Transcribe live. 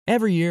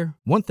Every year,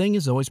 one thing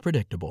is always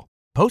predictable.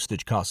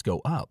 Postage costs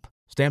go up.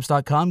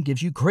 Stamps.com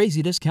gives you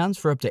crazy discounts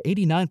for up to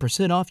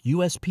 89% off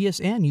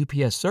USPS and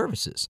UPS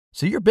services,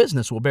 so your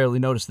business will barely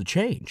notice the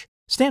change.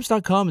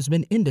 Stamps.com has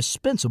been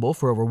indispensable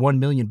for over 1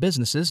 million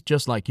businesses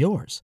just like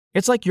yours.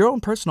 It's like your own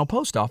personal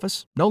post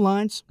office. No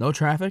lines, no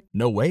traffic,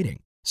 no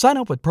waiting. Sign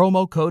up with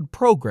promo code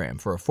PROGRAM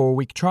for a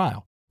 4-week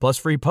trial, plus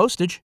free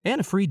postage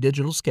and a free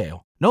digital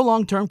scale. No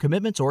long-term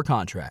commitments or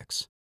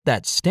contracts.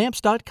 That's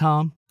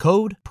Stamps.com,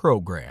 code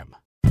PROGRAM.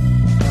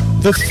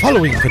 The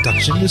following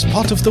production is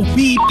part of the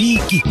We Be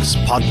Geeks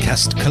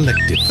podcast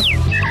collective.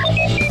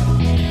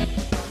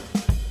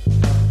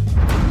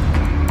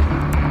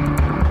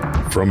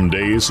 From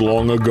days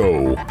long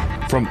ago,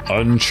 from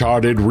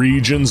uncharted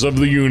regions of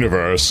the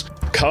universe,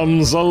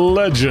 comes a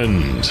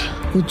legend.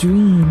 The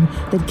dream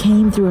that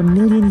came through a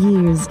million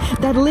years,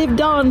 that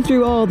lived on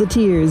through all the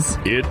tears.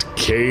 It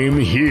came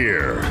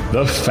here,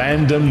 the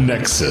Fandom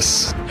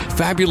Nexus.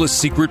 Fabulous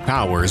secret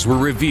powers were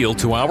revealed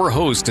to our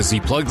host as he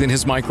plugged in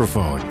his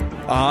microphone.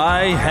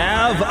 I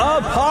have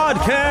a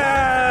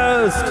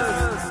podcast!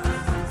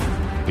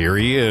 Here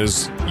he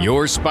is,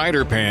 your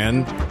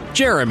Spider-Pan,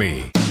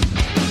 Jeremy.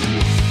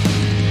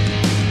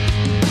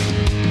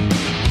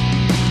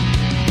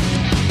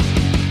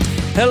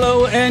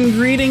 Hello and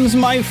greetings,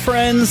 my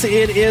friends.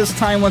 It is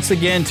time once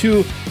again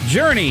to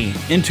journey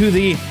into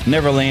the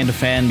Neverland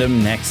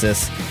Fandom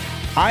Nexus.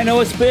 I know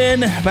it's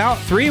been about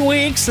 3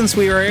 weeks since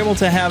we were able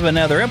to have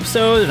another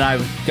episode, and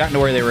I've gotten to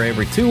where they were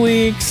every 2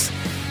 weeks,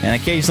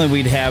 and occasionally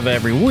we'd have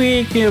every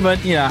week, but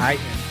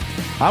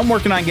I'm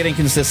working on getting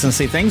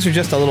consistency. Things are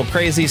just a little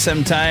crazy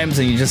sometimes,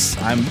 and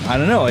I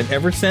don't know,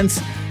 ever since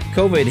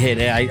COVID hit,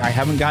 I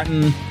haven't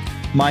gotten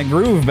my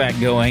groove back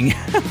going,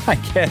 I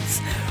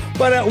guess.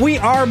 But we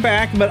are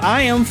back, but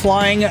I am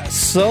flying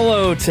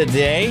solo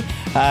today.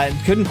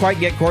 Couldn't quite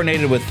get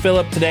coordinated with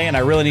Philip today, and I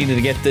really needed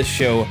to get this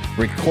show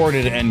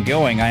recorded and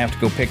going. I have to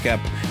go pick up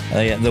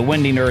the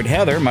Wendy Nerd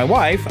Heather, my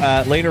wife,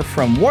 later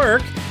from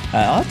work.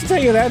 I'll have to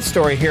tell you that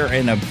story here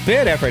in a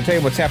bit after I tell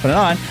you what's happening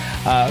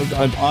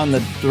on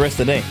the rest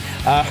of the day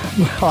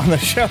on the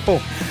show.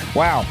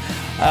 Wow.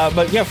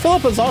 But yeah,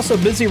 Philip is also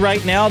busy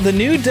right now. The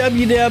new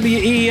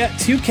WWE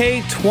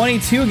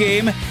 2K22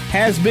 game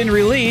has been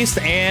released,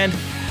 and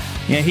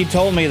he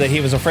told me that he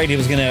was afraid he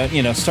was going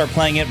to, start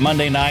playing it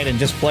Monday night and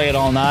just play it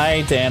all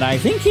night, and I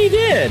think he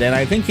did. And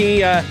I think he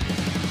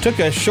took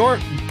a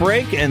short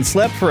break and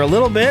slept for a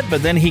little bit,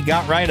 but then he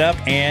got right up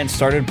and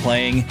started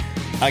playing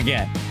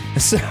again.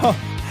 So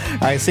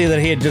I see that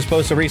he had just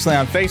posted recently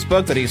on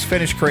Facebook that he's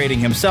finished creating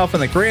himself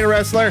in the Creator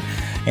Wrestler,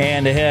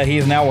 and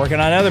he's now working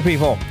on other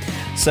people.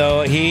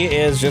 So he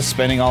is just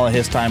spending all of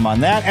his time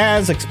on that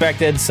as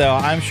expected. So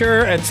I'm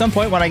sure at some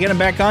point when I get him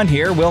back on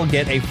here, we'll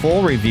get a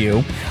full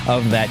review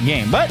of that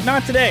game. But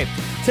not today.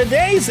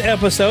 Today's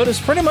episode is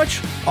pretty much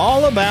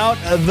all about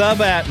the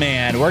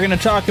Batman. We're going to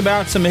talk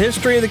about some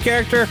history of the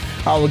character.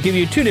 I will give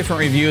you 2 different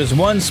reviews,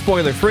 one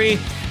spoiler-free.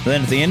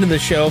 Then at the end of the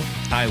show,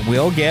 I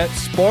will get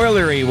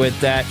spoilery with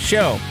that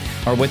show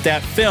or with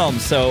that film.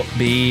 So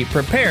be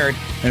prepared.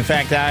 In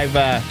fact, I've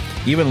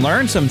even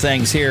learned some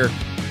things here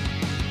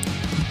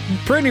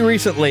pretty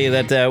recently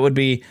that would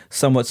be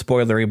somewhat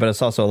spoilery, but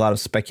it's also a lot of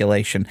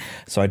speculation,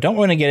 so I don't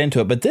want to get into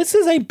it. But this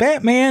is a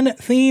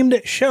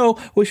Batman-themed show,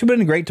 which would have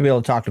been great to be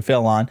able to talk to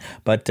Phil on,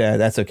 but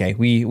that's okay.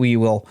 We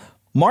will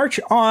march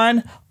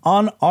on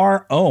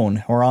our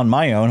own, or on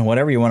my own,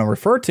 whatever you want to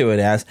refer to it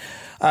as.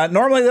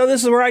 Normally, though,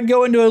 this is where I'd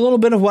go into a little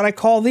bit of what I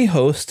call the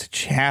host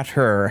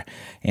chatter.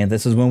 And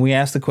this is when we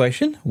ask the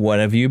question, what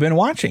have you been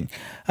watching?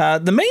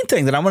 The main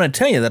thing that I want to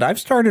tell you that I've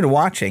started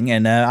watching,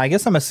 and I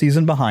guess I'm a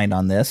season behind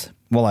on this.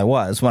 Well, I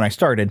was when I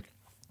started.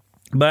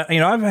 But,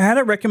 I've had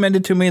it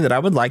recommended to me that I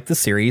would like the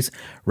series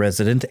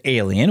Resident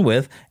Alien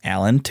with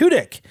Alan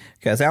Tudyk.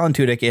 Because Alan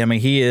Tudyk,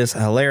 he is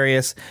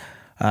hilarious.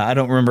 I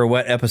don't remember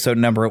what episode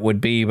number it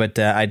would be, but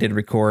I did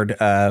record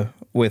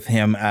with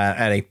him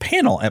at a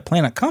panel at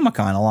Planet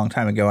Comic-Con a long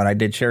time ago, and I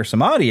did share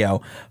some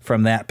audio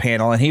from that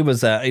panel, and he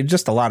was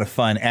just a lot of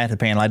fun at the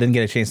panel. I didn't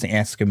get a chance to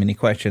ask him any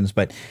questions,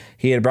 but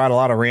he had brought a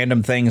lot of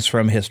random things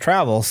from his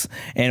travels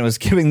and was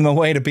giving them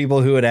away to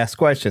people who would ask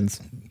questions.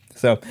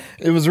 So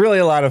it was really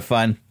a lot of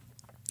fun.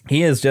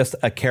 He is just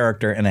a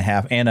character and a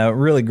half and a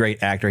really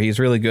great actor. He's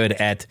really good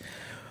at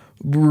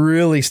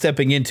really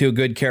stepping into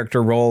good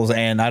character roles,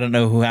 and I don't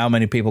know how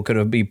many people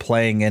could be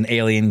playing an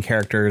alien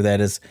character that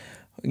is,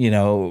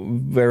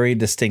 very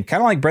distinct.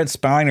 Kind of like Brent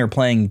Spiner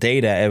playing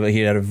Data.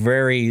 He had a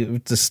very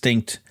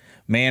distinct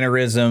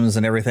mannerisms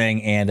and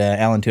everything, and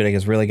Alan Tudyk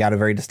has really got a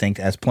very distinct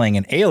as playing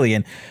an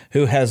alien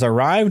who has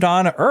arrived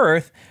on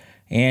Earth.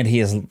 And he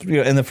is,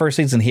 in the first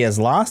season, he has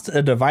lost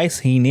a device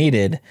he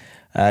needed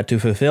to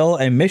fulfill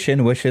a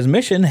mission, which his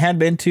mission had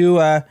been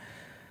to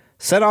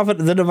set off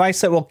the device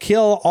that will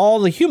kill all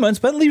the humans,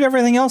 but leave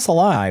everything else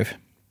alive.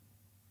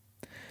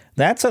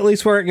 That's at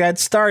least where it got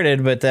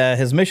started, but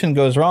his mission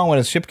goes wrong when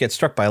his ship gets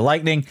struck by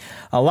lightning.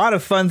 A lot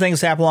of fun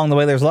things happen along the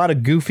way. There's a lot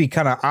of goofy,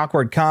 kind of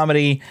awkward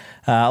comedy,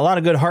 a lot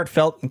of good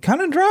heartfelt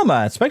kind of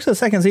drama, especially the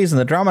second season.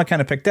 The drama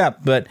kind of picked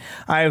up, but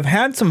I've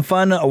had some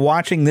fun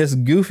watching this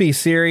goofy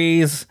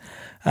series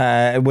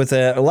with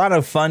a lot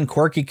of fun,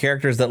 quirky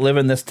characters that live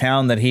in this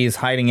town that he's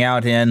hiding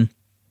out in.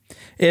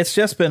 It's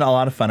just been a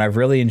lot of fun. I've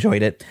really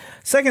enjoyed it.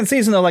 Second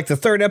season, though, like the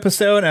third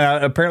episode,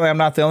 and apparently I'm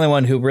not the only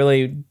one who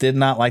really did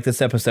not like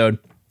this episode.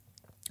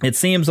 It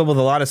seems with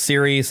a lot of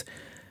series,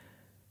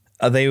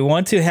 they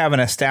want to have an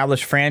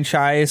established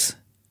franchise,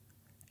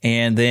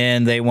 and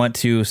then they want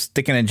to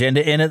stick an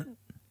agenda in it.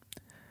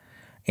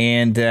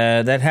 And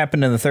that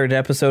happened in the third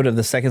episode of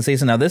the second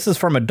season. Now, this is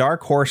from a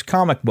Dark Horse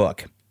comic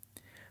book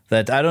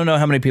that I don't know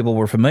how many people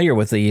were familiar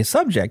with the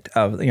subject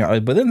of,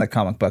 within the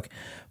comic book.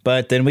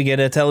 But then we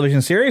get a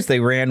television series. They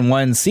ran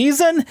one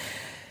season.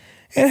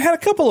 It had a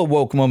couple of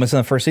woke moments in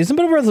the first season,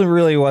 but it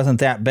really wasn't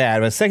that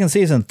bad. But second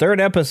season,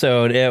 third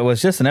episode, it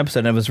was just an episode,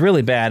 and it was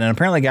really bad, and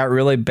apparently got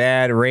really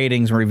bad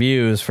ratings and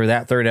reviews for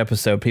that third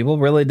episode. People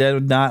really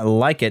did not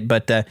like it,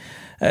 but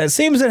it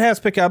seems it has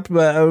picked up.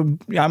 I'm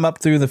up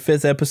through the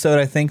fifth episode,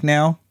 I think,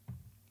 now.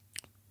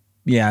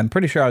 Yeah, I'm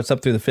pretty sure I was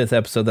up through the fifth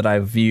episode that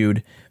I've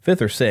viewed,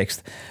 fifth or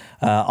sixth,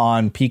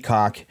 on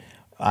Peacock.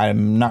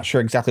 I'm not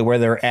sure exactly where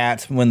they're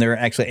at when they're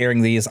actually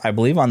airing these. I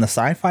believe on the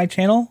Sci-Fi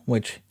Channel,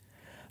 which...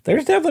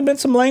 There's definitely been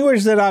some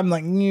language that I'm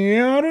like,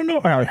 yeah, I don't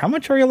know. How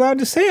much are you allowed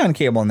to say on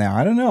cable now?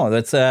 I don't know.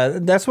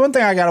 That's one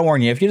thing I got to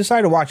warn you. If you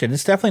decide to watch it,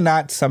 it's definitely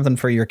not something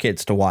for your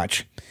kids to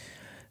watch.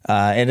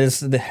 It is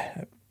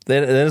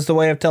the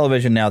way of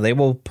television now. They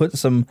will put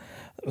some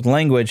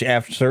language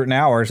after certain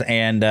hours.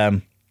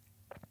 And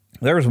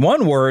there was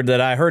one word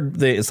that I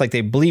heard, it's like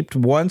they bleeped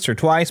once or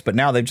twice, but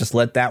now they've just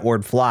let that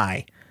word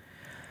fly.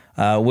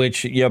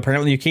 Which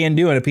apparently you can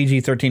do in a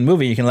PG-13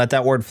 movie. You can let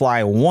that word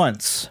fly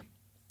once,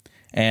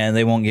 and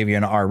they won't give you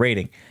an R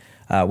rating,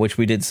 which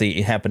we did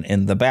see happen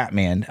in The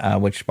Batman,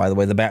 which, by the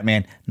way, The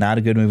Batman, not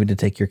a good movie to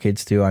take your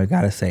kids to, I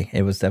gotta say.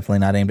 It was definitely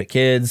not aimed at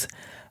kids.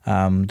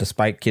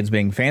 Despite kids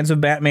being fans of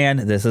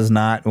Batman, this is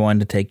not one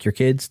to take your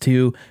kids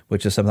to,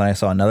 which is something I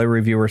saw another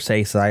reviewer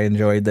say, so I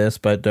enjoyed this,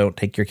 but don't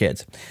take your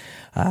kids.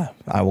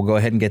 I will go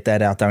ahead and get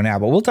that out there now,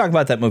 but we'll talk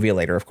about that movie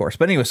later, of course.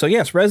 But anyway, so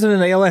yes,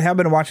 Resident Evil I have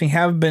been watching,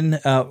 have been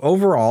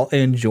overall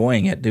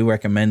enjoying it. Do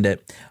recommend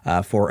it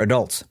for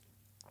adults.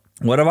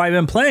 What have I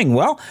been playing?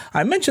 Well,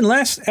 I mentioned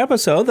last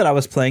episode that I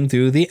was playing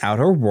through The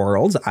Outer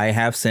Worlds. I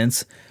have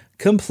since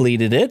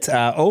completed it.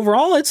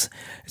 Overall, it's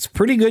a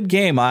pretty good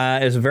game.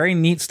 It's very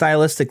neat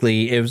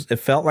stylistically. It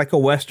felt like a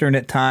Western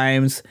at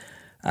times.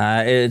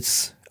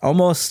 It's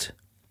almost...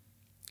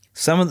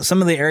 Some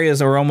of the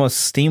areas are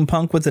almost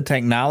steampunk with the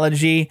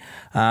technology,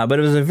 but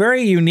it was a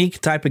very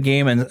unique type of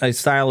game and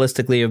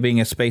stylistically of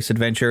being a space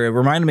adventure. It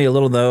reminded me a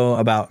little, though,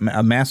 about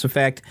a Mass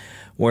Effect,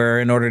 where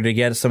in order to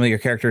get some of your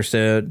characters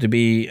to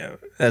be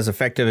as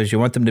effective as you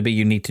want them to be,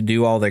 you need to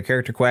do all their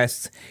character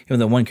quests. Even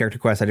though one character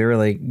quest I didn't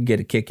really get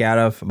a kick out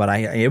of, but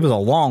it was a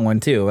long one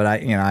too, but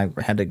I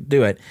had to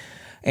do it.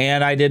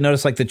 And I did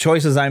notice, like, the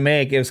choices I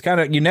make, it was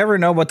kind of, you never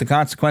know what the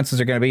consequences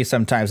are going to be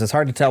sometimes. It's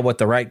hard to tell what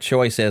the right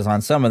choice is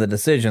on some of the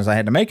decisions I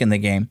had to make in the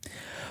game.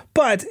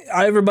 But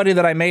everybody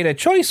that I made a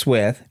choice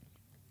with,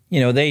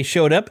 they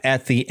showed up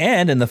at the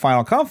end in the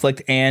final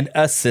conflict and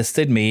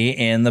assisted me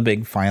in the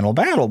big final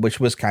battle, which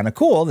was kind of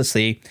cool to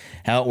see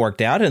how it worked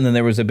out. And then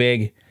there was a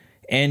big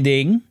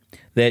ending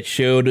that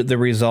showed the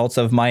results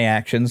of my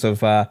actions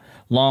of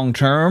long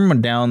term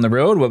down the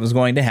road, what was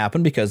going to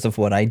happen because of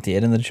what I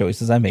did and the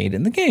choices I made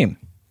in the game.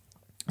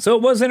 So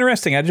it was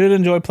interesting. I did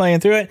enjoy playing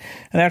through it.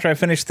 And after I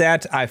finished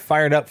that, I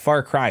fired up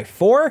Far Cry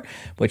 4,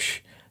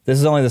 which this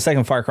is only the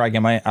second Far Cry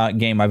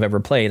game I've ever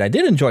played. I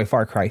did enjoy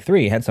Far Cry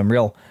 3. It had some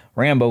real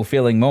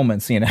Rambo-feeling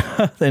moments, in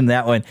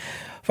that one.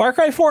 Far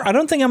Cry 4, I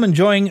don't think I'm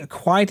enjoying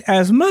quite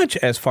as much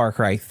as Far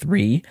Cry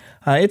 3.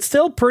 It's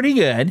still pretty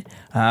good,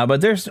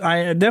 but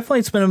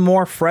it's been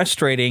more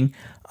frustrating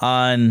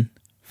on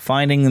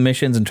finding the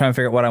missions and trying to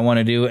figure out what I want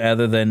to do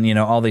other than,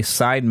 all these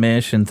side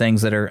mission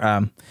things that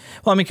are,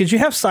 because you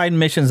have side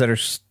missions that are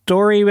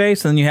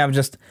story-based and then you have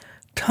just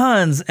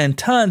tons and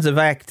tons of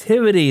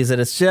activities that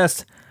it's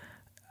just,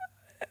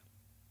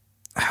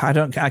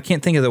 I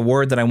can't think of the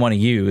word that I want to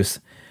use.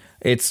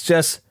 It's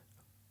just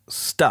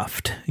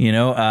stuffed,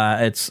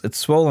 it's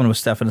swollen with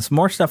stuff, and it's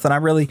more stuff than I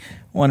really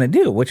want to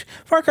do, which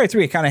Far Cry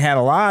 3 kind of had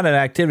a lot of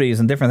activities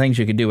and different things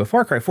you could do, but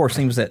Far Cry 4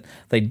 seems that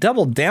they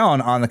doubled down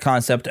on the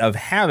concept of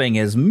having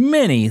as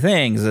many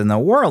things in the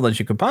world as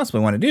you could possibly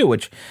want to do,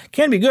 which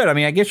can be good. I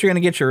mean, I guess you're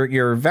going to get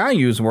your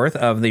value's worth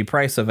of the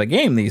price of a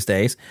game these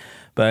days,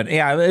 but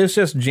yeah, it's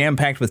just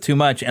jam-packed with too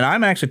much, and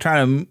I'm actually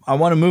I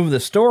want to move the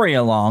story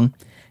along,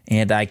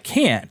 and I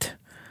can't.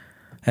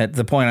 At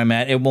the point I'm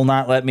at, it will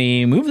not let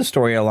me move the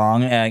story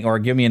along or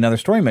give me another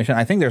story mission.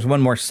 I think there's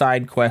one more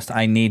side quest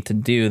I need to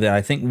do that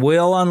I think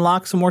will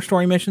unlock some more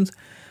story missions.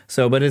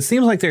 But it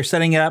seems like they're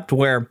setting it up to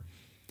where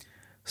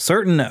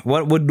certain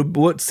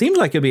what seems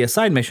like it'd be a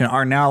side mission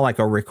are now like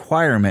a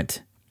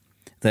requirement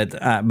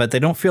that, but they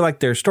don't feel like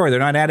they're story. They're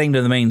not adding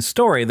to the main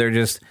story. They're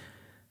just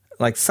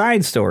like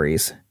side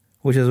stories,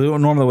 which is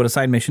normally what a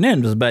side mission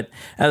is. But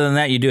other than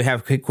that, you do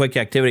have quick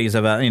activities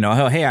of,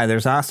 oh, hey,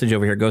 there's a hostage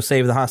over here. Go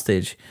save the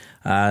hostage.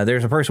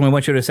 There's a person we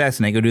want you to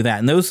assassinate. Go do that.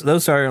 And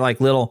those are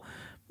like little,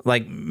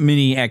 like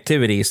mini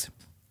activities.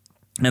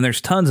 And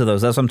there's tons of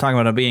those. That's what I'm talking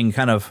about, being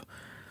kind of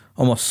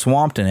almost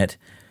swamped in it.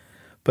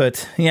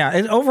 But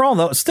yeah, overall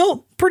though, it's still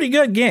a pretty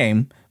good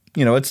game.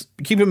 It's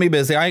keeping me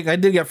busy. I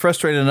did get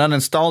frustrated and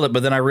uninstalled it,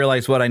 but then I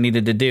realized what I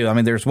needed to do. I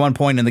mean, there's one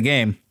point in the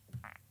game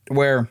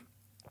where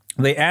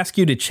they ask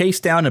you to chase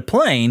down a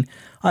plane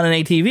on an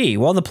ATV.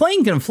 Well, the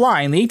plane can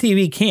fly and the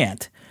ATV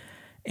can't.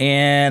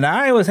 And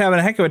I was having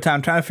a heck of a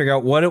time trying to figure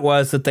out what it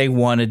was that they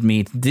wanted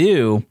me to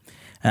do.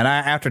 And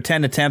after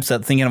 10 attempts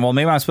at thinking, well,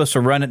 maybe I'm supposed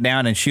to run it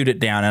down and shoot it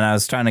down. And I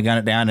was trying to gun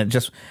it down. And it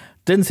just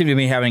didn't seem to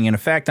be having an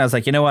effect. I was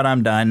like, you know what?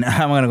 I'm done.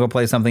 I'm going to go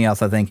play something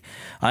else, I think.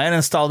 I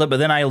uninstalled it, but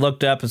then I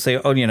looked up and say,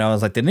 I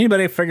was like, did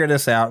anybody figure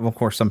this out? Well, of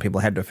course, some people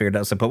had to figure it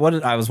out. So,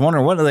 but I was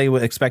wondering, what do they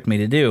expect me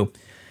to do?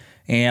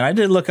 And I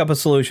did look up a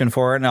solution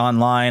for it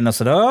online. I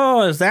said,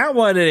 oh, is that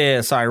what it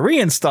is? So I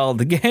reinstalled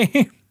the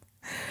game,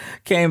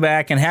 came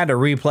back and had to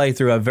replay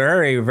through a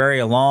very,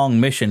 very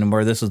long mission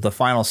where this is the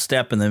final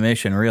step in the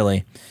mission,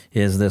 really,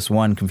 is this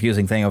one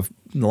confusing thing of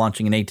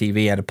launching an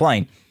ATV at a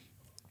plane.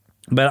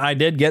 But I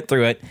did get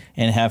through it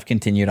and have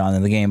continued on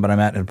in the game. But I'm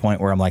at a point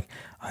where I'm like,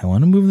 I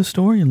want to move the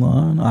story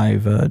along.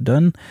 I've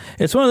done.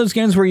 It's one of those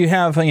games where you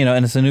have,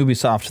 and it's an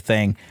Ubisoft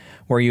thing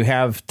where you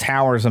have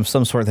towers of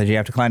some sort that you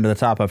have to climb to the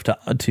top of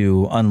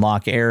to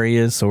unlock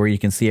areas, so where you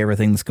can see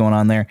everything that's going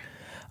on there.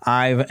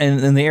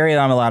 In the area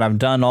that I'm allowed, I've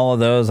done all of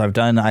those. I've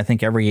done, I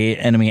think, every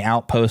enemy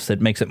outpost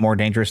that makes it more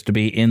dangerous to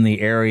be in the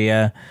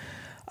area.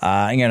 So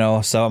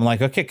I'm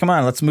like, okay, come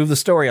on, let's move the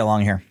story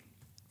along here.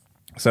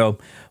 So,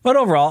 but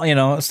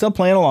overall, still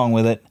playing along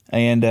with it.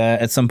 And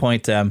at some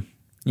point,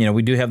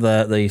 we do have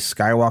the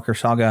Skywalker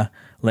Saga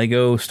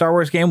Lego Star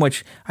Wars game,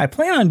 which I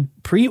plan on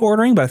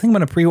pre-ordering, but I think I'm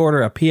going to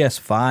pre-order a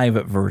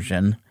PS5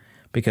 version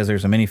because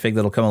there's a minifig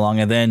that'll come along.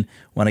 And then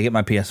when I get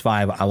my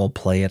PS5, I will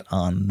play it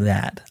on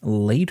that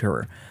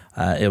later.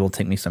 It will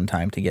take me some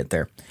time to get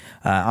there.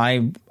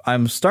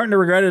 I'm starting to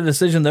regret a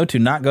decision, though, to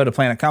not go to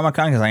Planet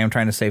Comic-Con because I am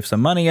trying to save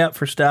some money up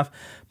for stuff.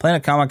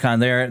 Planet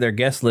Comic-Con, their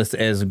guest list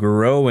is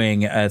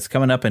growing. It's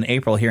coming up in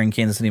April here in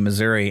Kansas City,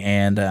 Missouri.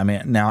 And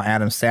now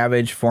Adam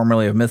Savage,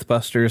 formerly of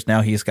Mythbusters,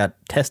 now he's got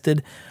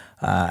tested.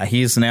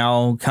 He's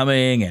now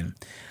coming, and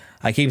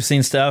I keep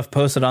seeing stuff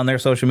posted on their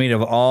social media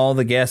of all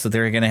the guests that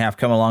they're going to have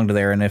come along to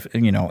there. And if,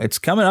 it's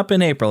coming up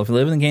in April, if you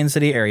live in the Kansas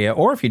City area,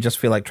 or if you just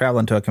feel like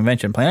traveling to a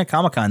convention, Planet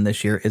Comic-Con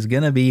this year is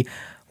going to be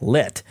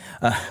lit.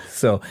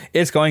 So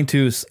it's going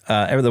to,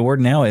 the word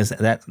now is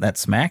that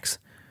smacks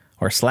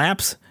or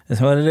slaps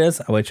is what it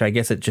is, which I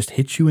guess it just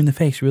hits you in the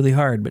face really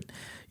hard, but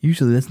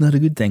usually that's not a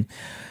good thing.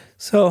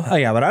 So,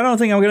 but I don't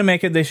think I'm going to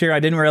make it this year. I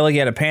didn't really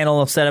get a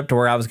panel set up to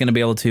where I was going to be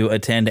able to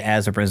attend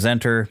as a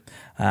presenter.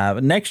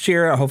 But next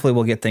year, hopefully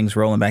we'll get things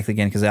rolling back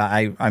again because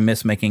I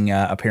miss making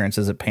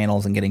appearances at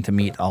panels and getting to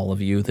meet all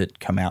of you that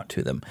come out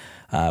to them.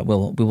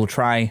 We will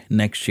try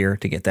next year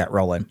to get that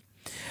rolling.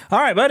 All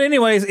right, but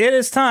anyways, it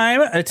is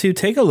time to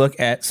take a look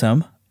at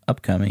some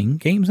upcoming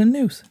games and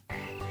news.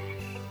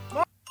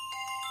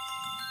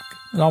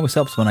 It always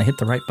helps when I hit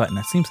the right button.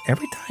 It seems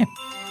every time.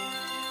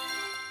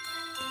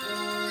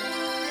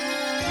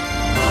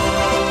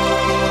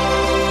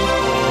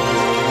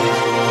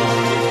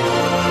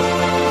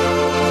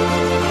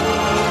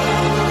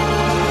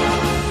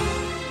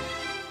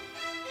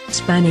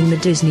 Spanning the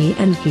Disney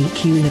and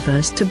geek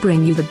universe to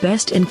bring you the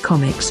best in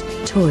comics,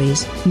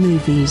 toys,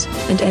 movies,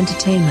 and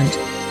entertainment.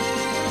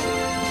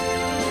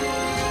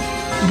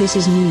 This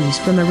is news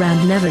from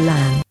around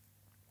Neverland.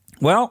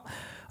 Well,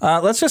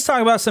 let's just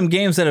talk about some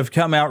games that have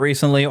come out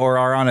recently or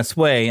are on its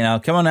way.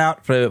 Coming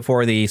out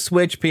for the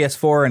Switch,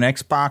 PS4, and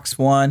Xbox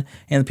One,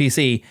 and the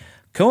PC.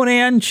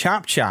 Conan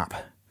Chop Chop.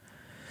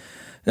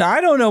 Now,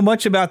 I don't know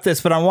much about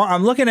this, but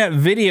I'm looking at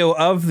video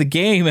of the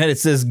game, and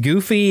it's this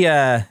goofy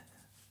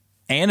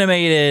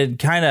animated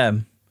kind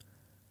of,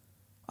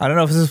 I don't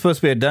know if this is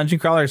supposed to be a dungeon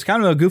crawler. It's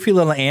kind of a goofy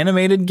little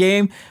animated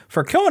game.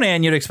 For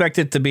Conan, you'd expect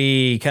it to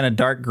be kind of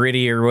dark,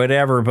 gritty, or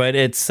whatever, but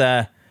it's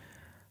a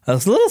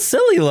little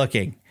silly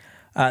looking.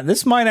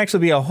 This might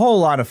actually be a whole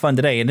lot of fun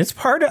today, and it's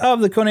part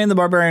of the Conan the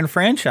Barbarian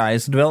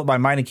franchise, developed by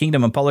Mighty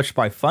Kingdom and published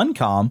by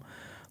Funcom.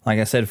 Like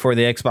I said, for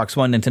the Xbox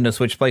One, Nintendo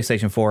Switch,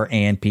 PlayStation 4,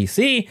 and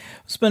PC.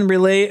 It's been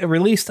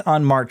released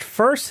on March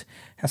 1st.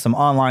 Has some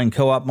online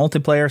co-op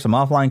multiplayer, some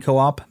offline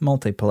co-op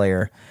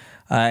multiplayer.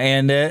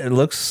 And it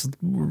looks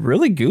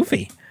really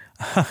goofy.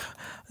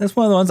 That's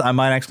one of the ones I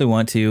might actually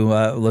want to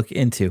look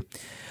into.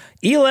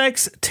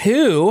 Elex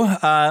 2,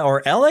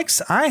 or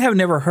Elex, I have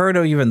never heard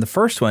of even the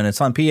first one. It's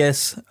on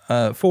PS4,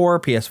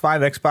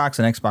 PS5, Xbox,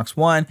 and Xbox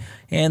One,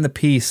 and the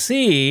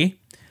PC.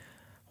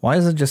 Why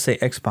does it just say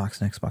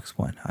Xbox and Xbox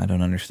One? I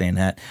don't understand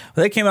that.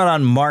 Well, they came out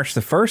on March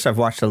the 1st. I've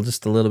watched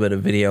just a little bit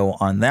of video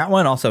on that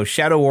one. Also,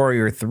 Shadow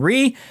Warrior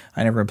 3.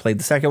 I never played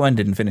the second one.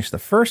 Didn't finish the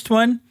first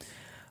one.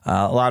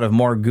 A lot of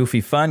more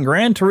goofy fun.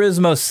 Gran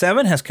Turismo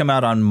 7 has come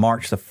out on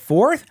March the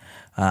 4th.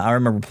 I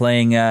remember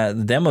playing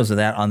the demos of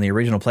that on the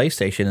original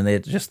PlayStation,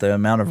 and just the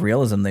amount of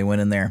realism they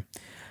went in there.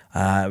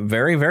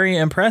 Very, very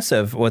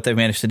impressive what they've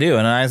managed to do.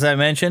 And as I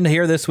mentioned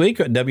here this week,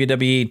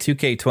 WWE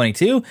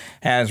 2K22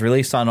 has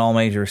released on all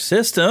major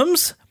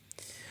systems.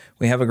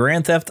 We have a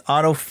Grand Theft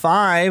Auto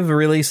 5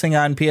 releasing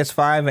on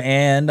PS5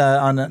 and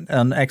on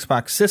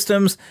Xbox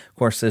systems. Of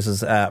course, this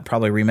is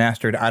probably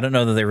remastered. I don't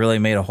know that they really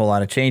made a whole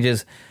lot of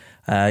changes.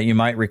 You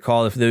might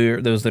recall, if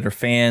those that are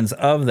fans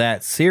of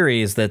that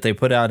series, that they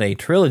put out a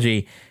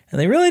trilogy, and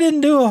they really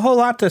didn't do a whole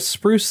lot to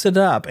spruce it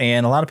up.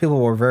 And a lot of people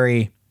were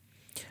very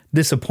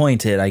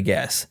disappointed, I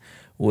guess,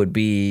 would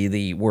be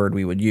the word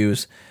we would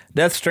use.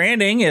 Death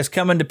Stranding is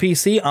coming to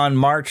PC on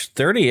March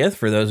 30th,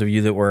 for those of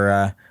you that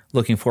were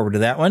looking forward to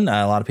that one.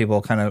 A lot of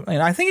people kind of,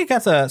 and I think it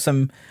got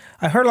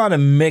I heard a lot of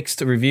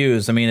mixed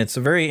reviews. I mean, it's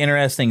very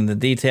interesting, the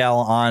detail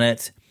on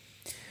it.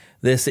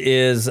 This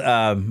is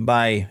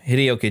by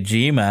Hideo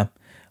Kojima.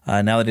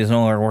 Now that he's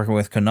no longer working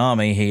with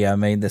Konami, he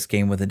made this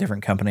game with a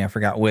different company. I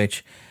forgot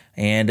which.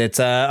 And it's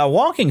a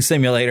walking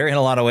simulator in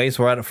a lot of ways,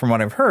 from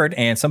what I've heard.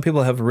 And some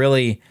people have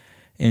really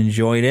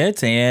enjoyed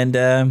it.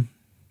 And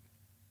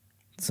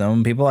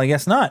some people, I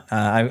guess, not.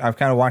 I've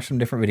kind of watched some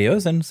different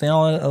videos and seen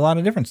a lot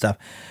of different stuff.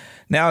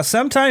 Now,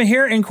 sometime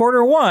here in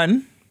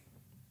Q1,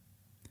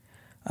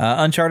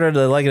 Uncharted: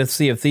 The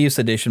Legacy of Thieves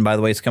edition, by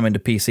the way, is coming to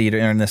PC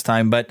during this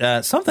time.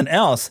 But something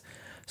else,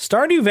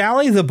 Stardew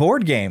Valley, the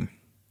board game.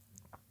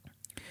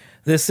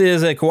 This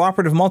is a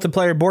cooperative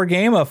multiplayer board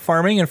game of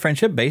farming and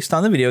friendship based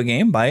on the video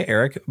game by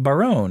Eric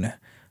Barone,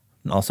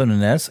 also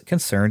known as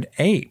Concerned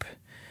Ape.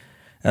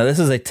 Now, this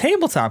is a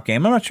tabletop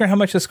game. I'm not sure how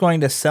much it's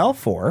going to sell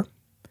for,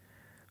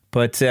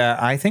 but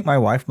I think my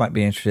wife might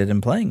be interested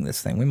in playing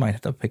this thing. We might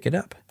have to pick it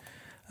up.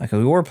 Because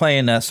we were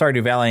playing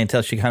Stardew Valley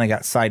until she kind of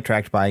got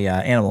sidetracked by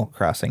Animal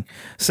Crossing.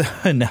 So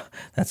now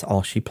that's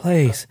all she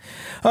plays.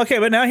 Okay,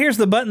 but now here's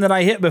the button that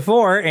I hit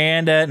before,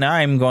 and now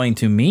I'm going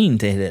to mean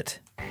to hit it.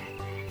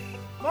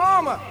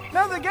 Mama,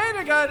 another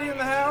gator got in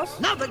the house.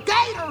 Another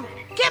gator?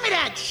 Give me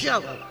that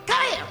sugar.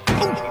 Come here.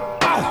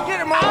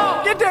 Get it,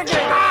 Mama. Get that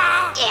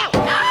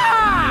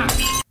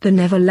gator. The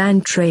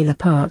Neverland Trailer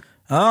Park.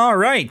 All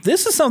right,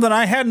 this is something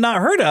I had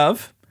not heard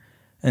of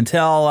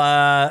until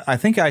I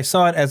think I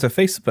saw it as a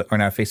Facebook, or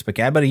not a Facebook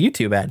ad, but a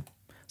YouTube ad.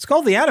 It's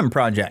called The Adam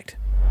Project.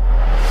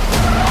 Can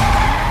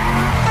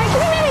we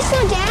maybe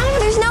slow down?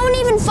 There's no one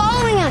even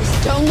following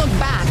us. Don't look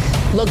back.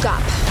 Look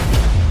up.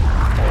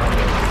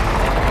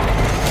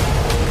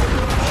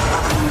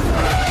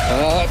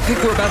 I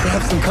think we're about to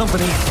have some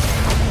company.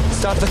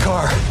 Stop the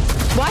car.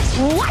 What?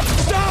 What?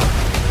 Stop!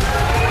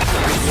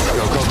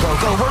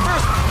 Go,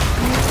 reverse!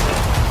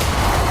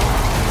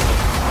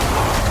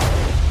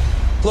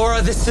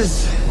 Laura, this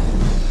is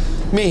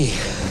me.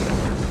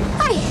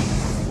 Hi.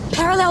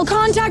 Parallel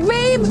contact,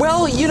 babe?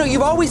 Well,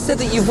 you've always said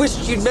that you've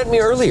wished you'd met me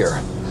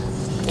earlier.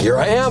 Here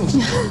I am.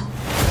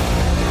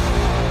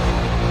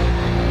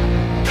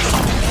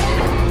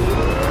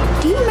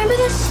 Do you remember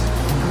this?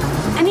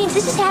 I mean, if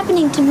this is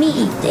happening to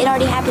me, it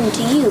already happened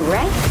to you,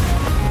 right?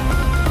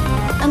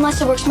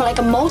 Unless it works more like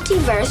a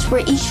multiverse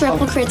where each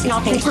ripple creates an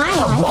alternate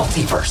timeline. A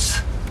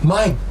multiverse?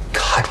 My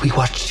God, we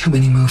watched too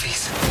many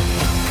movies.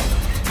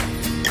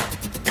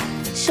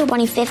 So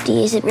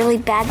 2050, is it really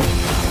bad?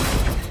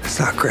 It's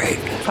not great.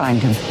 Find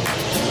him.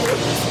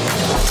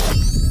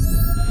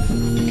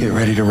 Get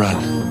ready to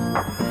run.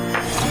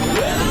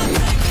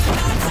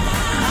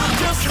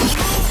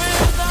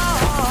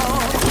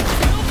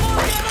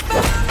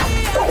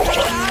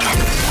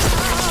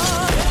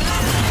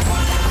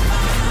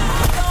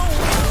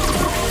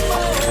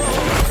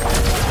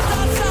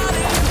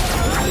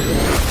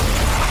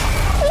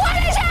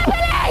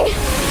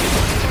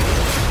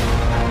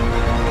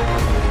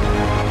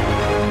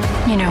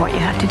 You know what you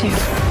have to do.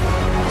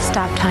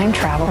 Stop time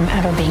travel from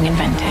ever being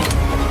invented.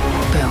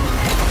 Boom.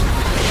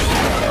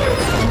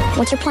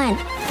 What's your plan?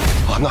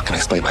 Well, I'm not going to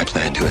explain my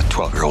plan to a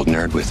 12-year-old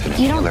nerd with an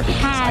You don't inhaler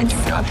because I do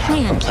not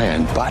have a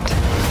plan, but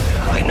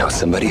I know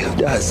somebody who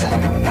does.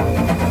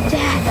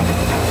 Dad.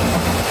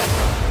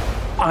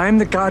 I'm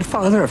the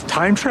godfather of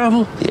time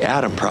travel? The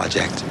Adam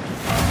Project.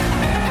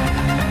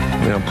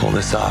 If we don't pull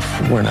this off,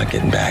 we're not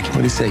getting back. What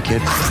do you say,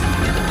 kid?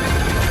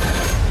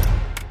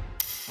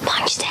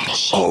 Punch that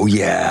shit. Oh,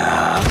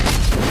 yeah.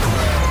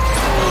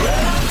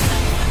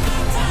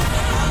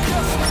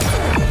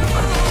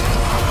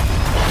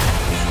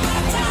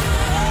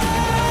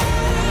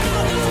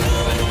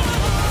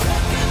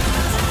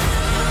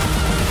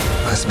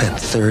 I spent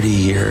 30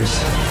 years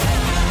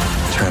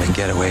trying to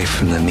get away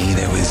from the me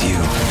that was you.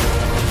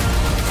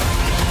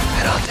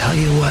 And I'll tell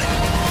you what.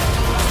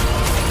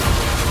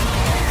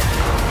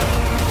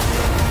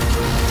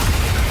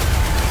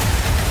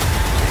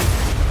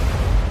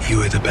 You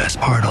were the best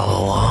part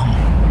all along.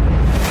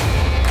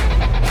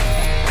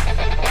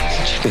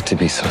 How'd you get to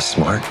be so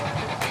smart?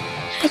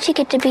 How'd you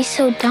get to be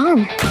so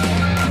dumb?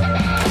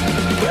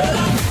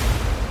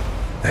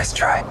 Nice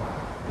try.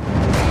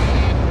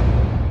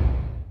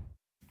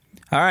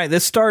 All right,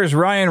 this stars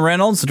Ryan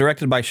Reynolds,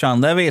 directed by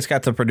Sean Levy. It's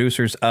got the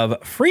producers of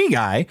Free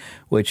Guy,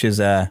 which is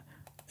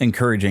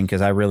encouraging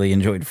because I really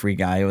enjoyed Free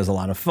Guy. It was a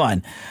lot of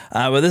fun.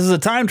 But this is a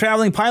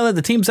time-traveling pilot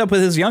that teams up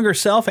with his younger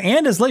self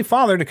and his late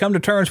father to come to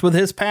terms with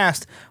his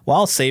past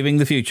while saving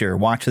the future.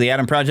 Watch The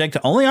Adam Project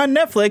only on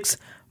Netflix,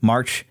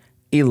 March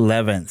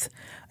 11th.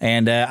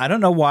 And I don't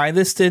know why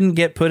this didn't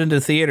get put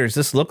into theaters.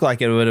 This looked like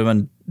it would have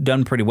been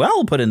done pretty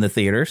well put in the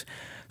theaters.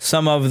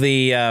 Some of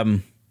the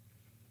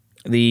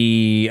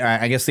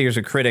I guess there's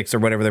a critics or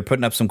whatever. They're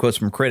putting up some quotes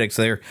from critics.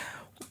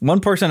 One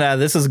person,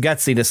 this is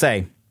gutsy to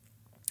say,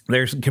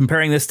 they're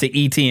comparing this to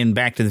E.T. and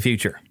Back to the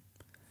Future.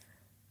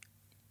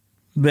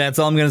 That's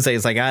all I'm going to say.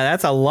 It's like,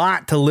 that's a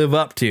lot to live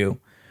up to.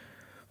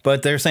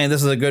 But they're saying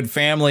this is a good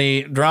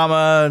family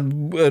drama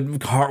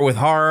with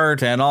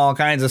heart and all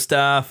kinds of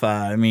stuff.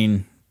 I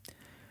mean,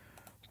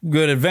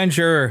 good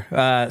adventure.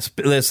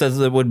 This says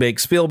it would make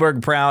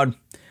Spielberg proud.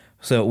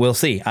 So we'll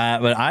see.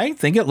 But I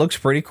think it looks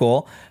pretty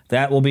cool.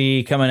 That will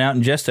be coming out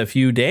in just a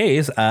few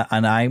days.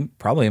 And I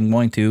probably am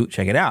going to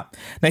check it out.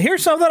 Now,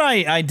 here's something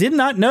I did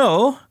not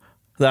know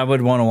that I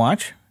would want to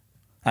watch.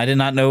 I did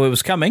not know it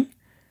was coming.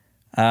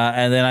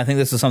 And then I think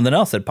this is something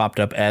else that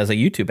popped up as a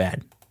YouTube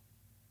ad.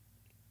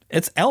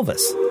 It's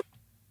Elvis.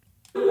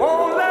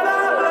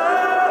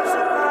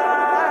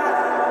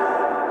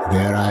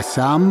 There are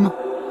some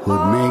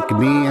who'd make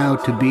me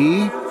out to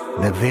be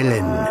the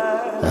villain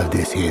of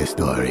this here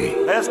story.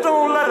 Let's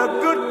don't let a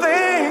good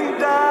thing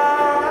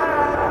die.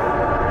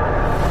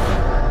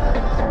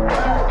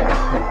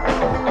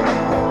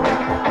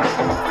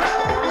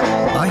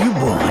 Are you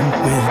born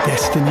with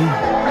destiny?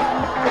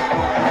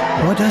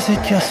 Or does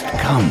it just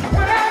come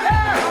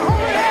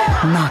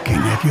knocking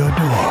at your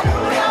door?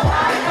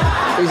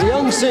 He's a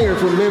young singer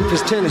from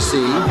Memphis,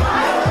 Tennessee.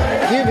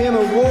 Give him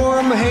a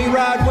warm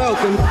hayride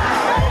welcome,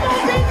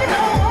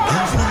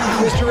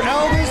 Mr.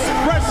 Elvis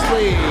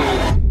Presley.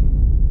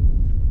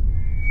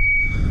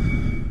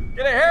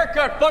 Get a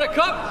haircut,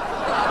 buttercup.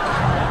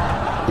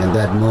 In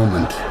that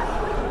moment,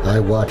 I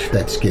watched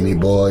that skinny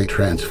boy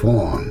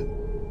transform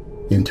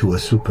into a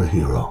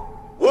superhero.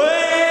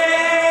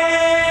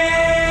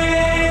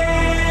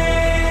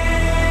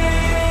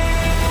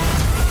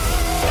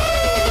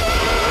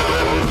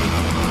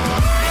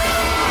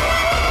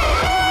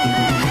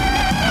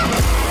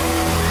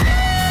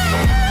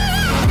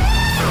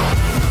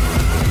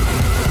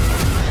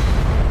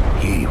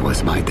 He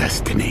was my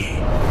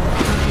destiny.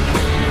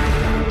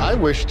 I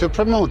wish to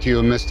promote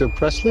you, Mr.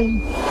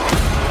 Presley.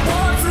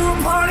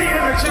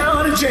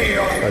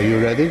 Are you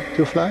ready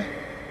to fly?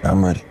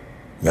 I'm ready.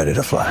 Ready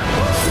to fly.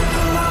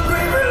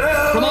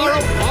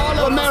 Tomorrow, all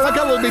of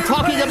America will be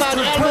talking about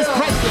Elvis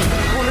Presley.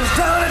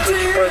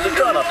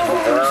 Try not to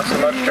move around so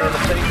much during the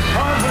tape.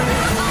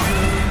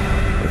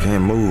 I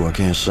can't move, I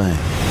can't sing.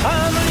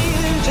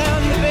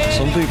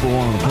 Some people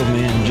want to put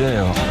me in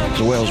jail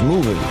the way I was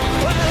moving.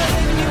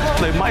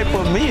 They might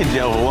put me in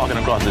jail for walking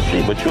across the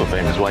street, but you're a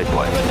famous white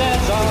boy.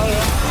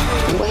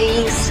 The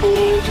way he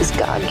sings is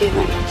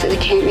God-given, so there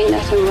can't be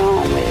nothing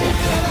wrong with it.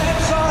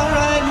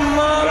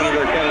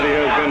 Senator Kennedy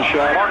has been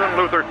shot. Martin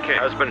Luther King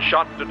has been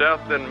shot to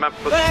death in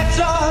Memphis. That's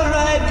all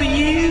right for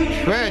you.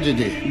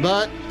 Tragedy,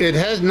 but it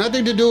has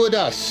nothing to do with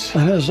us.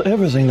 It has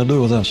everything to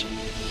do with us.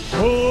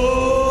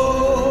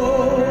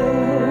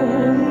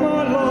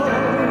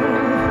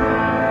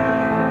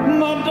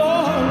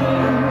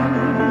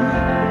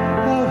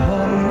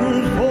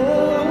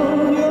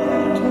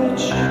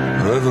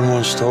 Everyone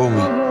once told me,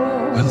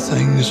 when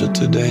things are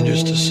too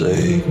dangerous to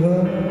say,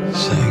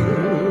 sing.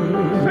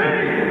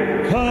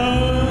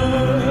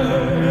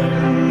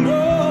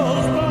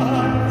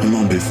 I'm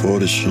gonna be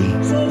 40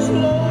 soon,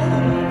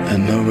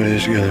 and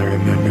nobody's gonna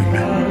remember me.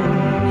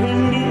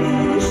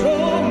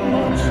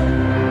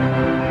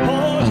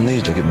 I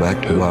need to get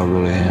back to who I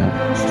really am.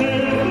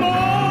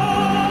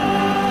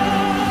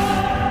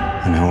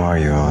 And who are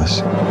you,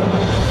 Oz?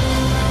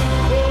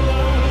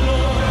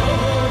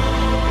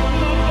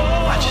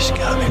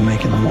 Gotta be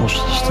making the most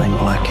of this thing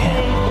while I can.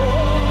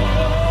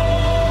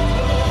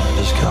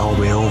 This can all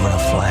be over in a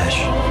flash.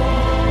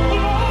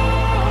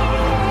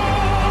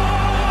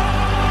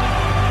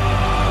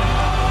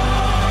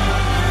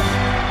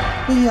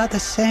 We are the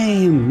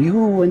same,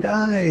 you and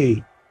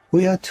I.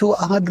 We are two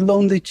odd,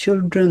 lonely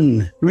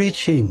children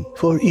reaching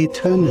for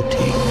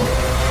eternity.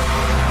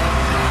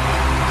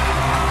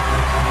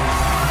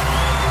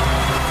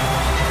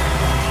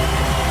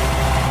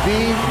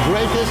 The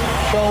greatest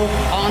show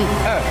on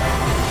earth.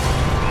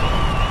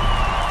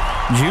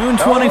 June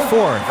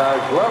 24th.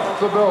 Has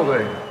left the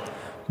building.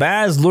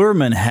 Baz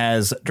Luhrmann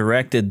has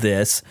directed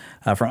this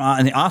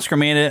from the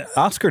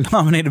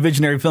Oscar-nominated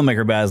visionary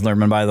filmmaker Baz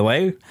Luhrmann, by the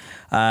way.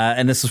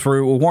 And this is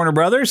for Warner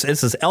Brothers.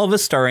 This is Elvis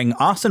starring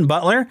Austin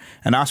Butler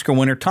and Oscar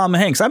winner Tom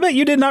Hanks. I bet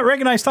you did not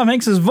recognize Tom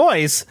Hanks'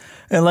 voice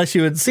unless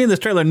you had seen this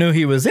trailer and knew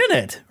he was in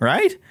it,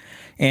 right?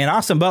 And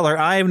Austin Butler,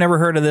 I have never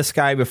heard of this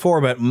guy before,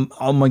 but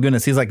oh my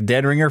goodness, he's like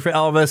dead ringer for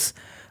Elvis.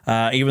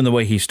 Even the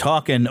way he's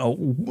talking, oh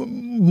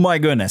my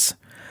goodness.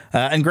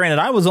 And granted,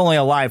 I was only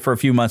alive for a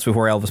few months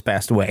before Elvis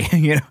passed away.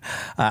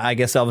 I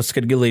guess Elvis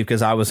could leave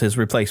because I was his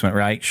replacement,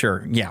 right?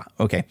 Sure. Yeah.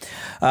 Okay.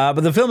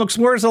 But the film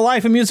explores the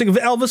life and music of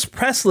Elvis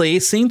Presley,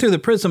 seen through the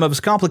prism of his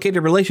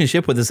complicated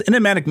relationship with his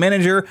enigmatic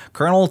manager,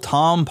 Colonel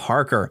Tom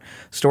Parker.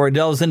 The story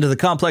delves into the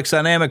complex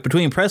dynamic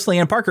between Presley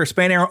and Parker,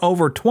 spanning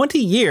over 20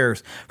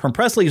 years, from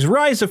Presley's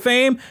rise to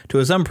fame to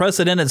his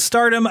unprecedented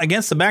stardom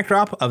against the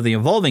backdrop of the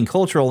evolving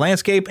cultural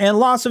landscape and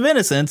loss of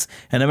innocence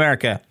in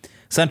America.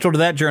 Central to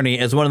that journey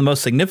is one of the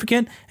most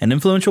significant and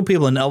influential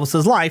people in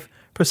Elvis's life,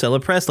 Priscilla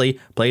Presley,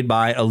 played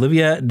by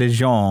Olivia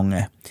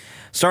DeJonge.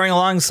 Starring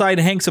alongside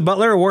Hanks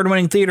Butler,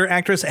 award-winning theater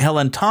actress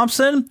Helen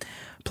Thompson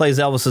plays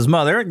Elvis's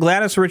mother,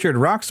 Gladys Richard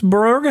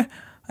Roxburgh,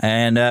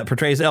 and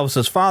portrays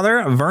Elvis's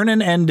father,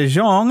 Vernon and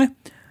DeJonge.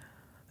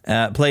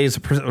 Plays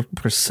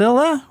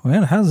Priscilla.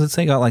 Well, how does it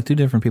say got like two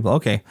different people?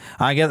 Okay,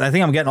 I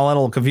think I'm getting a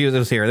little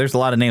confused here. There's a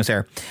lot of names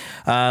here.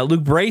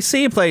 Luke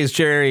Bracey plays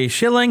Jerry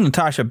Schilling.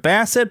 Natasha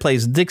Bassett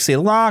plays Dixie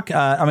Locke.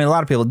 A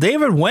lot of people.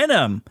 David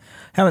Wenham,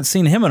 haven't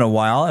seen him in a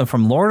while. And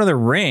from Lord of the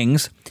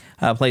Rings,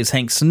 plays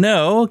Hank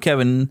Snow.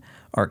 Kelvin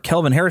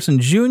Harrison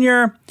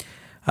Jr.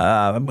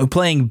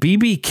 Playing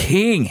B.B.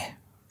 King.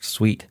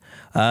 Sweet.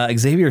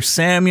 Xavier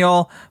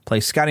Samuel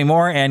plays Scotty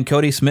Moore, and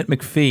Cody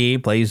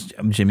Smith-McPhee plays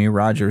Jimmy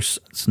Rogers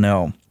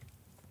Snow.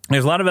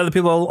 There's a lot of other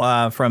people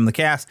from the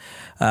cast.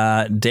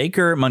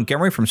 Dacre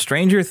Montgomery from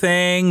Stranger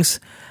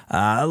Things.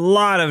 A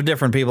lot of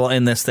different people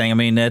in this thing. I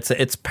mean,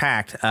 it's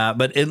packed,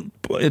 but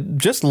it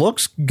just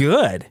looks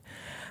good.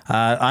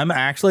 I'm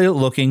actually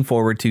looking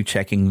forward to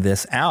checking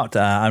this out.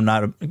 I'm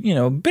not a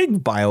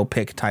big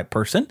biopic type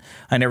person.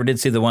 I never did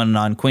see the one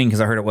on Queen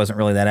because I heard it wasn't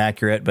really that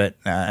accurate, but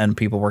and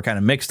people were kind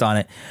of mixed on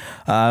it.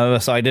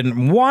 So I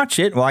didn't watch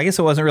it. Well, I guess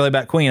it wasn't really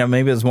about Queen.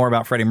 Maybe it was more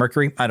about Freddie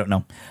Mercury. I don't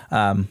know.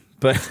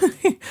 But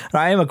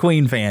I am a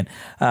Queen fan.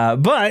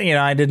 But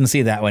I didn't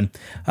see that one.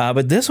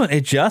 But this one,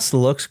 it just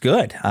looks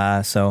good.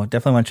 So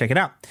definitely want to check it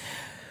out.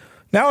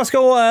 Now let's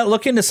go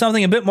look into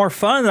something a bit more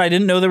fun that I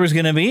didn't know there was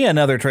going to be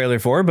another trailer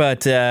for,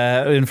 but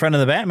in front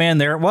of the Batman,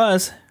 there it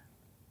was.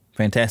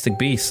 Fantastic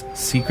Beasts,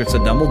 Secrets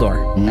of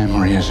Dumbledore.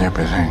 Memory is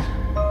everything.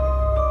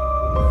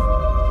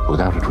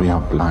 Without it, we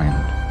are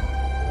blind.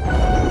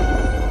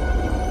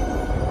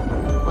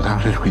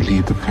 Without it, we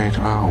leave the fate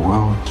of our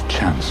world to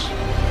chance.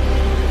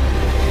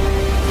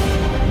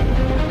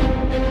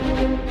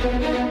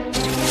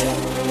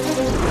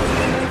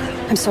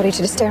 I'm sorry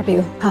to disturb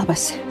you,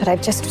 Albus, but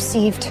I've just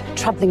received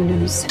troubling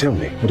news. Tell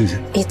me, what is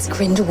it? It's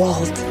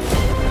Grindelwald.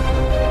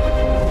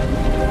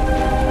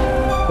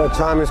 Our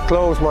time is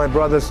closed, my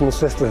brothers and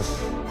sisters.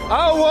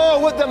 Our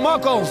war with the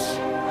Muggles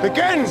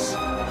begins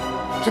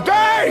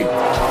today!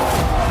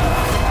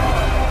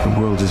 The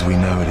world as we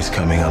know it is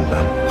coming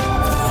undone.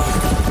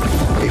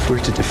 If we're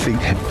to defeat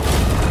him,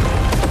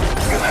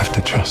 you'll have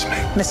to trust me.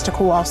 Mr.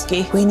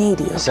 Kowalski, we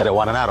need you. I said I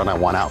want an out and I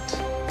want out.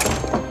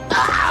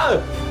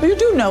 You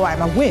do know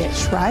I'm a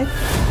witch, right?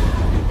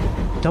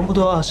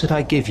 Dumbledore asked that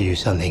I give you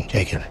something,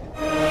 Jacob.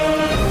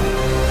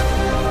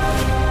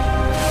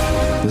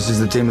 This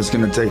is the team that's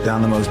going to take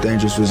down the most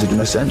dangerous wizard in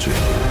the century.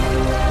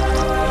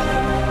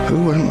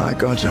 Who wouldn't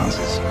like our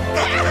chances?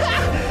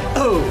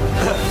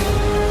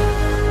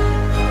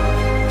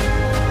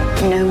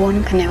 No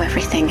one can know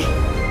everything,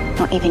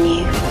 not even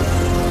you.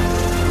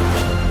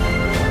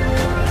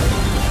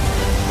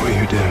 What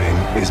you're doing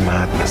is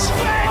madness.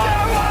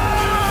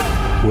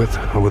 With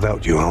or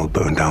without you, I'll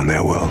burn down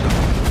their world.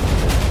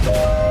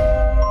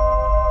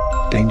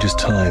 Dangerous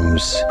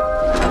times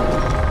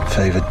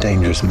favor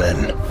dangerous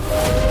men.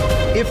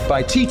 If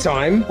by tea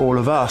time all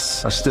of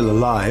us are still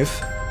alive,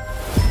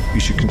 you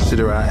should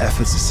consider our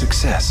efforts a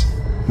success,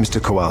 Mr.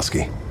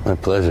 Kowalski. My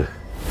pleasure.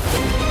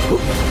 Do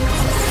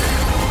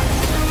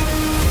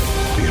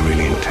you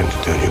really intend to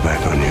turn your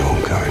back on your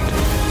own kind?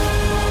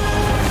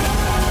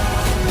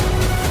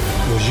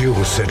 It was you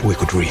who said we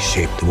could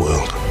reshape the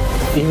world.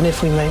 Even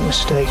if we make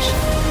mistakes,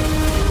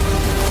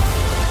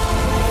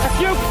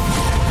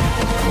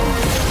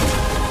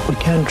 we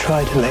can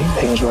try to make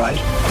things right.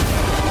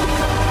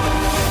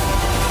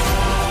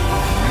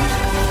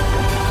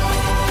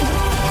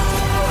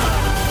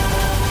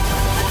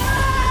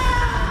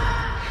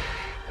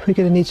 We're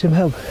going to need some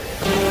help.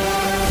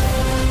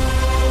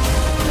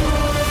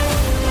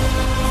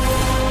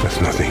 There's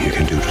nothing you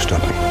can do to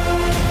stop me.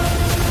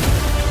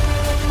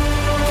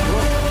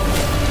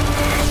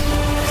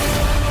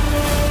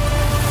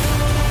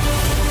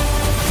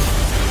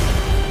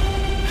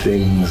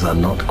 Things are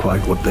not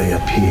quite what they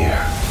appear.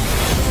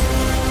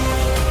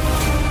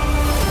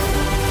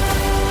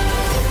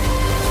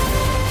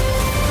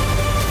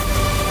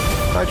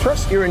 I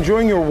trust you're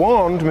enjoying your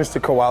wand,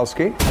 Mr.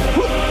 Kowalski.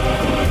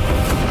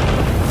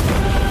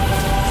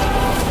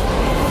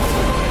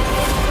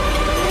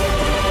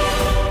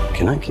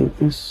 Can I keep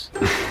this?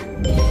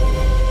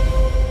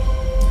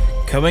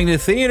 Coming to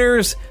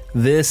theaters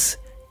this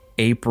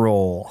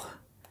April.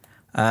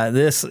 Of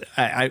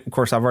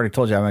course, I've already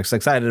told you I'm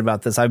excited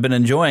about this. I've been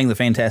enjoying the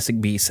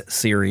Fantastic Beasts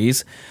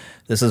series.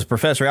 This is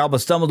Professor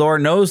Albus Dumbledore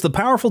knows the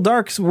powerful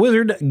dark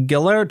wizard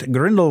Gellert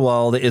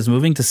Grindelwald is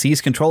moving to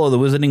seize control of the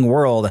wizarding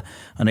world.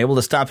 Unable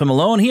to stop him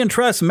alone, he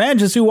entrusts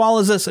Magus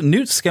Wallace's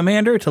Newt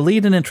Scamander to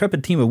lead an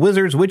intrepid team of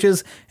wizards,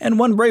 witches, and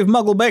one brave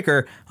muggle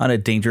baker on a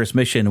dangerous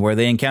mission where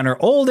they encounter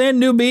old and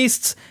new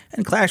beasts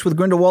and clash with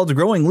Grindelwald's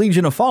growing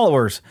legion of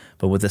followers.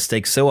 But with the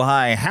stakes so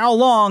high, how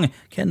long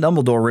can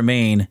Dumbledore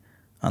remain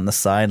on the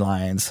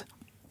sidelines?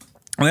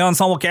 The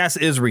ensemble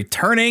cast is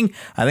returning.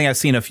 I think I've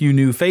seen a few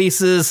new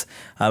faces.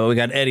 But we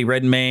got Eddie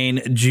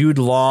Redmayne, Jude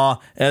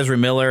Law, Ezra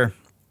Miller,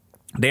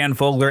 Dan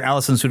Fogler,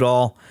 Alison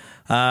Sudol.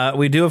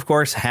 We do, of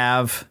course,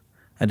 have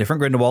a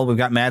different Grindelwald. We've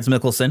got Mads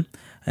Mikkelsen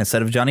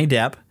instead of Johnny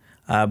Depp.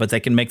 But they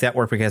can make that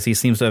work because he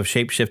seems to have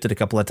shape-shifted a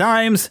couple of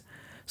times.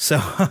 So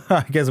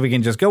I guess we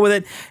can just go with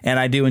it. And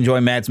I do enjoy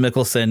Mads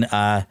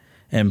Mikkelsen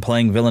in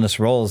playing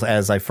villainous roles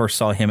as I first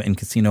saw him in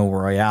Casino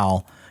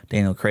Royale,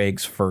 Daniel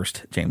Craig's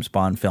first James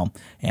Bond film,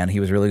 and he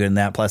was really good in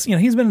that. Plus,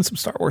 he's been in some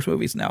Star Wars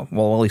movies now.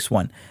 Well, at least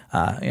one.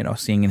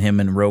 Seeing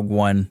him in Rogue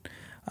One,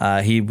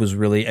 he was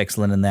really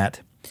excellent in that.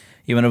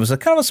 Even though it was a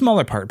kind of a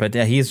smaller part, but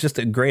he's just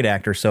a great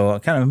actor, so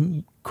kind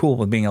of cool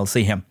with being able to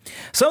see him.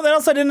 Something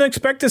else I didn't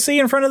expect to see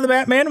in front of the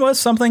Batman was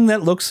something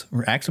that looks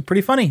actually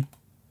pretty funny.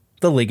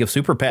 The League of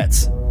Super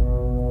Pets.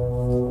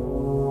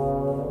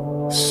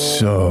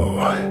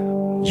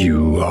 So,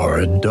 you are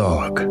a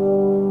dog.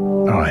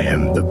 I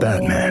am the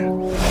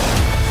Batman.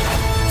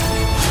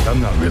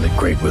 I'm not really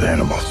great with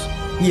animals.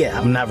 Yeah,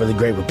 I'm not really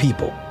great with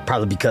people.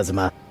 Probably because of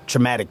my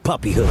traumatic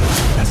puppyhood.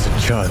 As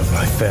a child,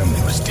 my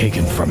family was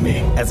taken from me.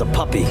 As a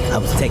puppy, I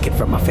was taken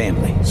from my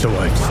family. So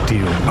I'd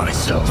steel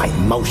myself. My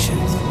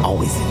emotions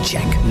always in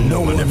check.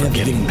 No one ever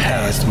getting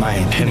past my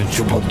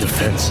impenetrable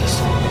defenses.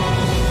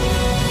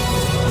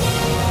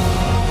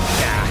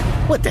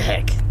 What the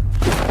heck?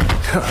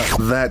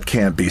 That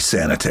can't be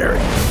sanitary.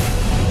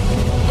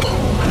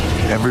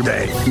 Every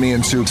day, me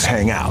and Soups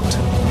hang out.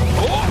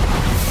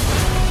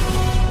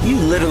 You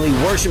literally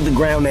worship the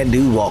ground that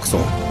dude walks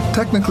on.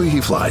 Technically, he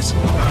flies.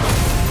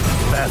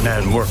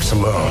 Batman works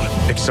alone,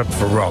 except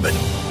for Robin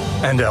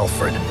and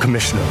Alfred,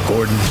 Commissioner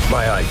Gordon,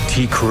 my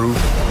IT crew,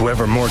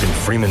 whoever Morgan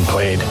Freeman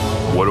played.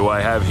 What do I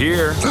have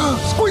here?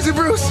 Squeezy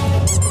Bruce!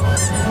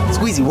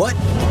 Squeezy what?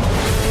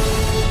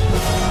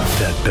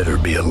 That better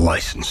be a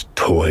licensed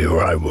toy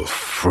or I will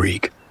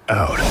freak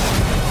out.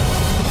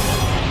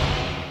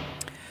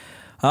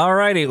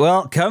 Alrighty,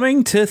 well,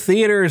 coming to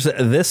theaters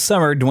this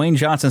summer, Dwayne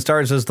Johnson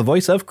stars as the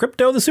voice of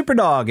Crypto the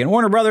Superdog in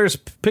Warner Brothers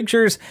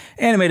Pictures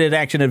animated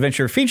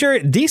action-adventure feature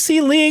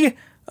DC League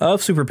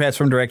of Super Pets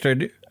from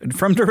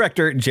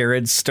director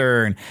Jared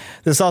Stern.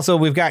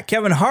 We've got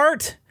Kevin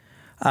Hart,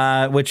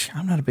 which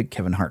I'm not a big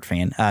Kevin Hart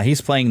fan.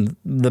 He's playing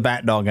the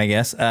Bat Dog, I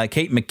guess.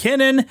 Kate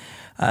McKinnon,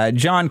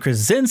 John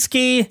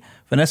Krasinski,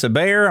 Vanessa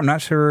Bayer, I'm not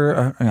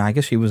sure. I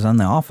guess she was on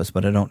The Office,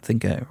 but I don't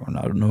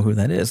know who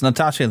that is.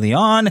 Natasha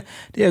Lyonne,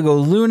 Diego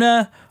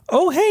Luna.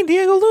 Oh, hey,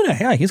 Diego Luna.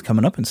 Yeah, he's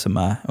coming up in some.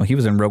 He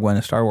was in Rogue One,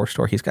 a Star Wars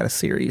story. He's got a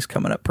series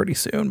coming up pretty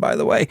soon, by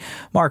the way.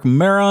 Mark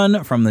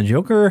Maron from The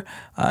Joker,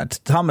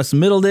 Thomas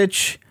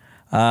Middleditch,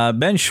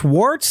 Ben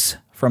Schwartz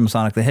from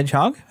Sonic the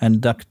Hedgehog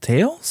and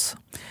DuckTales,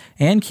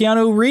 and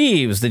Keanu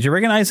Reeves. Did you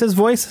recognize his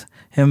voice?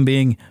 Him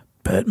being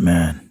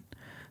Batman.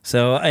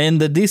 So in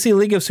the DC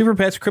League of Super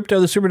Pets, Crypto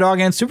the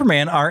Superdog and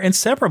Superman are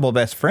inseparable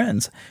best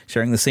friends,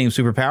 sharing the same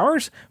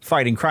superpowers,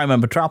 fighting crime on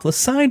Metropolis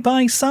side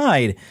by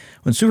side.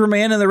 When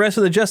Superman and the rest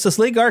of the Justice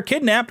League are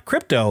kidnapped,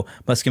 Crypto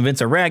must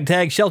convince a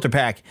ragtag shelter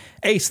pack,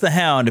 Ace the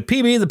Hound,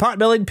 PB the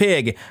Pot-Bellied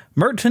Pig,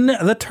 Merton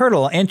the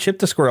Turtle, and Chip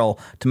the Squirrel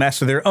to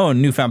master their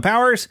own newfound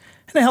powers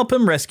and to help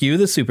him rescue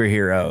the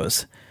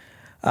superheroes.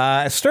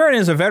 Stern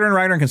is a veteran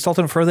writer and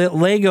consultant for the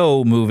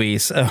Lego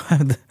movies.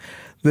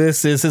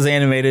 This is his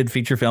animated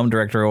feature film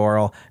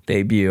directorial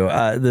debut.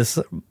 That's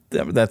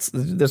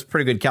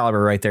pretty good caliber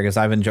right there because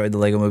I've enjoyed the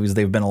Lego movies.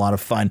 They've been a lot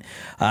of fun.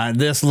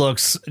 This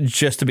looks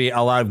just to be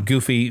a lot of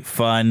goofy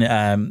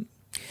fun.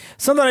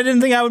 Something I didn't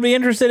think I would be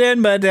interested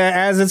in, but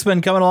as it's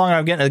been coming along,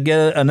 I'm getting to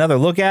get another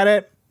look at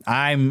it.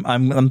 I'm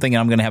thinking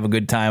I'm going to have a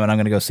good time and I'm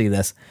going to go see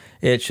this.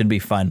 It should be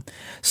fun.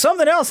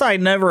 Something else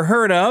I'd never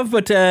heard of,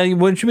 but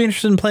would you be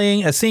interested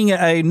in seeing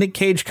a Nick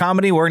Cage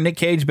comedy where Nick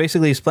Cage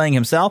basically is playing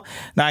himself?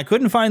 Now, I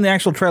couldn't find the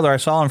actual trailer I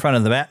saw in front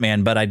of the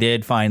Batman, but I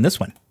did find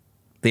this one.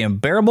 The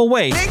Unbearable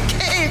Weight Nick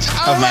Cage,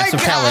 of Massive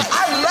Talent.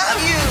 I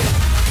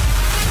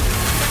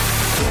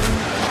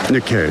love you!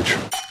 Nick Cage.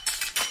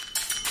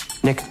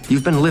 Nick,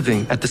 you've been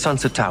living at the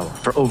Sunset Tower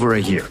for over a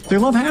year. They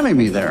love having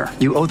me there.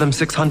 You owe them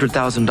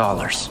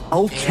 $600,000.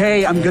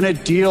 Okay, I'm gonna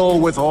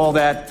deal with all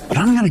that, but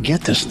I'm gonna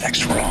get this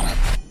next wrong.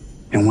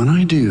 And when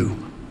I do,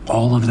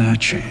 all of that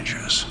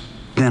changes.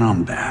 Then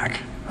I'm back.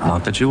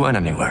 Not that you went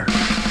anywhere.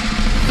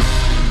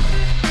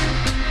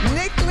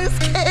 Nicolas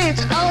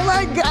Cage, oh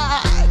my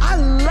God, I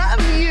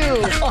love you.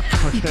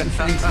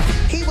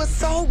 He was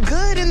so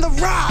good in The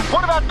Rock.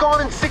 What about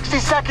Gone in 60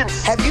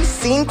 Seconds? Have you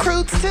seen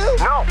Croods 2?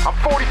 No, I'm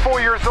 44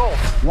 years old.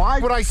 Why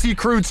would I see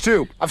Croods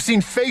 2? I've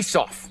seen Face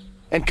Off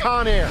and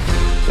Con Air.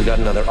 We got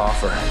another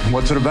offer.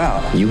 What's it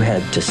about? You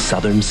head to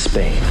southern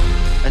Spain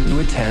and you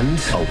attend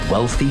a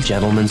wealthy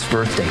gentleman's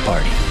birthday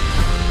party.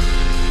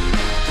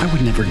 I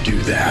would never do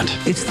that.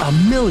 It's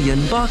 $1 million,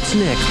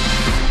 Nick.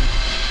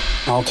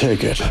 I'll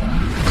take it.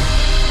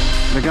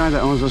 The guy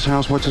that owns this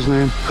house, what's his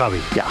name?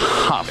 Javi. Yeah,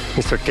 Javi.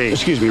 Mr. Cage.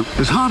 Excuse me,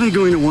 is Javi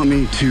going to want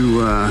me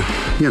to,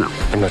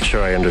 I'm not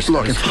sure I understand.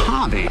 Look, if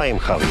Javi... I am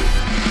Javi.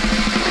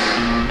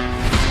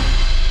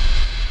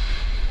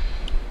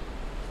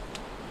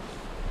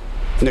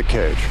 Nick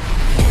Cage.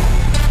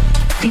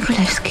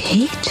 Nicolas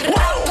Cage?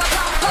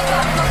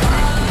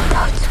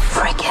 That's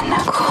freaking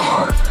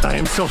cool. I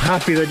am so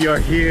happy that you're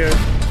here.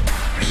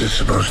 Is this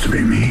supposed to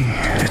be me?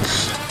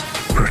 It's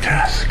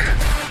grotesque.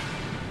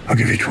 I'll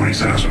give you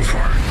 20,000 for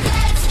it.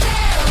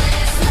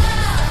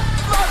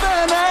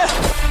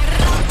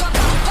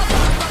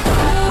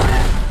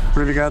 What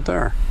have you got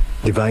there?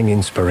 Divine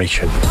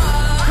inspiration.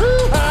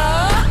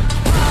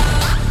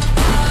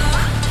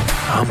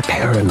 I'm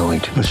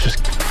paranoid. Let's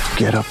just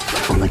get up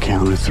on the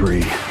count of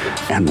 3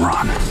 and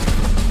run.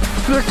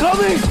 They're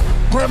coming!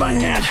 Grab my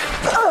hand.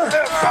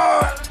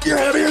 You're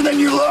heavier than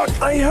you look.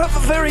 I have a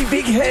very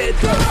big head.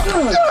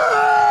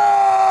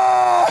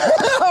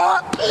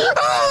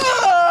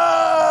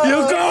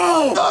 You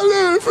go! I'll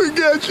never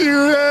forget you,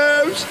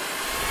 Habs.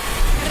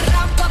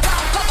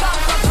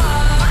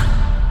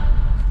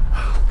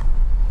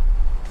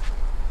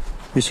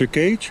 Mr.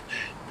 Cage?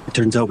 It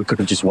turns out we could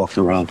have just walked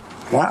around.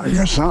 Wow,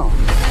 you're so.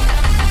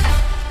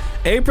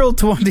 April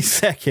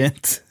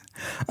 22nd.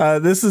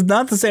 This is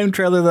not the same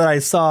trailer that I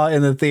saw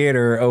in the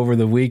theater over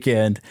the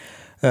weekend.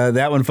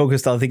 That one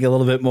focused, I think, a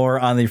little bit more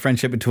on the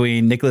friendship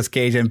between Nicolas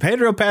Cage and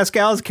Pedro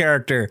Pascal's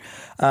character.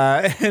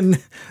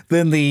 And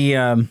then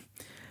the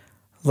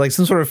like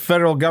some sort of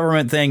federal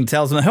government thing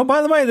tells them, oh,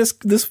 by the way, this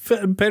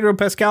Pedro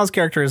Pascal's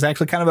character is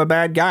actually kind of a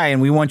bad guy, and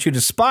we want you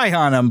to spy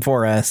on him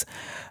for us.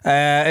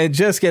 It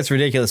just gets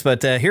ridiculous.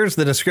 But here's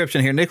the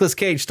description here. Nicolas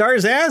Cage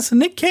stars as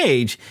Nick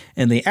Cage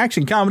in the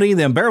action comedy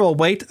The Unbearable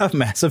Weight of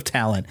Massive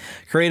Talent.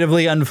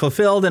 Creatively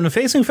unfulfilled and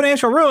facing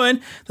financial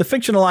ruin, the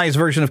fictionalized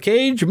version of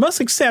Cage must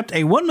accept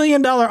a $1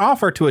 million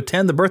offer to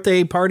attend the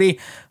birthday party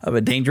of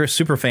a dangerous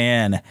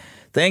superfan.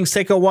 Things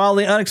take a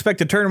wildly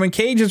unexpected turn when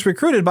Cage is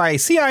recruited by a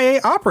CIA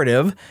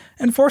operative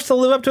and forced to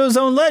live up to his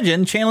own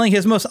legend, channeling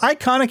his most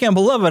iconic and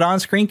beloved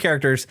on-screen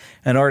characters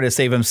in order to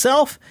save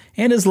himself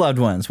and his loved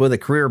ones. With a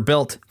career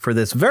built for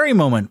this very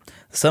moment,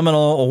 the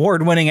seminal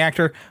award-winning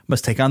actor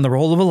must take on the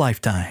role of a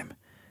lifetime.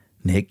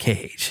 Nick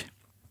Cage.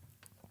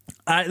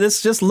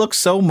 This just looks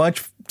so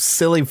much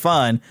silly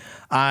fun.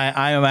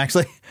 I am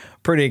actually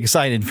pretty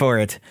excited for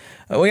it.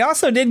 We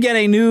also did get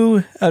a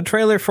new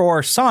trailer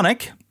for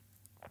Sonic,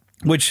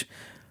 which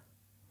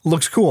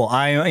looks cool.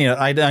 I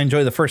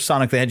enjoy the first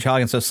Sonic the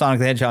Hedgehog, and so Sonic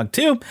the Hedgehog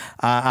 2,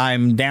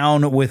 I'm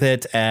down with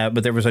it.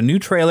 But there was a new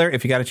trailer.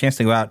 If you got a chance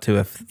to go out to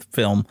a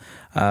film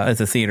at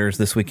the theaters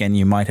this weekend,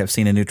 you might have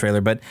seen a new trailer.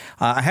 But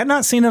I have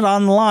not seen it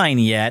online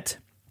yet.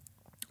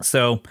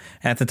 So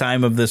at the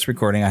time of this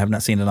recording, I have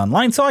not seen it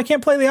online, so I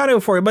can't play the audio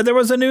for you. But there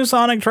was a new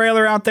Sonic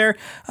trailer out there.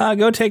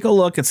 Go take a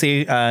look and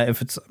see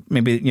if it's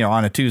maybe,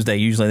 on a Tuesday.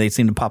 Usually they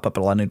seem to pop up a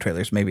lot of new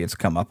trailers. Maybe it's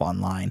come up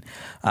online.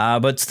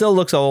 But still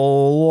looks a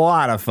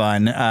lot of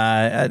fun.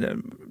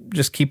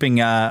 Just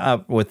keeping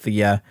up with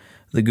the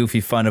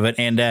goofy fun of it.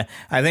 And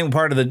I think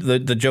part of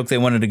the joke they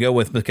wanted to go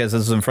with, because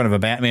this is in front of a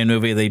Batman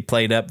movie, they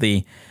played up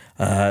the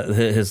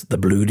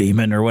blue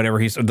demon or whatever,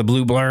 the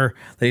blue blur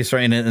that he's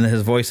trying in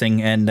his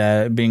voicing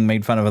and being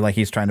made fun of it like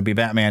he's trying to be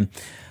Batman.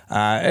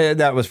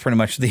 That was pretty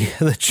much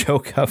the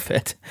joke of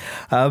it.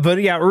 But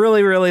yeah, it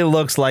really, really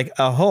looks like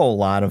a whole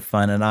lot of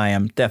fun, and I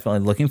am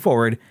definitely looking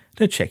forward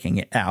to checking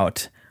it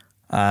out,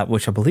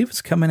 which I believe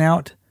is coming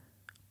out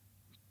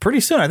pretty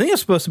soon. I think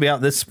it's supposed to be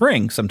out this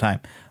spring sometime.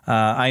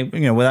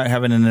 Without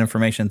having an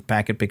information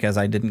packet because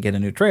I didn't get a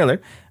new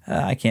trailer,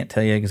 I can't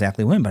tell you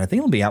exactly when, but I think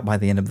it'll be out by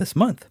the end of this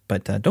month.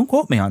 But don't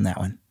quote me on that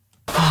one.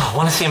 Oh,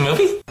 want to see a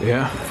movie?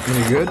 Yeah,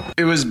 any good?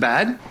 It was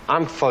bad?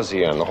 I'm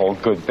fuzzy on the whole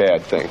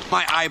good-bad thing.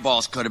 My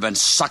eyeballs could have been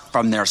sucked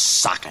from their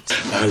sockets.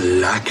 I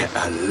like it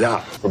a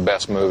lot. The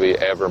best movie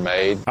ever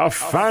made. A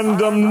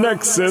Fandom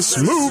Nexus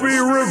movie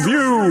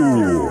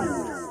review.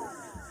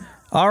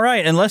 All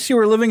right, unless you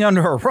were living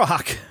under a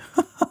rock,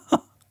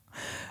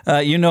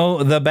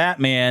 the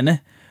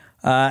Batman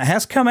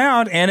has come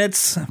out, and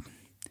it's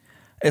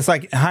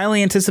like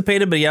highly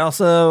anticipated, but yet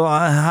also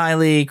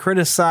highly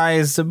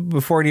criticized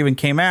before it even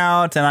came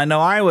out. And I know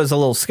I was a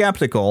little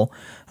skeptical.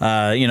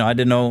 I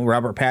didn't know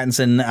Robert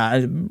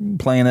Pattinson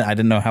playing it. I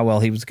didn't know how well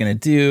he was going to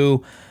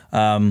do.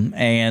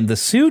 And the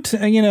suit,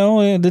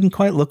 it didn't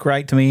quite look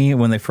right to me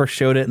when they first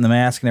showed it in the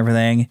mask and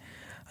everything.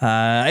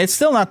 It's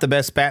still not the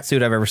best bat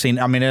suit I've ever seen.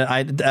 I mean,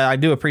 I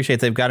do appreciate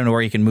they've gotten to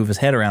where he can move his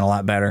head around a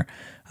lot better,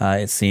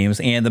 it seems.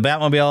 And the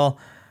Batmobile,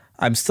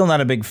 I'm still not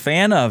a big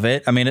fan of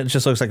it. I mean, it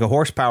just looks like a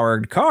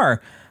horse-powered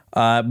car,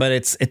 but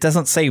it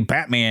doesn't say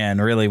Batman,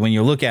 really. When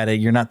you look at it,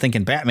 you're not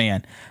thinking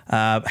Batman.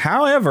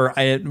 However,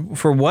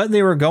 for what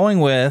they were going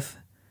with,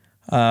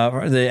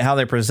 how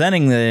they're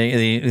presenting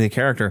the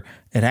character,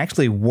 it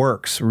actually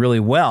works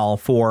really well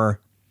for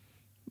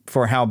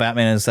for how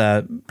Batman is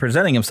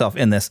presenting himself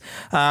in this.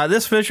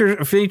 This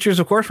features,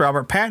 of course,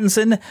 Robert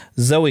Pattinson,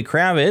 Zoe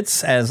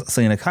Kravitz as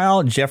Selena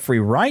Kyle, Jeffrey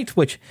Wright,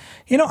 which,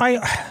 I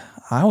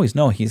always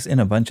know he's in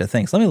a bunch of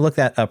things. Let me look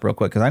that up real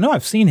quick, because I know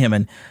I've seen him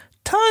in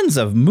tons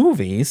of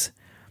movies.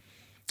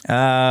 See,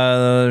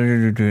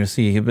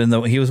 he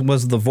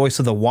was the voice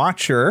of the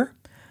Watcher,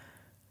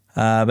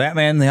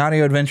 Batman: The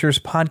Audio Adventures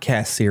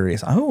podcast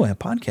series. Oh, a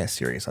podcast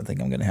series. I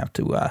think I'm going to have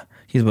to.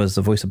 He was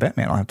the voice of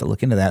Batman. I'll have to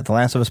look into that. The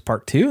Last of Us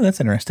Part 2. That's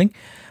interesting.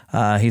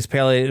 He's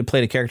played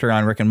a character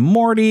on Rick and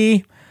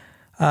Morty.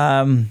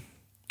 I'm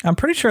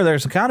pretty sure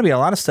there's got to be a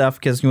lot of stuff,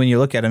 because when you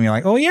look at him, you're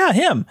like, oh yeah,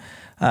 him.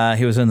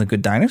 He was in The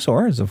Good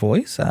Dinosaur as a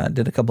voice.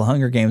 Did a couple of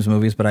Hunger Games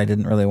movies, but I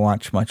didn't really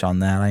watch much on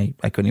that. I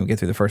couldn't even get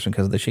through the first one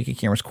because of the shaky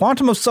cameras.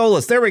 Quantum of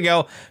Solace. There we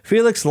go.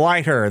 Felix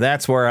Leiter.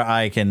 That's where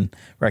I can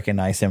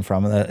recognize him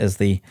from, as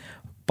the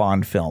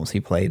Bond films. He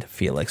played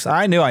Felix.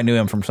 I knew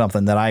him from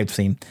something that I've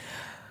seen.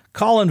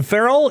 Colin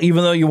Farrell,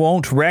 even though you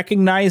won't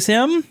recognize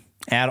him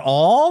at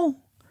all,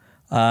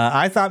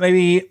 I thought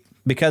maybe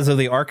because of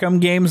the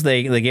Arkham games,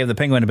 they gave the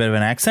Penguin a bit of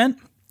an accent.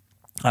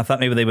 I thought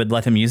maybe they would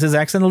let him use his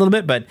accent a little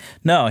bit, but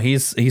no,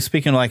 he's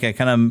speaking like a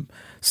kind of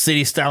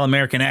city-style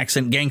American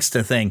accent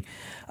gangsta thing,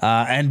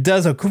 and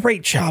does a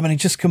great job, and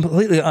he's just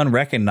completely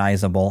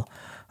unrecognizable.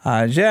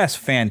 Just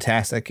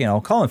fantastic.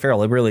 Colin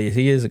Farrell,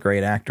 he is a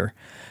great actor.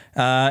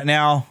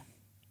 Now,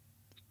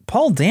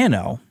 Paul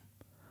Dano,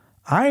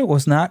 I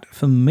was not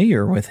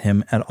familiar with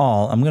him at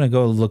all. I'm going to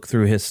go look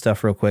through his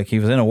stuff real quick. He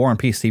was in a War and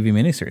Peace TV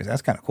miniseries.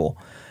 That's kind of cool.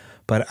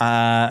 But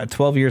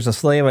 12 Years a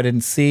Slave, I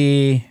didn't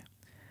see.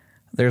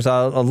 There's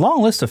a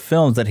long list of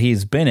films that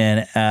he's been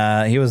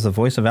in. He was the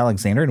voice of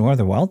Alexander in Where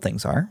the Wild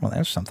Things Are. Well,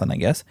 that's something, I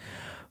guess.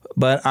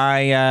 But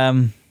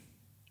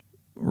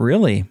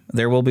really,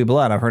 There Will Be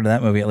Blood. I've heard of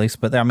that movie at least.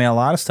 But a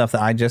lot of stuff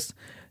that I just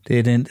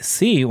didn't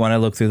see when I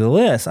looked through the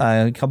list.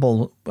 A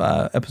couple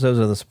episodes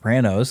of The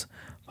Sopranos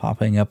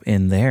popping up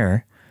in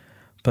there.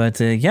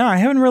 But I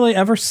haven't really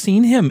ever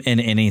seen him in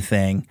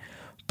anything.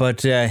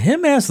 But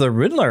him as the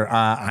Riddler,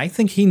 I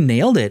think he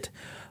nailed it,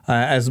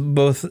 as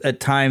both at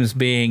times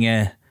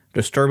being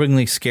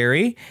disturbingly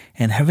scary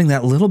and having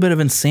that little bit of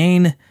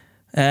insane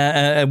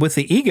with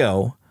the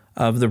ego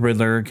of the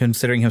Riddler,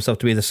 considering himself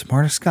to be the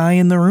smartest guy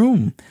in the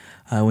room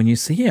when you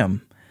see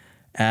him.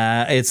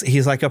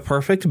 He's like a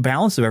perfect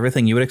balance of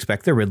everything you would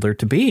expect the Riddler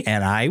to be,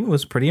 and I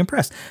was pretty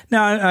impressed.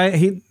 Now,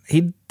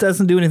 he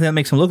doesn't do anything that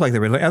makes him look like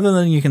the Riddler, other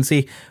than you can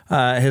see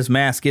his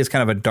mask is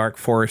kind of a dark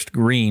forest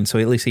green, so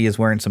at least he is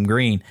wearing some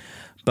green.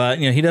 But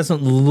he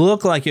doesn't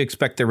look like you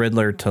expect the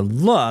Riddler to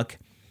look.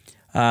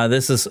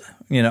 This is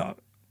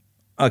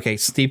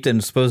steeped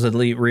in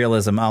supposedly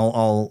realism.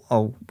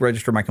 I'll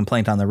register my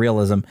complaint on the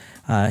realism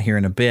here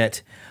in a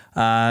bit.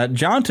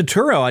 John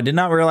Turturro, I did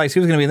not realize he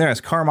was going to be there as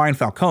Carmine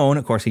Falcone.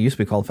 Of course, he used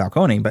to be called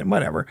Falcone, but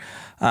whatever.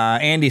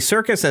 Andy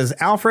Serkis as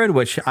Alfred,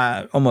 which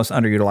I almost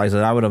underutilized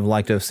it. I would have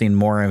liked to have seen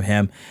more of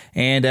him.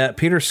 And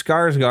Peter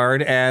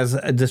Skarsgård as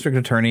District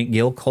Attorney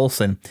Gil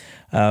Colson.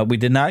 We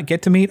did not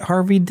get to meet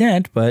Harvey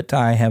Dent, but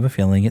I have a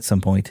feeling at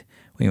some point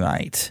we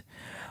might.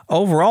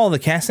 Overall, the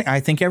casting,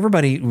 I think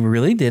everybody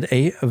really did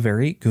a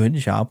very good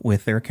job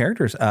with their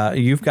characters.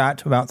 You've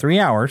got about 3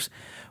 hours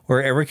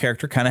where every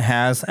character kind of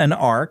has an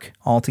arc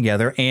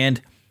altogether.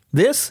 And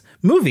this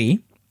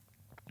movie,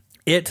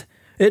 it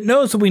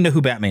knows that we know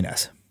who Batman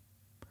is.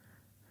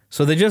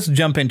 So they just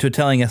jump into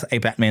telling us a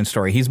Batman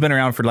story. He's been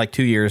around for like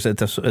 2 years at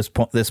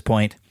this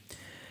point.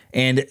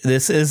 And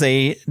this is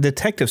a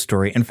detective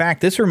story. In fact,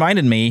 this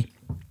reminded me,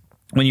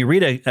 when you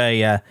read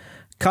a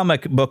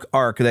comic book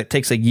arc that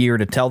takes a year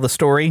to tell the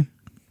story,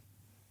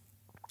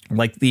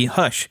 like the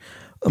Hush.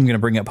 I'm going to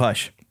bring up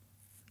Hush.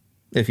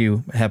 If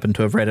you happen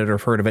to have read it or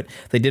heard of it,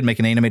 they did make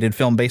an animated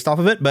film based off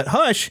of it. But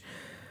Hush,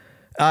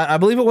 I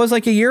believe it was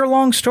like a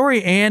year-long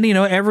story, and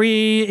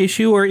every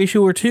issue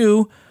or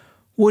two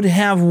would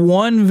have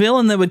one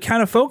villain that would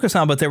kind of focus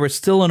on, but there was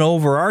still an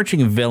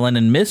overarching villain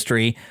and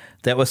mystery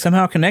that was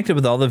somehow connected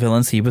with all the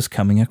villains he was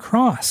coming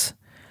across.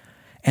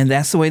 And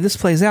that's the way this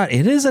plays out.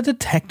 It is a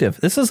detective.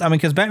 This is,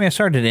 because Batman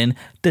started in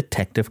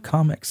Detective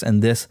Comics,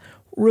 and this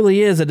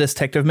really is a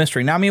detective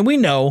mystery. Now, we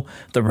know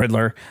the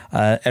Riddler,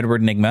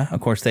 Edward Nygma.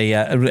 Of course,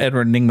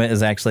 Edward Nygma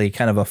is actually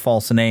kind of a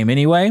false name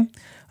anyway.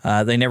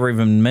 They never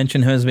even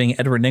mentioned him as being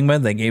Edward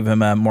Nygma. They gave him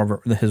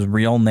more of his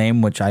real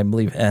name, which I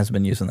believe has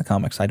been used in the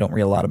comics. I don't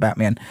read a lot of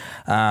Batman.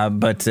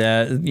 But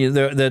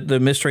the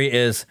mystery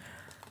is,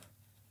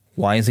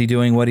 why is he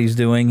doing what he's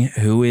doing?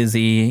 Who is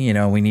he?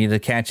 We need to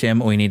catch him.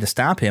 We need to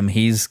stop him.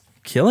 He's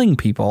killing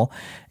people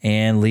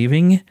and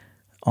leaving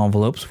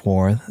envelopes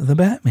for the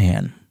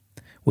Batman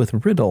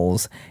with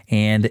riddles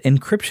and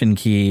encryption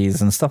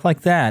keys and stuff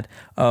like that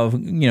of,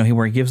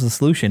 where he gives the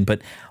solution.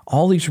 But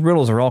all these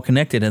riddles are all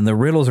connected, and the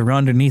riddles are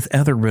underneath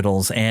other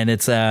riddles. And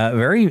it's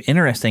very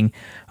interesting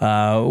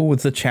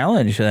with the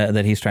challenge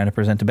that he's trying to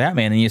present to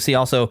Batman. And you see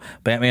also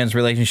Batman's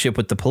relationship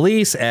with the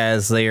police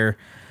as they're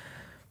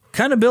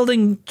kind of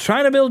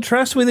trying to build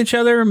trust with each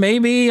other.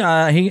 Maybe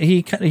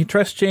he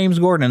trusts James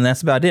Gordon, and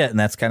that's about it. And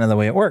that's kind of the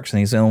way it works. And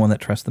he's the only one that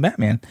trusts the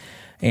Batman.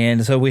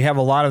 And so we have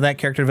a lot of that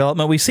character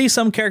development. We see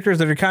some characters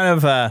that are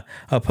kind of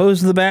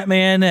opposed to the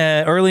Batman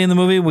early in the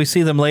movie. We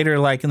see them later,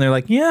 and they're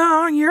like,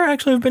 yeah, you're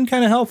actually have been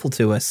kind of helpful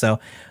to us. So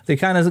they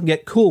kind of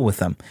get cool with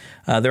them.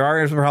 There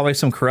are probably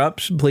some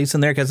corrupt police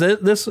in there, because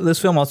this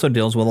film also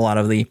deals with a lot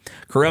of the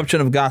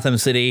corruption of Gotham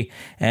City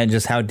and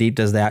just how deep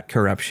does that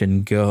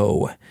corruption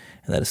go.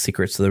 And that is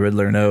secrets the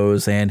Riddler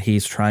knows, and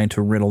he's trying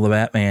to riddle the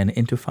Batman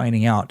into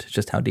finding out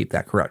just how deep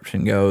that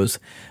corruption goes.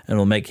 And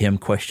it'll make him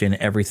question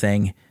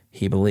everything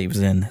he believes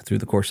in through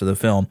the course of the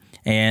film,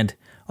 and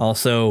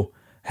also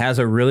has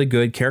a really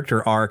good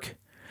character arc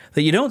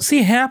that you don't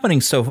see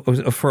happening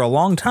for a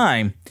long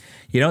time.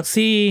 You don't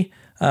see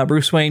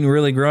Bruce Wayne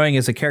really growing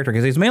as a character,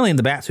 because he's mainly in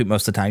the Batsuit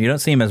most of the time. You don't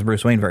see him as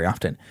Bruce Wayne very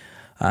often.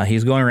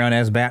 He's going around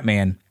as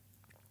Batman,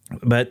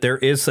 but there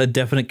is a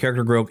definite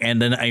character growth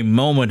and then a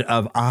moment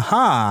of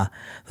aha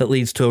that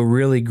leads to a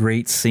really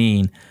great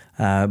scene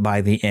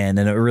by the end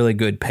and a really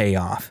good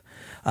payoff.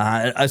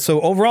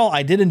 So overall,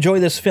 I did enjoy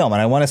this film,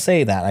 and I want to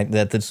say that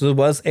this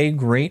was a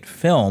great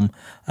film,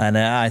 and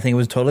I think it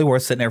was totally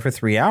worth sitting there for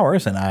 3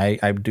 hours, and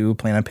I do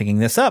plan on picking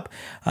this up.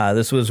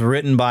 This was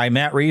written by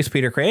Matt Reeves,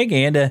 Peter Craig,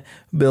 and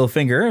Bill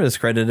Finger is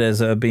credited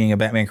as being a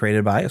Batman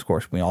created by, of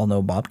course, we all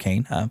know Bob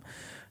Kane,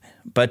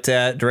 but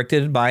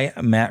directed by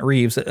Matt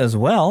Reeves as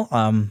well,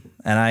 and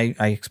I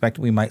expect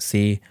we might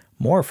see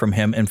more from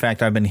him. In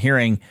fact, I've been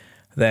hearing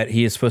that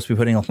he is supposed to be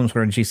putting some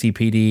sort of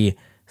GCPD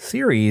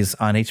series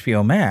on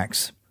HBO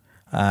Max.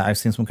 I've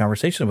seen some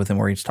conversation with him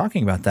where he's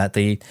talking about that.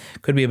 They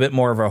could be a bit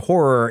more of a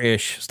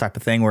horror-ish type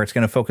of thing, where it's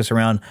going to focus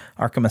around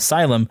Arkham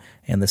Asylum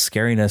and the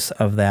scariness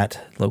of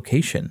that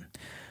location.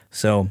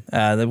 So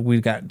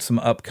we've got some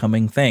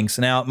upcoming things.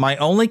 Now, my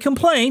only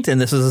complaint,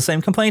 and this is the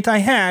same complaint I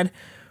had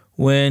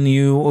when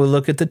you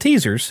look at the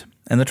teasers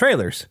and the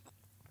trailers,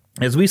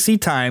 is we see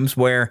times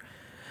where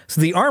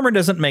the armor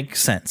doesn't make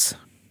sense.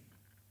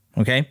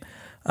 Okay?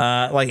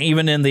 Like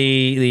even in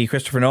the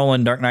Christopher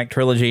Nolan Dark Knight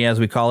trilogy, as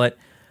we call it,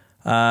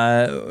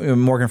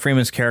 Morgan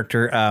Freeman's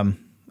character,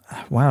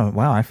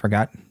 wow, I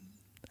forgot.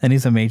 And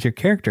he's a major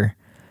character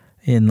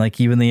in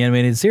even the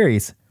animated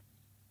series.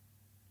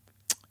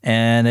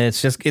 And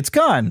it's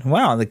gone.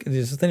 Wow, it's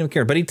just the name of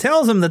character. But he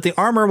tells him that the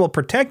armor will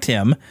protect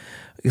him,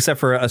 except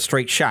for a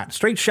straight shot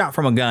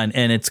from a gun,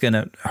 and it's going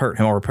to hurt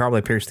him or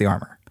probably pierce the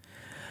armor.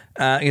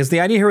 Because the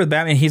idea here with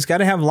Batman, he's got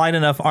to have light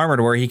enough armor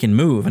to where he can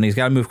move, and he's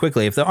got to move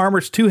quickly. If the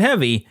armor's too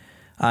heavy,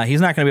 he's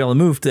not going to be able to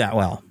move that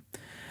well.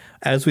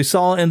 As we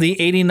saw in the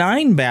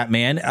 89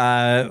 Batman,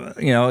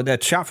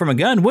 that shot from a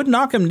gun would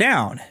knock him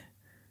down.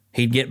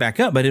 He'd get back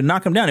up, but it'd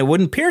knock him down. It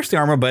wouldn't pierce the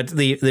armor, but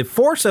the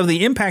force of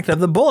the impact of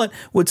the bullet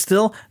would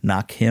still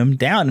knock him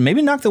down and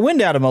maybe knock the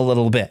wind out of him a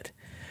little bit.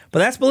 But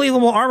that's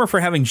believable armor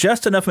for having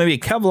just enough, maybe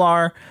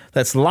Kevlar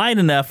that's light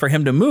enough for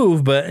him to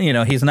move, but,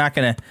 he's not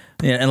going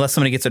to, unless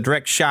somebody gets a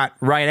direct shot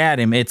right at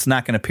him, it's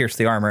not going to pierce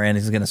the armor and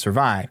he's going to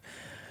survive.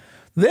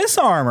 This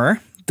armor,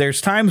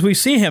 there's times we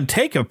see him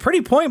take a pretty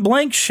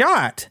point-blank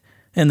shot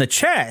in the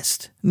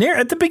chest, near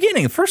at the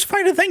beginning. The first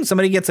fight of things,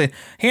 somebody gets a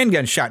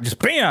handgun shot, just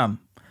bam!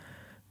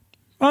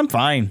 I'm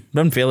fine,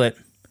 doesn't feel it.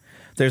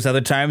 There's other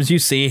times you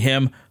see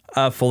him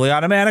a fully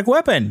automatic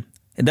weapon.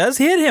 It does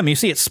hit him. You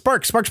see it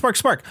spark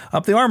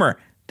up the armor.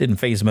 Didn't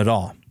phase him at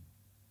all.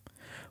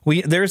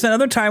 There's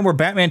another time where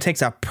Batman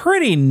takes a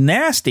pretty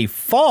nasty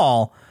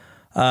fall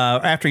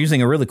after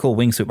using a really cool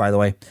wingsuit, by the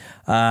way.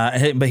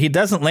 But he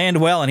doesn't land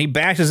well, and he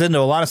bashes into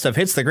a lot of stuff,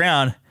 hits the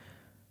ground.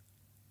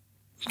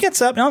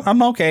 Gets up. No,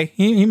 I'm okay.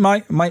 He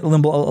might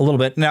limbo a little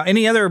bit. Now,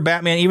 any other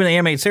Batman, even the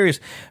animated series,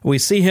 we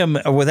see him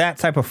with that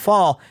type of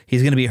fall,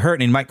 he's going to be hurt,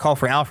 and he might call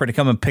for Alfred to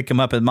come and pick him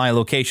up at my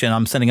location.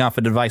 I'm sending off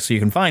a device so you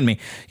can find me.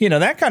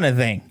 That kind of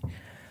thing.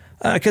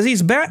 Because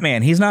he's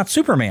Batman. He's not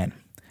Superman.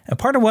 And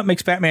part of what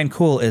makes Batman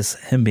cool is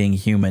him being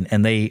human.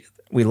 And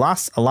we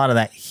lost a lot of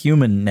that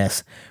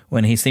humanness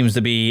when he seems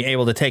to be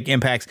able to take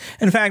impacts.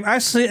 In fact, I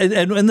see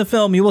in the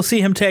film you will see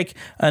him take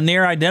a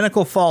near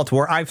identical fall to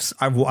where I've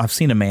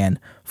seen a man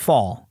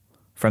fall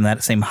from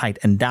that same height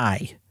and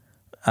die.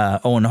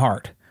 Owen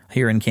Hart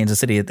here in Kansas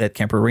City at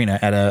Kemper Arena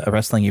at a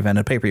wrestling event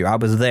at pay-per-view. I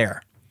was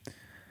there,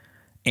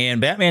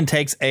 and Batman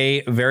takes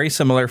a very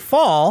similar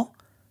fall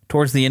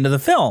towards the end of the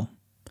film,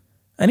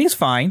 and he's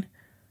fine.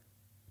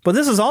 But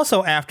this is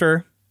also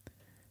after.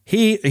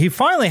 He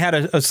finally had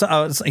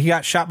he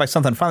got shot by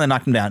something, finally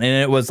knocked him down,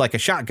 and it was like a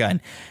shotgun,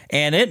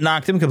 and it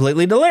knocked him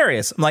completely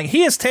delirious. I'm like,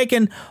 he has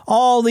taken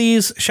all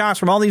these shots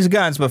from all these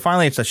guns, but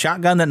finally it's a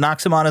shotgun that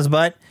knocks him on his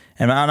butt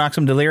and knocks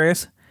him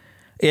delirious.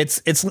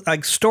 It's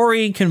like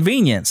story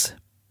convenience.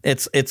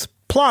 It's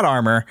plot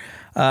armor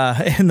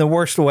in the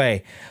worst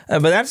way.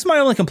 But that's my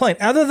only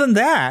complaint. Other than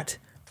that,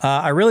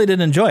 I really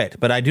did enjoy it,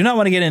 but I do not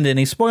want to get into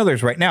any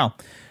spoilers right now.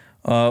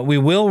 We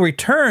will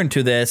return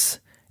to this.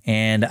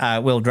 And I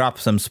will drop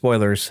some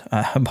spoilers,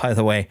 by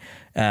the way,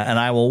 and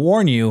I will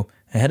warn you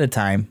ahead of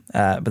time,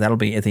 but that'll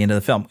be at the end of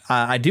the film.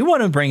 I do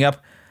want to bring up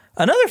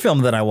another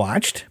film that I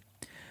watched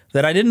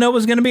that I didn't know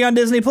was going to be on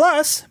Disney+.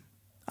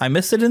 I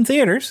missed it in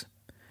theaters.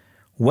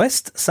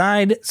 West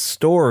Side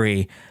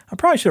Story. I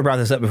probably should have brought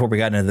this up before we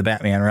got into the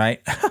Batman,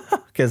 right?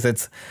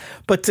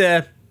 But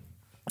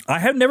I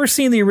have never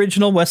seen the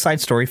original West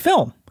Side Story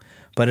film,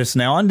 but it's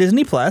now on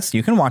Disney Plus.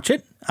 You can watch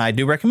it. I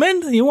do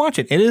recommend you watch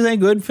it. It is a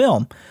good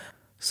film.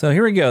 So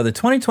here we go. The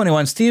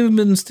 2021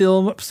 Steven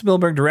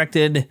Spielberg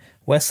directed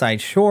West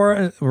Side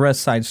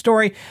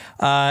Story.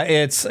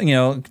 It's,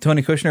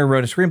 Tony Kushner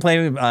wrote a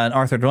screenplay.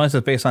 Arthur Donnelly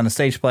is based on a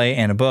stage play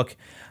and a book.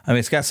 I mean,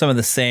 it's got some of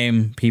the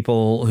same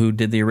people who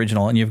did the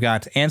original. And you've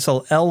got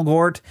Ansel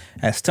Elgort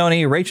as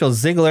Tony, Rachel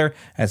Ziegler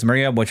as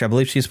Maria, which I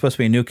believe she's supposed to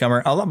be a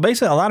newcomer.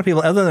 Basically, a lot of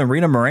people, other than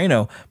Rita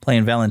Moreno,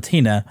 playing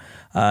Valentina,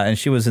 and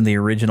she was in the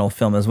original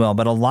film as well.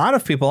 But a lot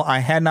of people I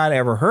had not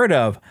ever heard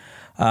of.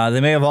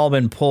 They may have all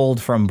been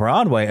pulled from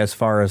Broadway as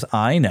far as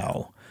I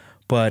know.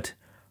 But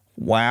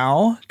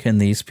wow, can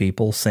these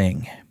people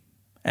sing.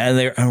 And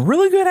they're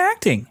really good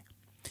acting.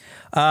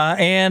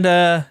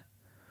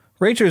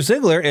 Rachel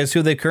Ziegler is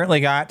who they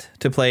currently got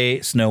to play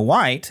Snow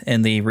White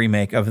in the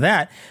remake of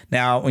that.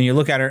 Now, when you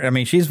look at her, I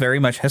mean, she's very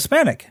much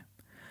Hispanic.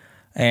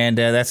 And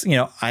that's,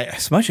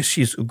 as much as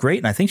she's great,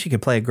 and I think she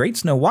could play a great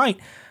Snow White,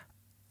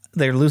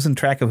 they're losing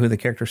track of who the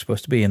character's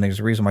supposed to be. And there's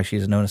a reason why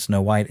she's known as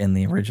Snow White in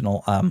the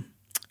original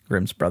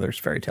Grimm's Brothers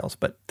fairy tales.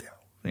 But,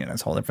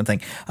 that's a whole different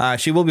thing.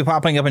 She will be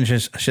popping up in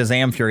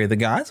Shazam! Fury of the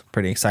Gods.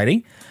 Pretty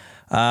exciting.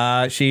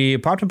 She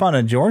popped up on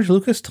a George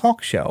Lucas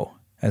talk show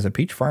as a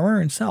peach farmer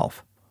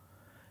himself,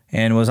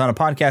 and was on a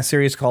podcast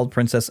series called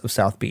Princess of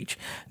South Beach.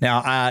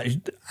 Now,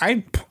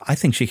 I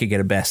think she could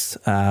get a best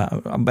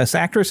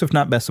actress, if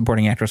not best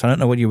supporting actress. I don't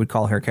know what you would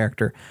call her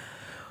character,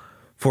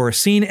 for a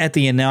scene at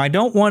the end. Now, I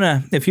don't want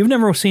to, if you've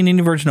never seen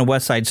any version of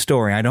West Side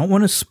Story, I don't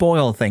want to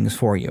spoil things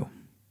for you.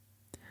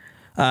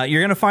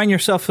 You're going to find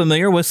yourself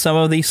familiar with some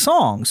of these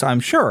songs, I'm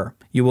sure.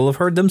 You will have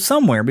heard them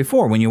somewhere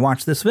before when you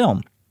watch this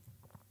film.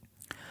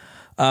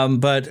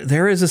 But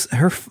there is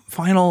her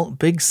final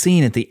big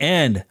scene at the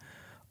end.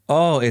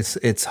 Oh,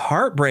 it's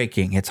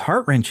heartbreaking. It's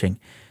heart-wrenching.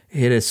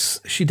 It is.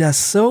 She does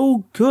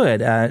so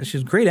good.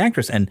 She's a great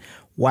actress, and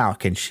wow,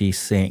 can she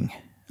sing?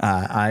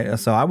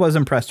 So I was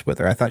impressed with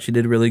her. I thought she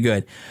did really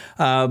good.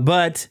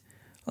 But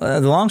the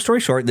long story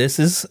short, this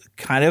is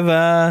kind of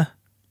a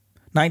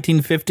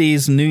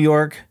 1950s New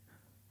York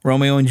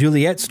Romeo and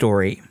Juliet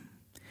story,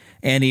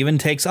 and even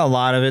takes a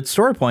lot of its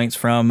story points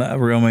from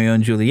Romeo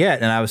and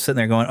Juliet. And I was sitting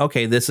there going,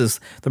 okay, this is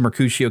the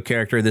Mercutio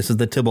character, this is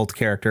the Tybalt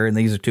character, and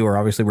these two are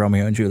obviously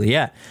Romeo and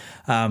Juliet.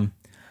 I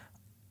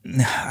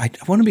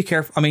want to be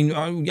careful. I mean,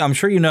 I'm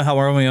sure you know how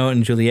Romeo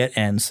and Juliet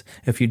ends.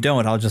 If you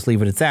don't, I'll just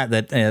leave it at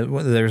that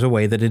there's a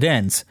way that it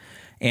ends.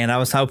 And I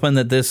was hoping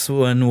that this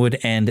one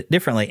would end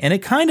differently. And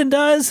it kind of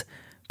does,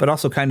 but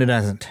also kind of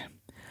doesn't.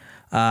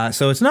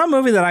 So it's not a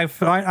movie that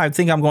I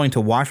think I'm going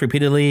to watch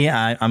repeatedly.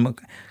 I'm a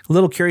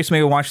little curious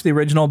maybe to watch the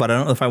original, but I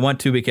don't know if I want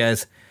to,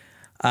 because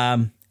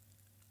I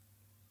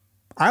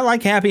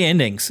like happy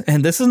endings,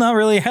 and this is not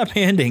really a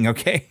happy ending,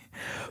 okay?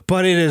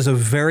 But it is a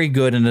very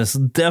good, and it's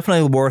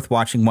definitely worth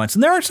watching once.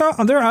 And there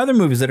are other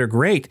movies that are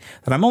great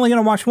that I'm only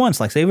going to watch once,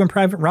 like Saving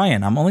Private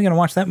Ryan. I'm only going to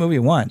watch that movie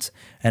once,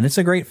 and it's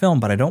a great film,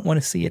 but I don't want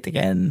to see it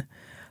again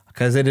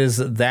because it is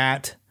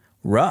that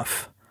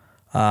rough,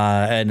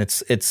 and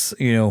it's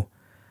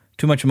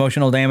too much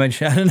emotional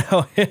damage. I don't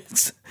know.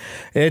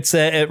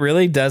 It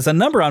really does a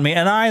number on me,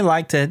 and I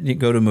like to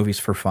go to movies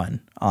for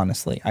fun.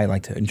 Honestly, I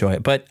like to enjoy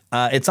it. But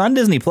it's on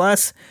Disney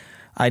Plus.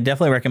 I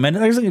definitely recommend it.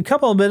 There's a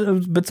couple of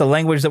bits of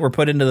language that were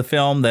put into the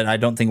film that I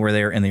don't think were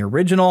there in the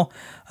original,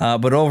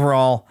 but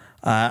overall,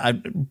 a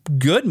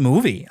good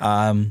movie.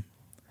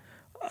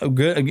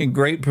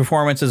 Great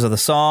performances of the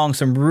song.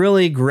 Some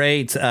really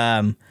great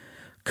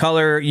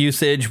color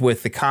usage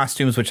with the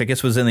costumes, which I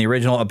guess was in the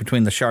original, up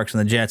between the sharks and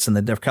the jets and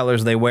the different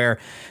colors they wear.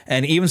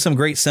 And even some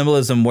great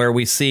symbolism where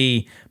we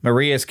see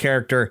Maria's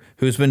character,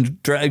 who's been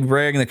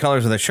wearing the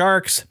colors of the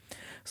sharks,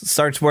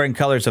 starts wearing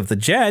colors of the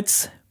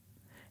jets,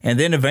 and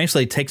then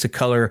eventually takes a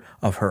color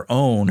of her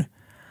own,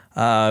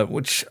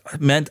 which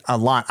meant a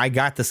lot. I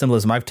got the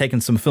symbolism. I've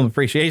taken some film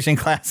appreciation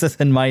classes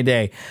in my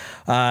day,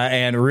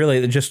 and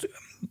really just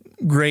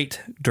great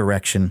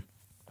direction.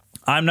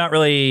 I'm not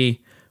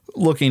really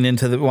looking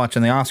into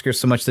watching the Oscars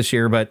so much this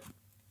year, but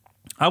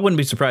I wouldn't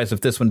be surprised if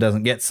this one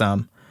doesn't get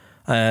some.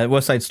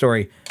 West Side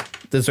Story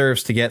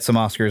deserves to get some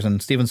Oscars,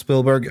 and Steven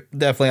Spielberg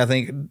definitely, I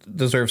think,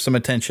 deserves some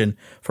attention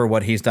for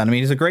what he's done. I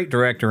mean, he's a great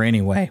director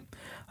anyway,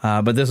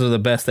 but this is the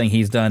best thing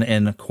he's done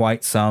in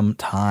quite some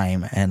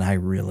time, and I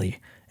really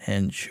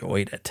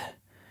enjoyed it.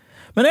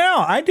 But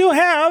now, I do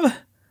have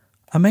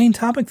a main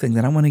topic thing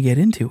that I want to get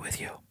into with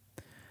you,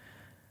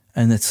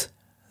 and it's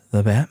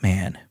the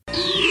Batman.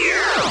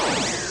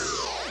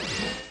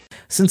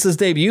 Since his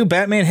debut,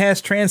 Batman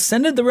has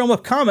transcended the realm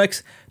of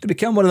comics to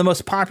become one of the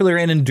most popular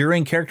and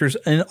enduring characters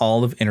in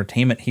all of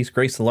entertainment. He's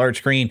graced the large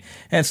screen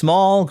and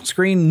small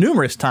screen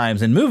numerous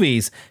times in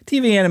movies,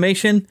 TV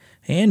animation,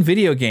 and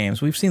video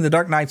games. We've seen the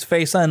Dark Knight's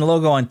face and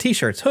logo on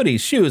t-shirts,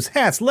 hoodies, shoes,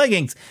 hats,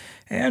 leggings,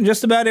 and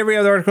just about every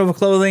other article of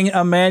clothing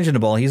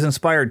imaginable. He's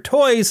inspired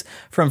toys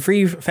from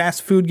free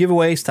fast food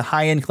giveaways to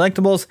high-end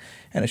collectibles,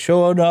 and has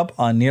showed up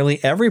on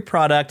nearly every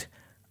product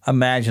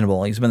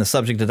imaginable. He's been the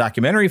subject of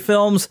documentary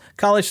films,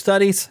 college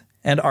studies,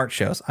 and art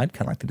shows. I'd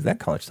kind of like to do that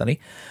college study.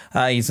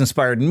 He's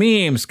inspired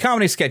memes,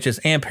 comedy sketches,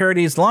 and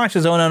parodies, launched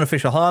his own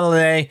unofficial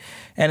holiday,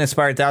 and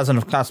inspired thousands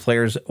of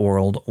cosplayers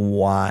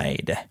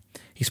worldwide.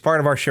 He's part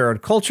of our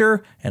shared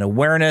culture and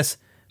awareness.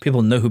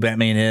 People know who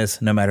Batman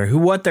is, no matter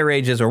what their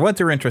age is or what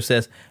their interest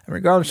is, and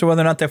regardless of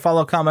whether or not they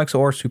follow comics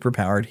or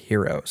superpowered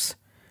heroes.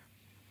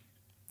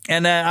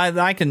 And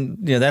I can,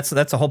 that's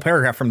a whole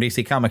paragraph from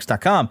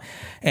DCComics.com.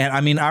 And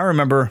I mean,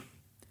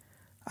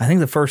 I think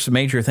the first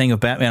major thing of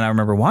Batman I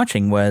remember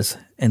watching was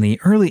in the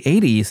early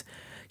 80s,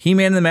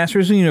 He-Man and the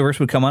Masters of the Universe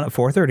would come on at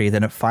 4:30,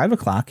 then at 5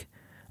 o'clock.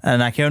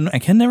 And I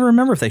can never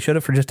remember if they showed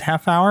it for just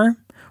half hour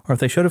or if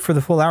they showed it for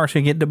the full hour so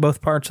you get to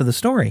both parts of the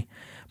story.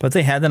 But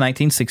they had the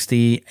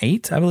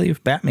 1968, I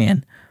believe,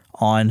 Batman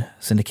on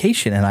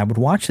syndication, and I would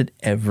watch it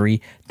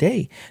every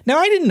day. Now,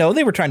 I didn't know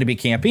they were trying to be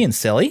campy and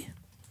silly.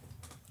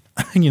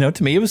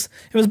 To me, it was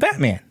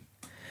Batman.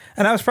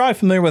 And I was probably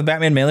familiar with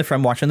Batman mainly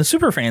from watching the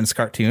Superfans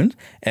cartoons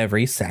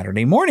every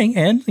Saturday morning.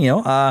 And,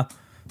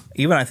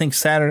 even I think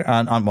Saturday,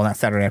 not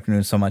Saturday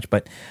afternoon so much,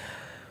 but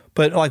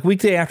like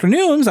weekday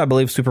afternoons, I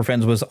believe Super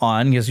Friends was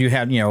on because you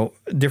had,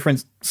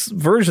 different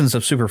versions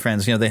of Super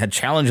Friends. They had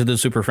Challenge of the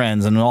Super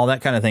Friends and all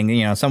that kind of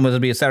thing. Some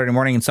would be a Saturday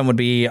morning and some would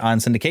be on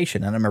syndication.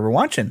 And I remember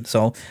watching.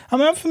 So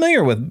I'm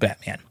familiar with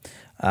Batman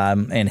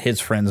and his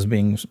friends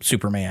being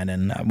Superman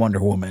and Wonder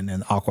Woman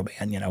and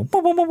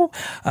Aquaman,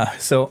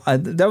 So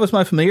that was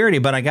my familiarity.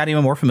 But I got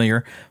even more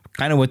familiar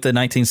kind of with the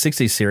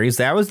 1960s series.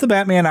 That was the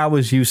Batman I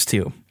was used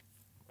to.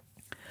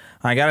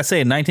 I got to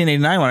say, in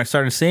 1989, when I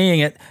started seeing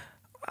it,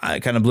 I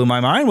kind of blew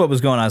my mind what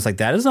was going on. I was like,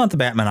 that is not the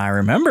Batman I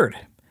remembered.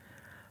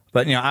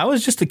 But, I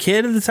was just a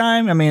kid at the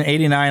time. I mean,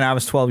 89, I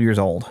was 12 years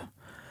old.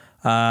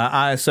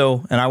 I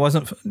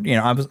wasn't,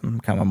 I was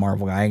kind of a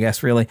Marvel guy, I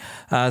guess, really.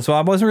 So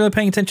I wasn't really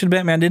paying attention to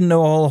Batman. Didn't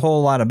know a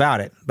whole lot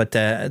about it. But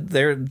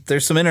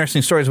there's some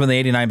interesting stories with the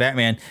 89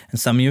 Batman. And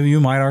some of you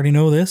might already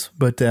know this,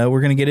 but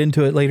we're going to get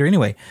into it later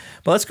anyway.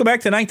 But let's go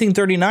back to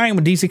 1939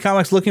 with DC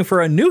Comics looking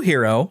for a new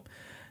hero.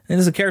 And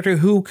this is a character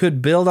who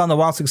could build on the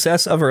wild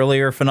success of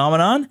earlier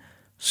phenomenon,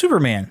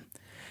 Superman.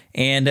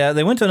 And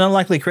they went to an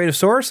unlikely creative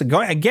source.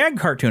 A gag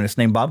cartoonist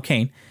named Bob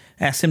Kane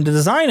asked him to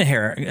design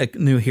a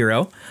new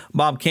hero.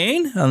 Bob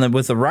Kane,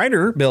 with the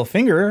writer Bill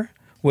Finger,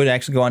 would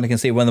actually go on to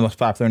conceive one of the most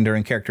popular and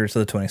enduring characters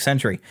of the 20th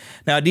century.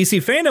 Now, a DC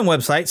Fandom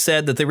website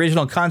said that the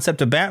original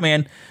concept of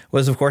Batman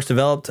was, of course,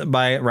 developed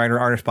by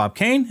writer-artist Bob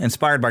Kane,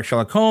 inspired by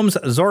Sherlock Holmes,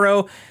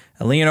 Zorro,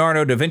 a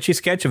Leonardo da Vinci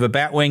sketch of a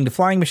bat-winged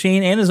flying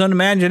machine, and his own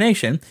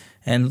imagination.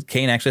 And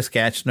Kane actually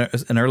sketched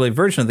an early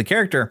version of the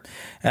character,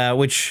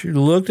 which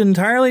looked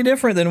entirely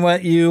different than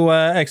what you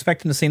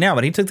expect to see now.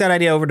 But he took that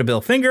idea over to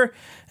Bill Finger,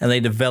 and they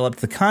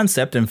developed the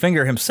concept. And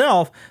Finger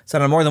himself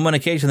said on more than one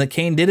occasion that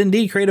Kane did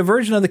indeed create a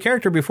version of the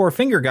character before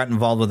Finger got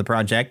involved with the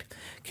project.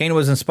 Kane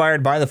was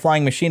inspired by the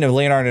flying machine of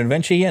Leonardo da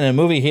Vinci and a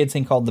movie he had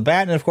seen called The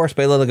Bat, and of course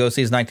Bela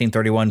Lugosi's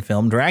 1931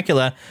 film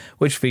Dracula,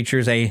 which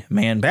features a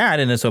man-bat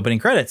in its opening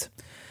credits.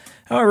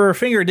 However,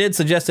 Finger did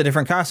suggest a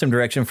different costume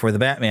direction for the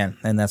Batman,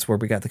 and that's where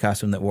we got the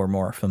costume that we're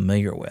more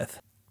familiar with.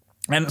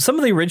 And some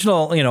of the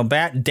original,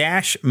 Bat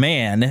Dash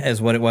Man,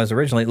 is what it was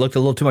originally. It looked a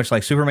little too much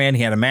like Superman.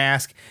 He had a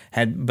mask,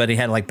 but he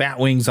had like bat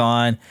wings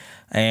on,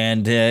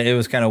 and it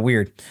was kind of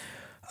weird.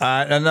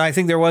 And I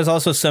think there was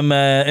also some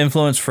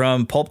influence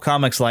from pulp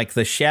comics like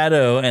The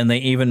Shadow, and they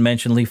even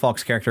mentioned Lee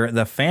Falk's character,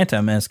 the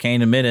Phantom, as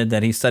Kane admitted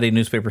that he studied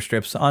newspaper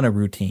strips on a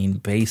routine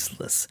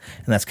basis.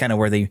 And that's kind of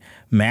where the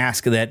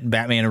mask that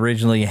Batman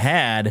originally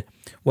had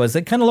was,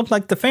 it kind of looked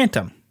like the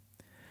Phantom.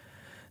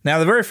 Now,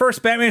 the very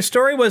first Batman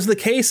story was The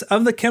Case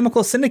of the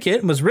Chemical Syndicate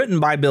and was written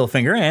by Bill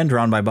Finger and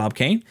drawn by Bob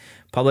Kane.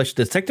 Published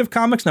Detective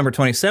Comics number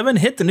 27,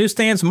 hit the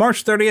newsstands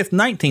March 30th,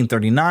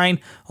 1939,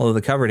 although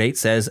the cover date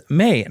says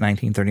May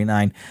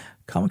 1939.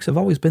 Comics have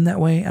always been that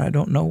way, and I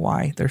don't know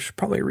why. There's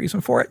probably a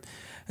reason for it.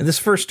 In this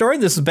first story,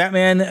 this is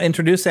Batman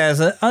introduced as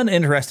an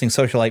uninteresting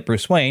socialite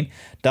Bruce Wayne.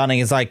 Donning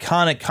his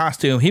iconic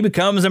costume, he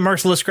becomes a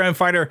merciless crime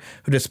fighter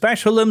who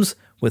dispatches hoodlums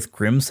with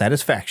grim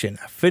satisfaction.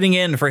 Fitting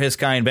in for his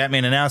kind,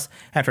 Batman announced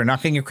after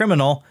knocking a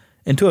criminal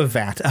into a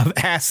vat of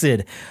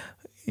acid.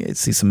 You'd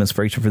see some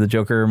inspiration for the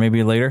Joker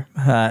maybe later.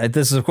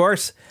 This is, of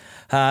course,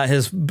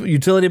 his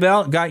utility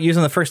belt got used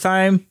on the first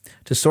time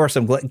to store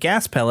some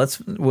gas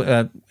pellets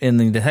in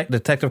the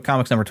Detective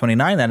Comics number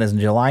 29. That is in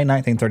July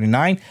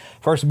 1939.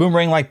 First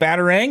boomerang-like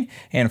batarang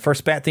and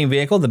first Bat-themed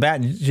vehicle, the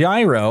Bat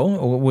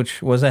Gyro,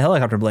 which was a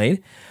helicopter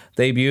blade,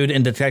 debuted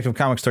in Detective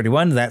Comics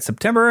 31 that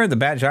September. The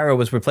Bat Gyro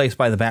was replaced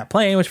by the Bat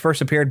Plane, which first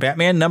appeared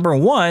Batman number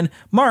 1,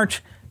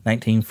 March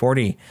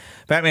 1940.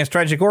 Batman's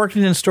tragic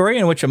origin story,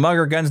 in which a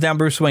mugger guns down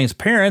Bruce Wayne's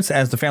parents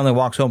as the family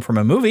walks home from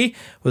a movie,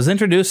 was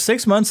introduced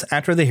 6 months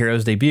after the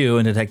hero's debut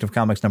in Detective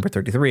Comics number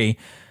 33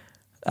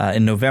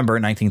 in November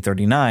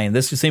 1939.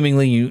 This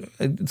seemingly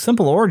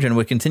simple origin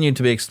would continue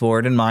to be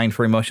explored and mined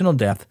for emotional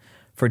depth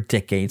for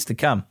decades to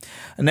come.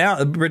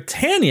 Now,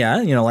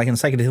 Britannia, like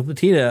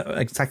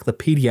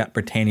Encyclopedia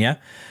Britannia,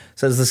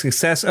 says the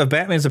success of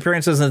Batman's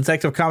appearances in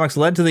Detective Comics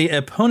led to the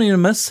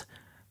eponymous,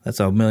 that's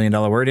a $1 million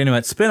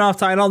word, spin-off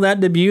title that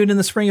debuted in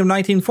the spring of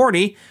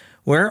 1940,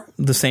 where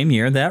the same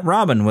year that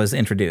Robin was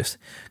introduced.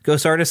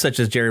 Ghost artists such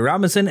as Jerry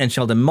Robinson and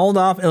Sheldon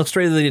Moldoff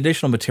illustrated the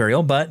additional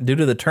material, but due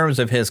to the terms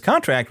of his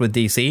contract with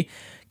DC,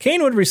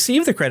 Kane would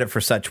receive the credit for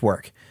such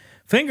work.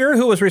 Finger,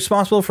 who was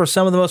responsible for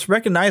some of the most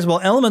recognizable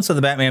elements of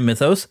the Batman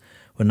mythos,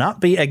 would not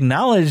be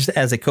acknowledged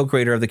as a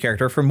co-creator of the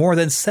character for more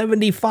than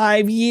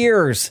 75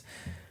 years.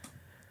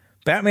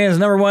 Batman's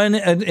number one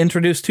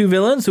introduced two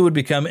villains who would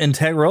become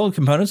integral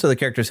components of the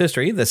character's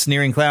history: the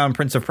sneering clown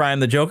Prince of Crime,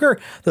 the Joker,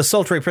 the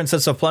sultry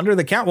Princess of Plunder,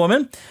 the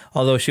Catwoman.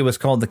 Although she was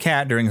called the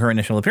Cat during her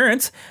initial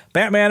appearance,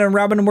 Batman and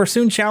Robin were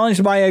soon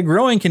challenged by a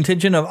growing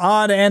contingent of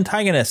odd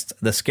antagonists.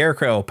 The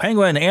Scarecrow,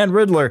 Penguin, and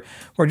Riddler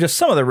were just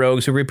some of the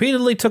rogues who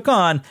repeatedly took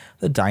on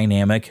the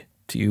dynamic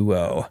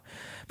duo.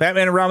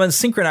 Batman and Robin's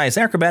synchronized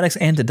acrobatics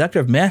and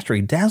deductive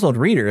mastery dazzled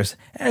readers,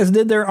 as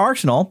did their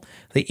arsenal.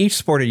 They each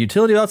sported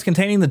utility belts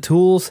containing the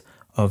tools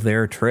of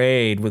their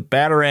trade, with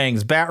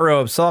batarangs, bat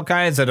ropes, all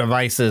kinds of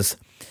devices.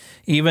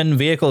 Even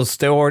vehicles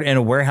stored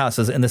in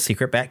warehouses in the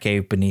secret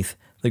Batcave beneath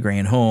the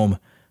grand home,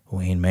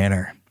 Wayne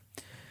Manor.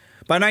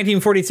 By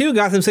 1942,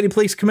 Gotham City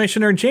Police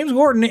Commissioner James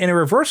Gordon, in a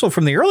reversal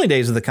from the early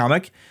days of the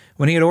comic,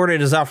 when he had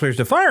ordered his officers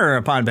to fire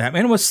upon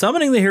Batman, was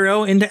summoning the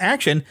hero into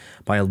action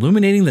by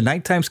illuminating the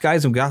nighttime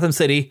skies of Gotham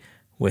City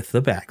with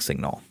the bat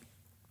signal.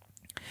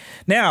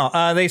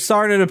 Now, they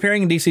started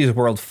appearing in DC's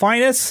World's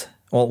Finest,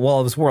 well,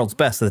 it was World's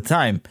Best at the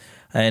time,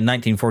 in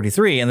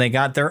 1943, and they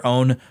got their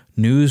own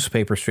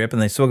newspaper strip,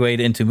 and they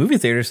segued into movie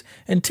theaters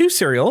and two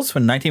serials.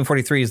 When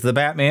 1943 is The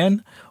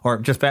Batman, or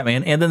just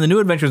Batman, and then The New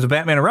Adventures of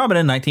Batman and Robin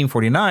in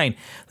 1949.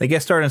 They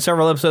guest starred in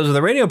several episodes of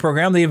the radio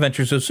program The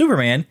Adventures of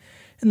Superman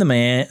in the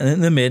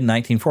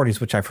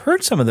mid-1940s, which I've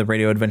heard some of the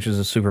radio adventures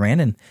of Superman,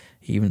 and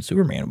even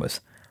Superman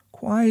was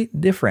quite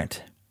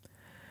different.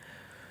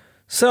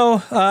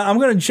 So I'm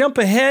going to jump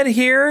ahead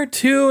here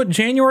to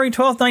January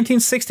 12th,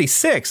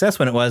 1966. That's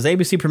when it was.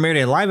 ABC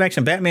premiered a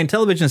live-action Batman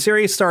television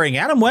series starring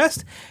Adam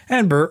West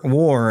and Burt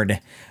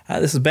Ward.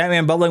 This is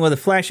Batman bubbling with the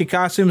flashy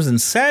costumes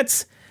and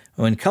sets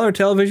when color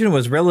television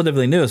was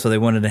relatively new, so they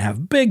wanted to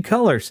have big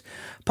colors.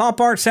 Pop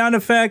art, sound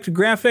effect,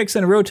 graphics,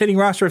 and a rotating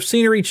roster of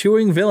scenery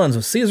chewing villains,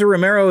 with Cesar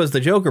Romero as the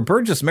Joker,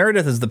 Burgess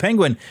Meredith as the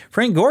Penguin,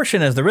 Frank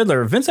Gorshin as the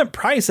Riddler, Vincent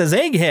Price as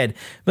Egghead,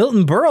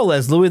 Milton Berle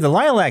as Louis the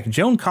Lilac,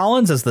 Joan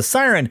Collins as the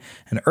Siren,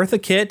 and Eartha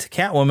Kitt,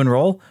 Catwoman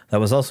role that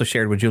was also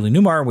shared with Julie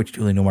Newmar, which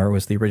Julie Newmar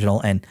was the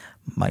original and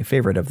my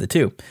favorite of the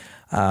two.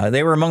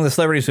 They were among the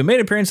celebrities who made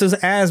appearances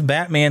as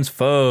Batman's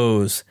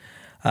foes.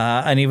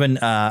 And even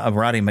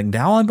Roddy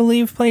McDowall, I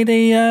believe, played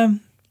a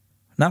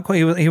not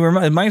quite. He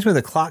reminds me of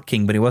the Clock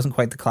King, but he wasn't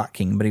quite the Clock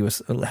King. But he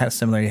had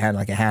similar. He had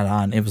like a hat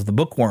on. It was the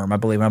Bookworm, I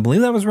believe. And I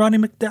believe that was Roddy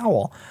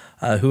McDowall,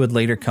 who would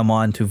later come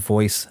on to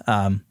voice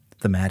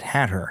the Mad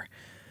Hatter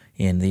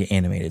in the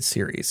animated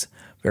series.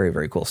 Very,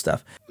 very cool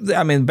stuff.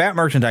 I mean, Bat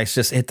merchandise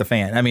just hit the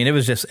fan. I mean, it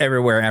was just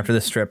everywhere after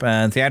this strip.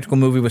 Theatrical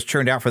movie was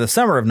churned out for the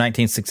summer of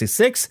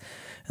 1966.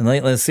 And late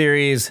in the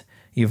series,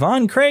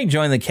 Yvonne Craig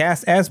joined the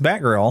cast as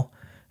Batgirl.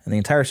 And the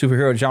entire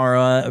superhero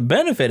genre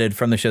benefited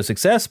from the show's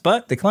success,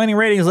 but declining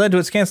ratings led to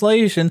its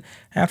cancellation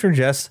after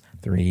just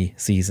 3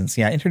 seasons.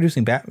 Yeah,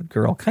 introducing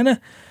Batgirl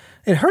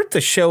it hurt the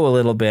show a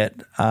little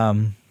bit.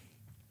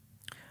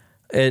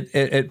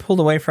 It pulled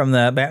away from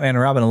the Batman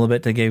and Robin a little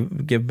bit to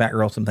give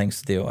Batgirl some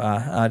things to do.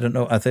 I don't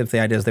know. I think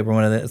the idea is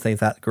they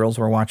thought girls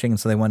were watching, and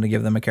so they wanted to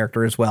give them a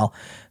character as well.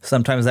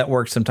 Sometimes that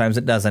works, sometimes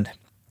it doesn't.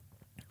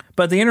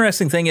 But the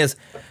interesting thing is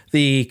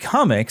the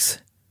comics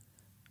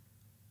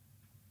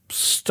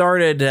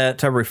started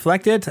to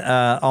reflect it,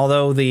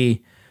 although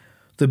the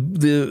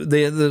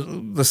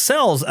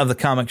sales of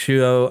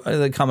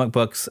the comic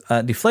books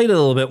deflated a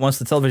little bit once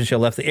the television show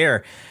left the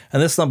air, and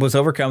this slump was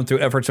overcome through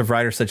efforts of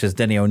writers such as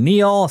Denny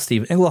O'Neil,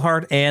 Steve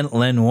Englehart, and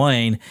Len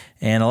Wein,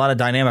 and a lot of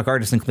dynamic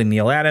artists including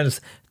Neil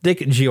Adams, Dick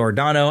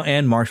Giordano,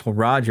 and Marshall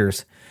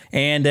Rogers.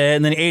 And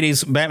in the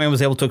 80s, Batman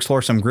was able to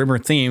explore some grimmer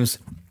themes,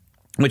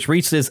 which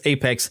reached its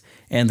apex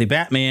in the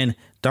Batman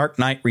Dark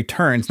Knight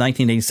Returns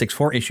 1986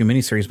 4-issue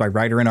miniseries by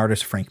writer and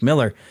artist Frank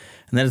Miller.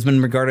 And that has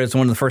been regarded as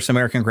one of the first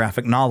American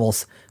graphic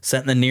novels.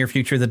 Set in the near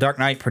future, The Dark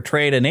Knight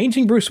portrayed an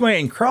aging Bruce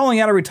Wayne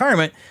crawling out of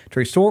retirement to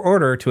restore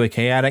order to a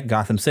chaotic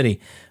Gotham City.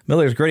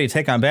 Miller's gritty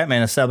take on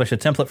Batman established a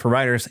template for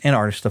writers and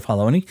artists to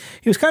follow, and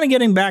he was kind of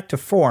getting back to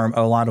form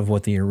a lot of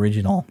what the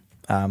original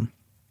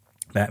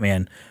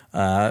Batman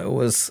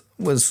was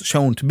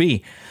shown to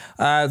be.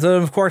 So,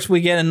 of course, we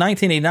get in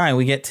 1989,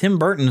 we get Tim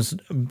Burton's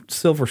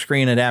silver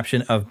screen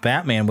adaptation of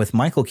Batman with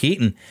Michael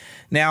Keaton.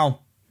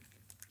 Now,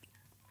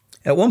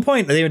 at one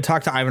point, they would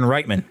talk to Ivan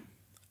Reitman,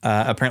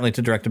 apparently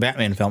to direct a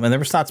Batman film, and there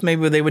was thoughts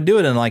maybe they would do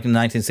it in like a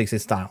 1960s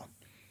style.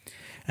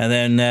 And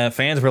then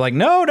fans were like,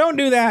 no, don't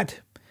do that.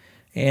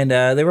 And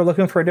they were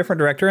looking for a different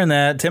director,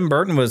 and Tim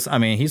Burton was,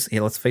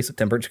 let's face it,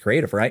 Tim Burton's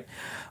creative, right?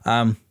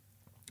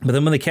 But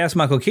then when they cast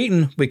Michael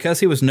Keaton, because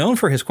he was known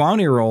for his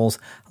quality roles,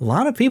 a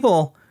lot of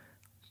people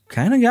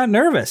kind of got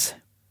nervous.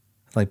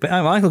 Like,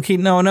 Michael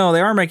Keaton, no,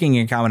 they are making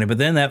a comedy. But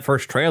then that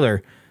first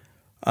trailer,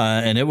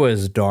 and it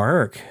was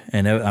dark.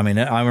 And I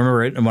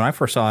remember it when I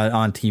first saw it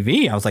on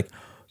TV. I was like,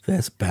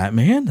 that's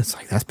Batman?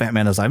 That's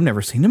Batman as I've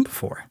never seen him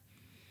before.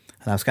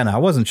 And I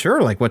wasn't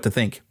sure like what to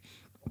think.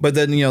 But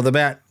then,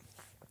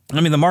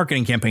 the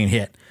marketing campaign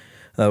hit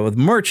with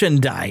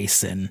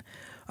merchandise and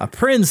a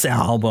Prince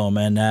album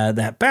and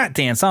that Bat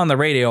Dance on the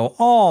radio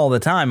all the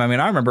time. I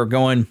remember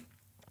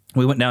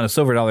we went down to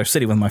Silver Dollar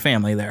City with my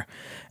family there.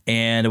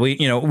 And we,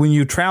 when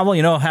you travel,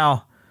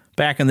 how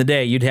back in the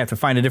day you'd have to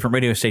find a different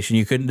radio station.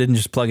 You didn't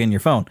just plug in your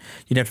phone.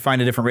 You'd have to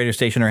find a different radio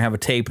station or have a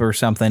tape or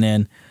something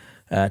in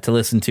to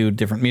listen to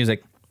different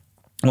music.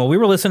 Well, we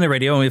were listening to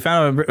radio and we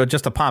found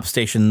just a pop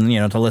station,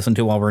 to listen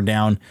to while we're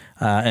down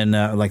in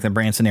like the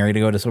Branson area to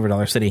go to Silver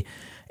Dollar City.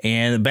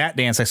 And the Bat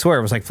Dance, I swear,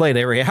 it was like played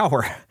every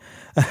hour.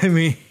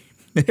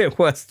 It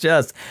was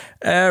just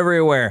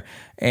everywhere.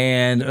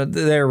 And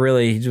there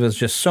really was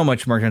just so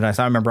much merchandise.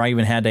 I remember I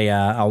even had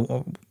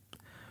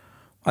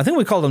I think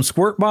we called them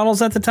squirt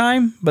bottles at the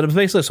time, but it was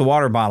basically just a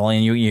water bottle,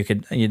 and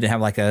you'd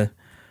have like a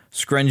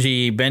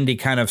scrungy, bendy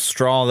kind of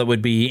straw that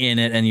would be in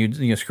it, and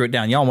you screw it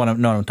down. Y'all want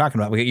to know what I'm talking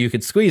about. You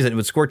could squeeze it; it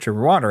would squirt your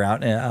water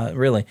out,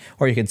 really,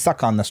 or you could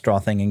suck on the straw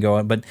thing and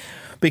go. But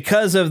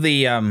because of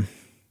the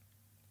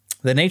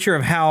nature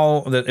of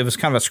how it was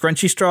kind of a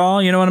scrunchy straw,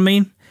 you know what I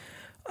mean?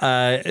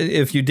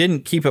 If you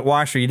didn't keep it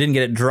washed or you didn't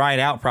get it dried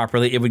out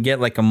properly, it would get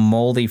like a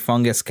moldy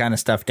fungus kind of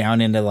stuff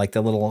down into like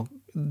the little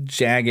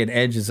jagged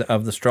edges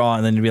of the straw,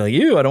 and then you'd be like,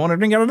 ew, I don't want to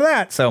drink out of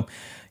that. So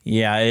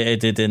yeah, it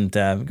didn't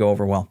go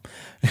over well.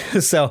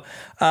 So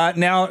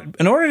now,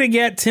 in order to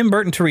get Tim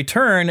Burton to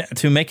return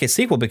to make a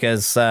sequel,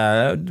 because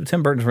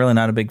Tim Burton's really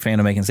not a big fan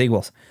of making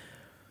sequels,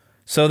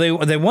 so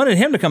they wanted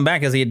him to come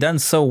back as he had done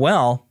so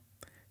well.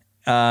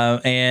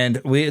 And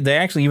they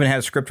actually even had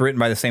a script written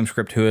by the same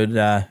script who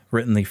had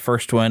written the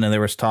first one, and there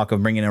was talk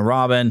of bringing in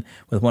Robin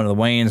with one of the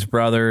Wayans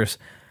brothers.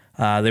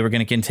 They were going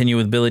to continue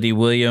with Billy D.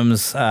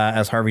 Williams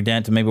as Harvey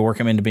Dent and maybe work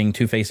him into being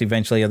Two-Face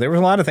eventually. There was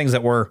a lot of things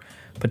that were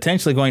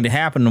potentially going to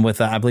happen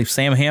with, I believe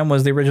Sam Hamm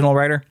was the original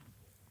writer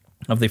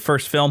of the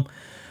first film.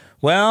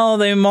 Well,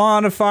 they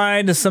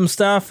modified some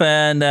stuff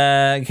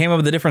and came up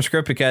with a different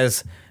script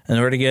because in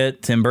order to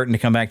get Tim Burton to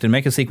come back to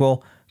make a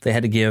sequel, they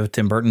had to give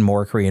Tim Burton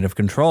more creative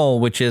control,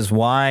 which is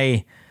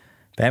why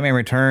Batman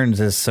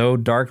Returns is so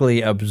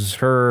darkly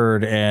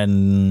absurd.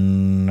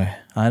 And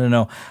I don't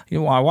know.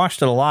 I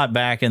watched it a lot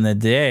back in the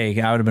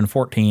day. I would have been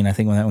 14, I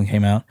think, when that one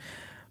came out.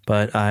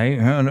 But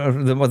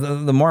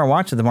the more I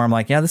watch it, the more I'm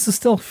like, yeah, this is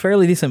still a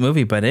fairly decent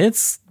movie, but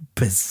it's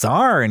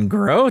bizarre and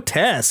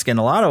grotesque in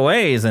a lot of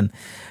ways. And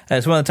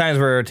it's one of the times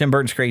where Tim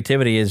Burton's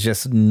creativity is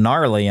just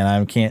gnarly, and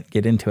I can't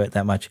get into it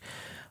that much.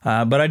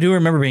 But I do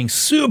remember being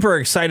super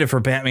excited for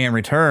Batman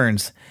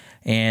Returns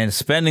and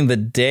spending the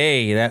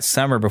day that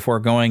summer before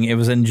going. It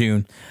was in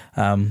June.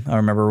 I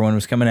remember when it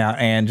was coming out,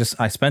 and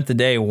I spent the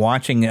day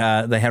watching.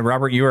 They had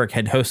Robert Urich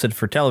had hosted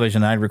for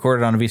television. I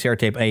recorded on a VCR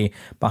tape a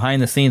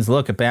behind the scenes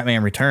look at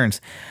Batman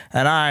Returns,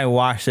 and I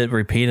watched it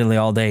repeatedly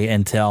all day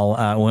until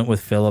I went with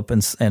Philip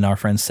and our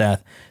friend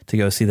Seth to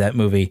go see that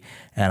movie.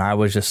 And I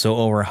was just so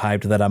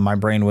overhyped that my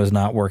brain was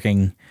not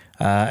working.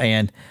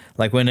 And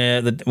like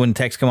when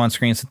text come on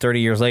screen said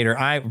 30 years later,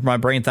 my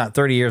brain thought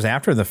 30 years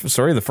after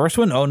the first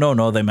one. Oh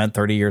no, they meant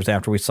 30 years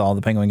after we saw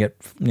the penguin get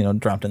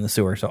dropped in the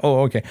sewer. So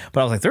okay,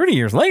 but I was like 30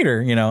 years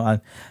later. I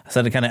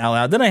said it kind of out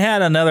loud. Then I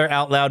had another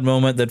out loud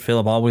moment that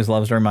Philip always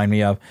loves to remind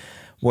me of,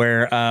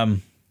 where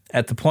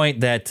at the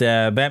point that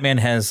Batman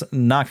has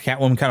knocked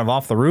Catwoman kind of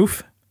off the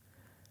roof,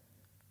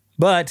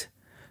 but.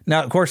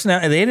 Now, of course,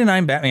 the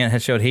 89 Batman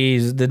had showed he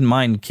didn't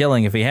mind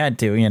killing if he had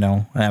to,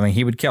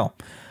 he would kill.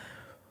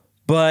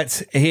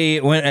 But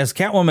as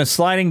Catwoman's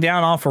sliding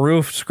down off a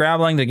roof,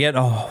 scrabbling to get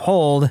a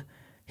hold,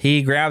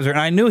 he grabs her. And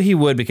I knew he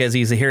would because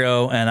he's a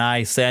hero. And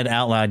I said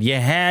out loud, you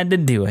had to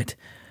do it.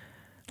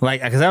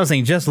 Because I was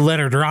thinking, just let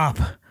her drop.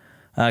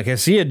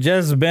 Because she had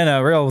just been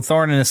a real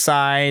thorn in his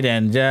side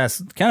and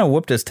just kind of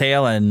whooped his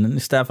tail and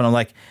stuff. And I'm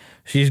like,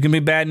 she's going to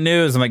be bad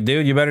news. I'm like,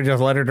 dude, you better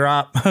just let her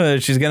drop.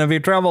 She's going to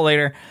be trouble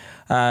later.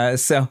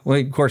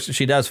 Of course,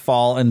 she does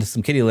fall into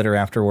some kitty litter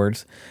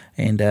afterwards,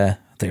 and there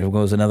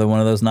goes another one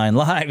of those 9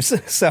 lives.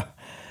 A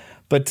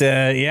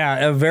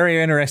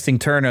very interesting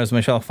turn as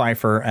Michelle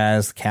Pfeiffer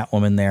as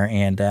Catwoman there,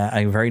 and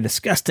a very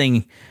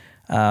disgusting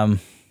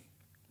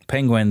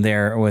Penguin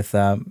there with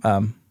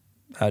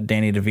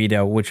Danny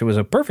DeVito, which was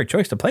a perfect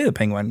choice to play the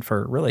Penguin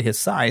for really his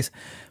size,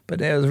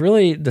 but it was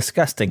really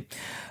disgusting.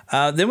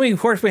 Then we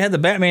had the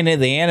Batman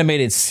the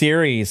animated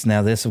series.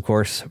 Now this, of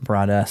course,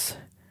 brought us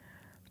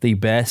the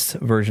best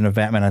version of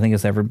Batman I think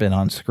has ever been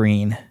on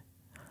screen.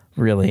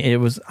 Really, it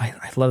was. I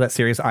love that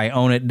series. I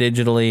own it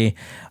digitally.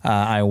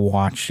 I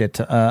watch it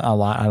a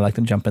lot. I like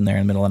to jump in there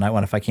in the middle of the night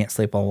when if I can't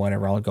sleep or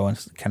whatever, I'll go and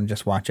kind of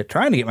just watch it,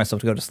 trying to get myself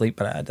to go to sleep,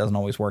 but it doesn't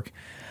always work.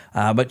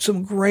 But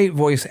some great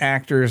voice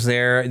actors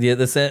there.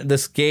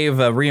 This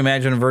gave a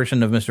reimagined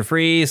version of Mr.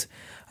 Freeze,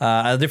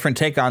 a different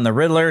take on the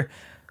Riddler.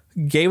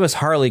 Gave us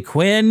Harley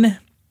Quinn.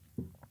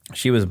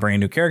 She was a brand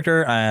new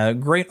character.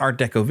 Great Art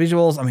Deco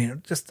visuals. I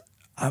mean, just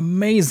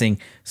amazing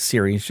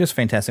series. Just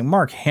fantastic.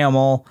 Mark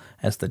Hamill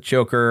as the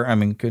Joker. I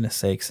mean, goodness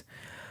sakes.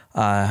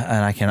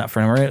 And I cannot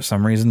remember it for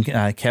some reason.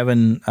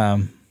 Kevin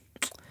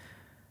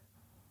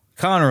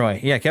Conroy.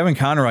 Yeah, Kevin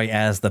Conroy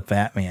as the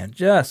Batman.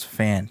 Just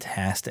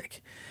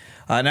fantastic.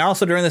 Now,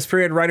 also during this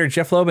period, writer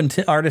Jeff Loeb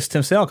and artist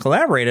Tim Sale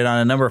collaborated on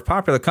a number of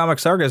popular comic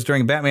sagas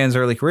during Batman's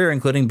early career,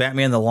 including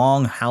Batman The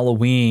Long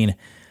Halloween.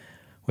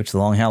 Which The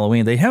Long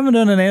Halloween, they haven't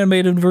done an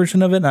animated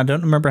version of it, and I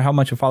don't remember how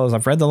much it follows.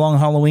 I've read The Long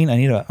Halloween. I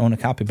need to own a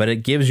copy, but it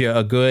gives you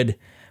a good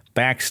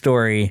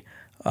backstory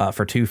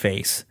for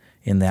Two-Face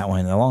in that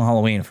one. The Long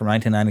Halloween from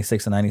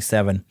 1996 and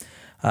 97.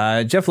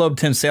 Jeff Loeb,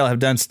 Tim Sale have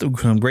done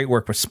some great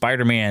work with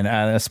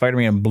Spider-Man.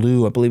 Spider-Man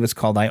Blue, I believe it's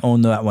called. I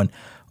own that one.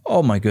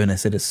 Oh my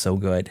goodness, it is so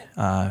good.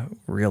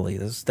 Really,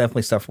 this is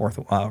definitely stuff worth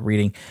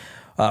reading.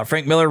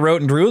 Frank Miller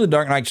wrote and drew The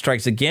Dark Knight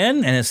Strikes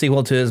Again, and a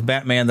sequel to his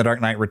Batman The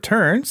Dark Knight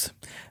Returns.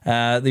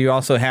 You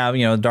also have,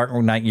 Dark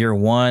Knight Year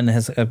One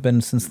has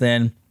been since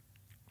then.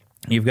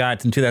 You've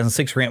got in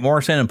 2006 Grant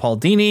Morrison and Paul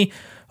Dini,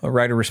 a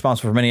writer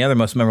responsible for many other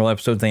most memorable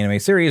episodes of the anime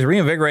series,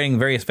 reinvigorating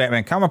various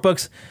Batman comic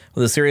books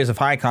with a series of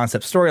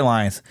high-concept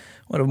storylines.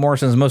 One of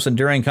Morrison's most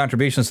enduring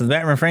contributions to the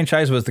Batman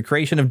franchise was the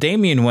creation of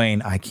Damian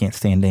Wayne. I can't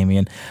stand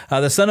Damian.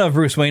 The son of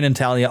Bruce Wayne and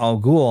Talia al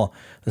Ghul.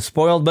 The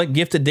spoiled but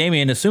gifted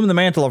Damian assumed the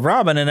mantle of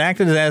Robin and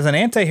acted as an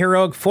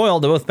anti-heroic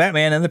foil to both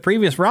Batman and the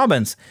previous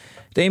Robins.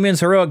 Damian's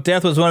heroic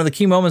death was one of the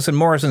key moments in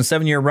Morrison's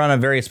 7-year run on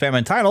various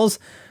Batman titles,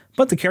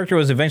 but the character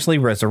was eventually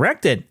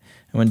resurrected.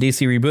 And when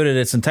DC rebooted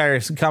its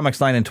entire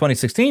comics line in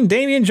 2016,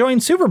 Damian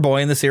joined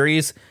Superboy in the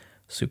series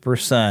Super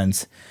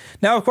Sons.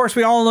 Now, of course,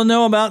 we all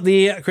know about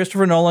the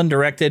Christopher Nolan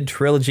directed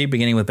trilogy,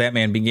 beginning with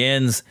Batman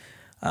Begins,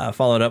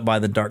 followed up by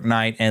The Dark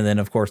Knight, and then,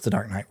 of course, The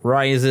Dark Knight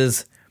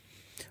Rises.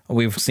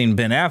 We've seen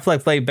Ben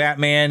Affleck play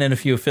Batman in a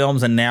few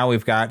films, and now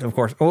we've got, of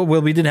course,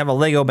 we did have a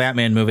Lego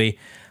Batman movie,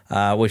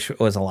 which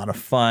was a lot of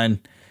fun.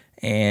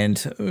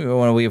 And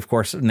we, of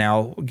course,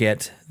 now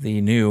get the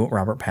new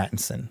Robert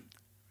Pattinson.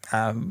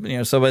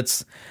 So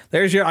it's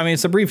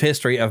a brief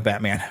history of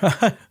Batman.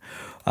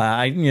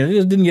 I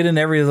just didn't get into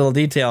every little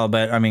detail,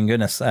 but I mean,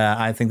 goodness,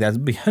 I think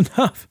that'd be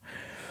enough.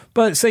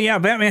 But so yeah,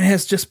 Batman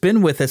has just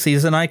been with us.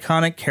 He's an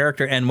iconic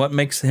character, and what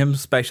makes him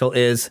special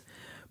is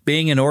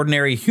being an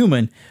ordinary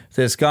human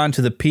that's gone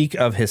to the peak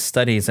of his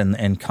studies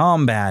and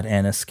combat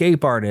and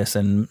escape artist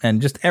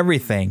and just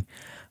everything.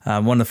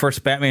 One of the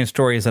first Batman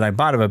stories that I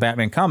bought of a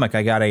Batman comic,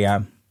 it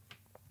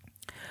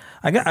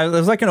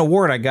was like an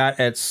award I got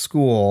at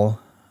school.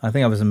 I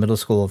think I was in middle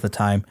school at the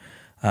time.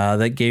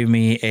 That gave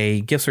me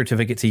a gift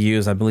certificate to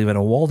use, I believe, at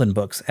a Walden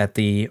Books at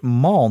the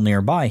mall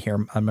nearby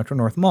here, Metro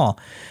North Mall.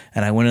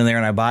 And I went in there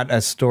and I bought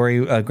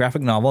a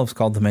graphic novel. It's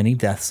called The Many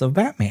Deaths of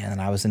Batman.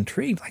 And I was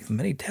intrigued, like, The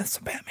Many Deaths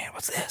of Batman,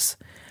 what's this?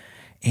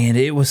 And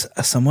it was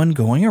someone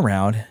going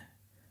around,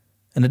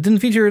 and it didn't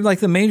feature like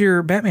the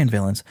major Batman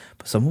villains,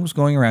 but someone was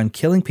going around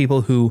killing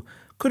people who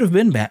could have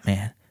been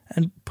Batman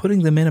and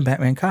putting them in a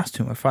Batman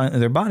costume or finding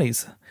their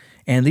bodies.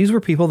 And these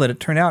were people that it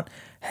turned out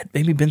had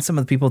maybe been some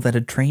of the people that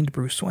had trained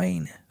Bruce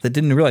Wayne that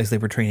didn't realize they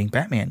were training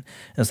Batman.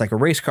 It's like a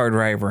race car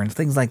driver and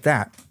things like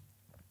that.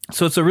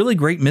 So it's a really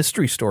great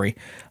mystery story.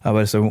 But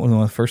it's one of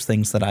the first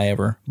things that I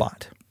ever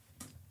bought.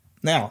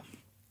 Now,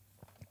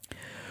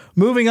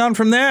 moving on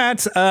from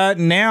that,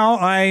 now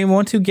I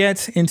want to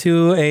get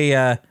into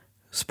a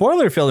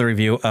spoiler-filled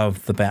review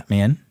of the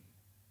Batman.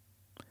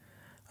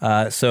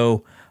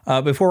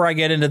 Before I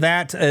get into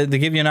that, to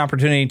give you an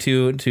opportunity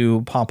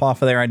to pop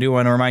off of there, I do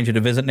want to remind you to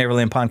visit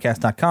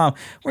neverlandpodcast.com,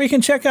 where you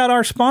can check out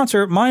our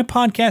sponsor, My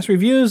Podcast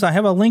Reviews. I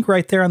have a link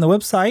right there on the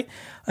website.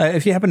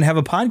 If you happen to have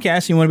a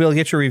podcast, you want to be able to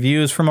get your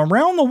reviews from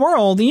around the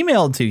world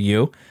emailed to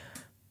you,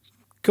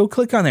 go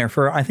click on there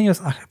for, I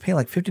pay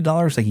like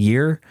 $50 a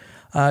year.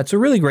 It's a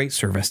really great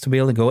service to be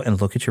able to go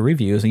and look at your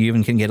reviews, and you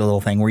even can get a little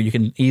thing where you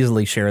can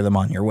easily share them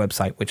on your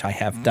website, which I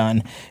have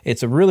done.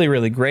 It's a really,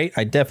 really great.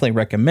 I definitely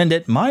recommend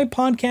it. My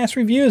Podcast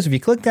Reviews. If you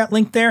click that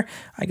link there,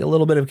 I get a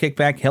little bit of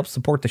kickback, helps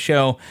support the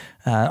show.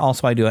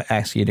 Also, I do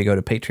ask you to go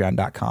to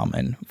patreon.com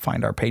and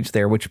find our page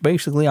there, which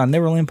basically on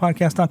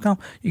neverlandpodcast.com,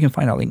 you can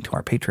find a link to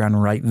our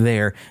Patreon right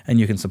there,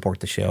 and you can support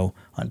the show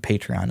on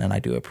Patreon, and I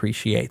do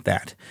appreciate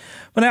that.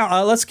 But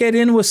now, let's get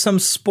in with some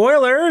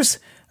spoilers.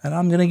 And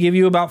I'm going to give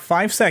you about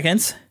 5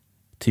 seconds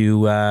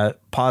to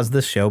pause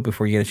this show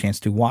before you get a chance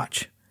to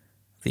watch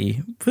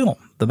the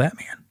film, The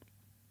Batman.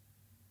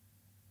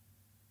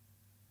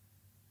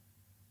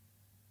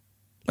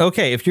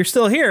 Okay, if you're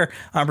still here,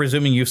 I'm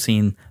presuming you've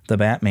seen The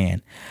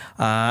Batman.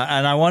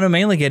 And I want to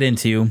mainly get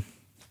into,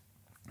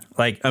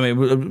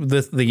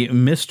 the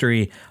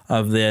mystery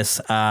of this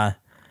and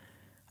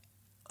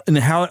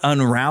how it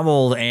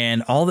unraveled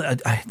and all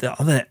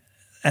that.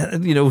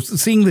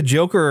 Seeing the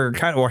Joker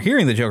or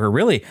hearing the Joker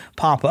really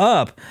pop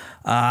up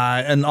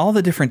and all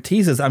the different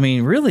teases. I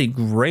mean, really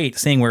great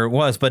seeing where it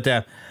was. But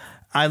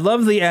I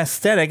love the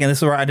aesthetic, and this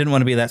is where I didn't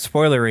want to be that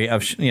spoilery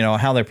of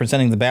how they're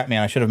presenting the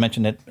Batman. I should have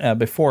mentioned it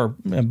before,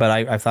 but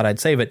I thought I'd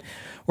save it.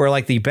 Where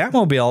like the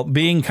Batmobile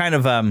being kind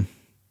of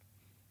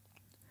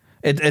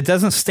it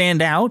doesn't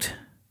stand out.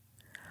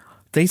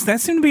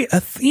 That seemed to be a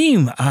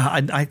theme.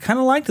 I kind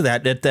of liked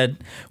that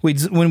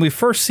when we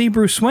first see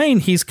Bruce Wayne,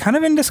 he's kind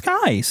of in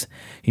disguise.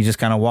 He's just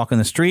kind of walking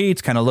the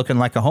streets, kind of looking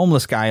like a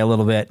homeless guy a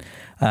little bit.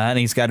 And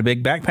he's got a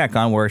big backpack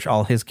on where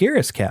all his gear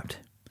is kept.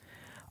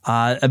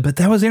 But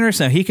that was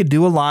interesting. He could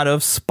do a lot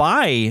of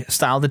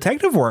spy-style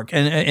detective work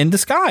in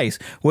disguise,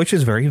 which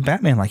is very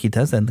Batman like he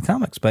does that in the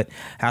comics. But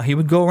how he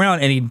would go around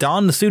and he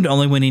donned the suit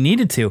only when he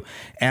needed to.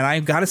 And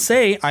I've got to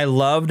say, I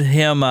loved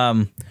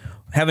him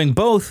having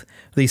both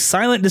the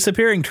silent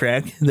disappearing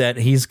trick that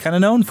he's kind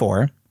of known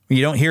for.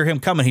 You don't hear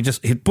him coming.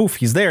 Poof,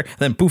 he's there.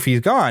 Then poof,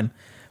 he's gone.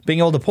 Being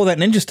able to pull that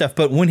ninja stuff.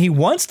 But when he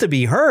wants to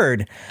be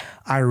heard,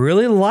 I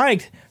really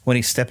liked when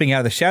he's stepping out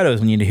of the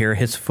shadows and you hear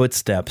his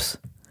footsteps.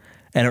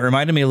 And it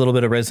reminded me a little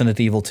bit of Resident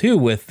Evil 2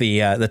 with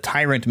the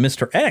tyrant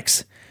Mr.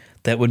 X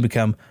that would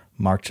become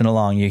marching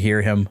along. You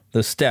hear him,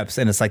 the steps,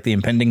 and it's like the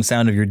impending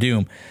sound of your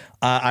doom.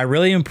 I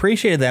really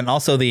appreciated that. And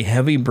also the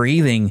heavy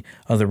breathing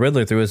of the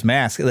Riddler through his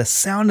mask. The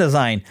sound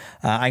design,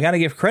 I got to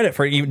give credit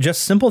for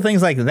just simple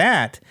things like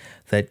that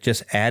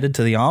just added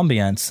to the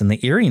ambience and the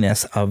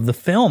eeriness of the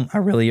film. I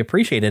really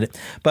appreciated it.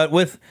 But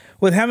with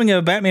having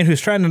a Batman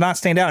who's trying to not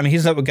stand out, I mean,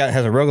 has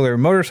a regular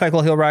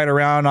motorcycle he'll ride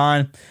around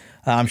on.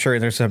 I'm sure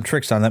there's some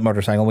tricks on that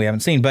motorcycle we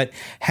haven't seen, but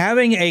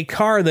having a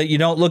car that you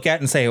don't look at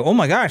and say, oh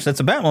my gosh,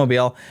 that's a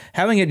Batmobile,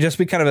 having it just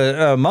be kind of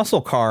a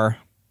muscle car,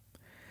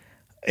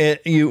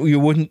 you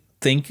wouldn't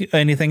think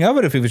anything of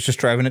it if he was just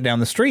driving it down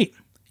the street.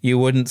 You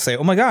wouldn't say,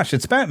 oh my gosh,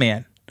 it's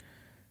Batman.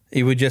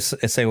 You would just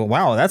say, well,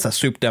 wow, that's a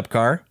souped up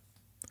car.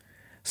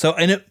 So,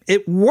 and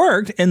it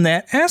worked in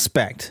that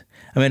aspect.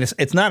 I mean,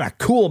 it's not a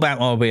cool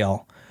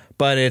Batmobile,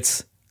 but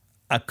it's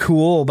a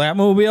cool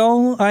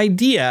Batmobile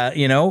idea,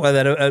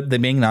 that they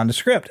being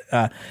nondescript.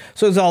 So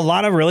there's a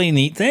lot of really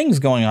neat things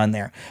going on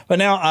there. But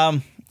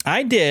now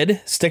I did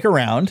stick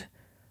around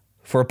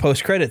for a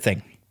post-credit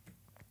thing.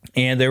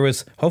 And there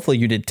was, hopefully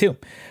you did too,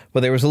 but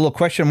there was a little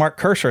question mark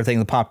cursor thing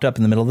that popped up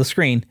in the middle of the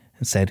screen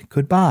and said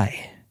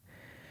goodbye.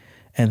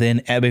 And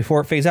then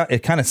before it fades out,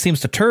 it kind of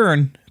seems to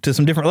turn to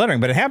some different lettering,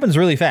 but it happens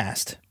really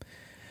fast.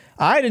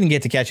 I didn't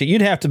get to catch it.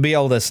 You'd have to be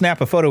able to snap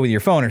a photo with your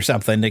phone or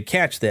something to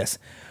catch this.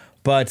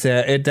 But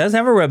it does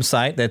have a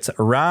website that's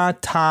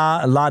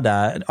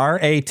Ratalada,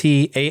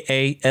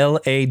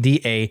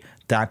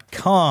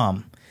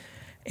 RATAALADA.com.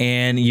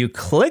 And you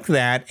click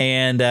that,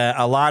 and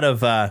a lot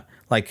of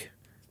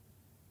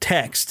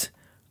text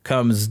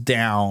comes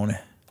down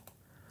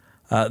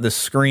the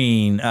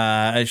screen,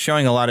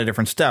 showing a lot of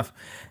different stuff.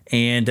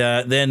 And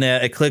then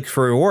it clicks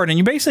for reward, and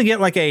you basically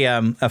get like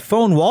a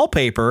phone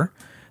wallpaper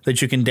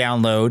that you can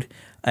download,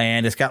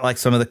 and it's got like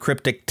some of the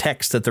cryptic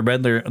text that the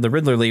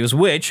Riddler leaves,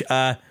 which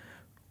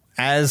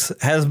as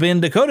has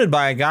been decoded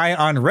by a guy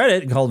on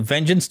Reddit called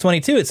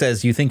Vengeance22. It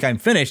says, "You think I'm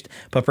finished,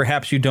 but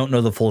perhaps you don't know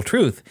the full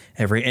truth.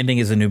 Every ending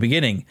is a new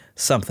beginning.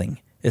 Something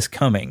is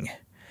coming."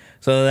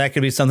 So that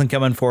could be something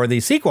coming for the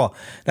sequel.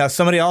 Now,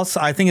 somebody else,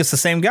 I think it's the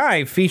same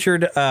guy,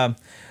 featured,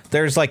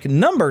 there's like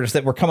numbers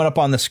that were coming up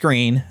on the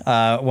screen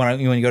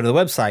when you go to the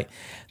website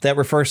that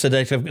refers to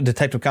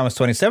Detective Comics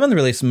 27,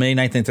 released May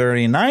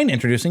 1939,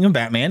 introducing a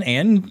Batman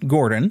and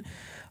Gordon.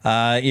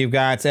 You've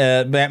got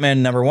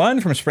Batman number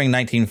 1 from spring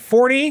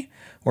 1940,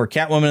 where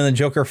Catwoman and the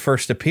Joker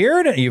first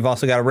appeared. You've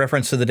also got a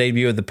reference to the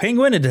debut of the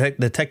Penguin in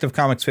Detective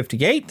Comics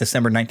 58,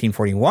 December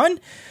 1941.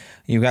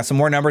 You've got some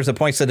more numbers that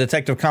points to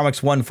Detective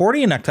Comics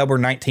 140 in October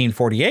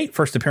 1948,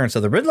 first appearance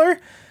of the Riddler.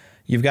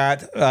 You've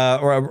got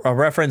a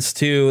reference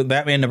to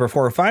Batman number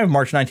 405,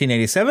 March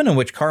 1987, in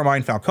which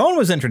Carmine Falcone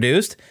was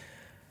introduced.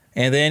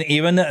 And then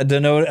even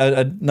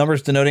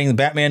numbers denoting the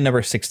Batman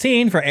number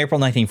 16 for April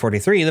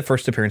 1943, the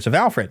first appearance of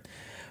Alfred.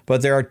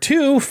 But there are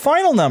two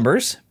final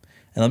numbers,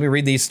 and let me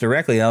read these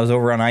directly. That was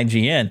over on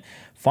IGN.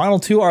 Final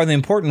two are the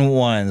important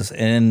ones.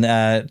 In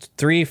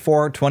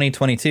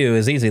 3/4/2022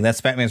 is easy.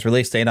 That's Batman's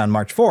release date on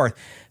March 4th.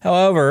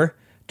 However,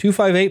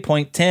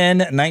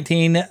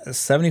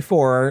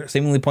 258.10/1974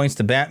 seemingly points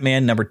to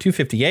Batman number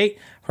 258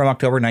 from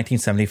October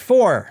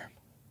 1974.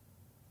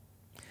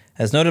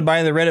 As noted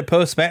by the Reddit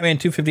post, Batman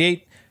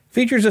 258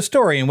 features a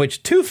story in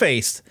which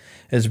Two-Face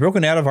is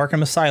broken out of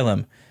Arkham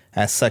Asylum.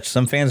 As such,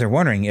 some fans are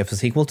wondering if a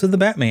sequel to the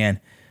Batman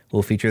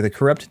will feature the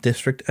corrupt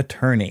district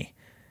attorney.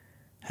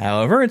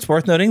 However, it's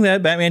worth noting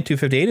that Batman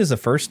 258 is the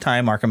first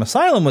time Arkham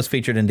Asylum was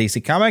featured in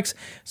DC Comics,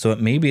 so it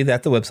may be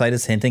that the website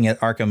is hinting at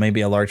Arkham may be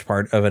a large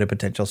part of a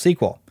potential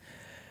sequel.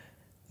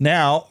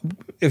 Now,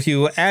 if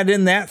you add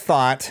in that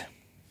thought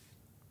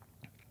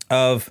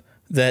of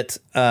that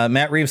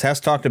Matt Reeves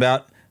has talked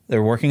about,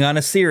 they're working on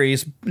a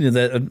series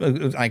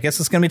that I guess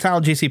it's going to be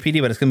titled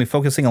GCPD, but it's going to be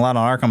focusing a lot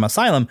on Arkham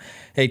Asylum.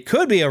 It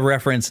could be a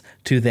reference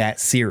to that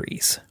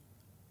series.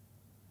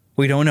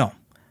 We don't know.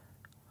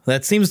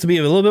 That seems to be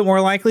a little bit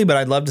more likely, but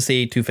I'd love to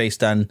see Two-Face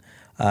done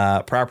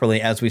properly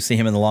as we see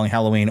him in the Long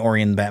Halloween or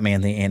in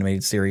Batman the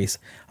Animated Series.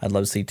 I'd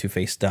love to see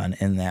Two-Face done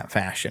in that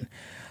fashion.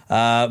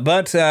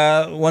 But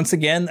once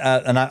again,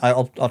 and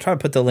I'll try to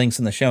put the links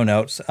in the show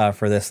notes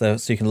for this, though,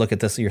 so you can look at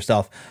this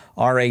yourself.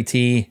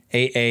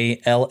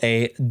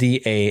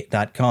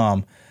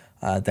 RATAALADA.com.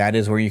 that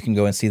is where you can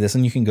go and see this,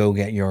 and you can go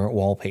get your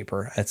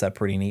wallpaper. It's a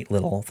pretty neat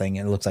little thing.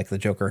 It looks like the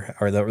Joker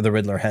or the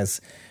Riddler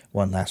has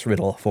one last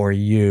riddle for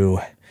you.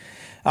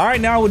 All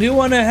right, now we do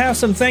want to have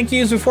some thank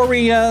yous before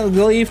we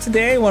leave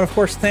today. I want to, of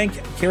course,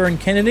 thank Karen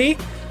Kennedy,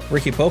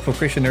 Ricky Pope of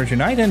Christian Nerds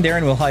Unite, and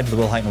Darren Wilhite of the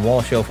Wilhite and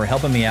Wall Show for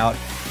helping me out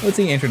with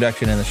the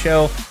introduction in the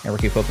show. And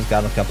Ricky Pope has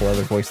got a couple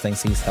other voice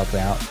things he's helped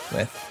out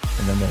with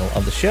in the middle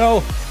of the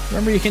show.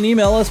 Remember, you can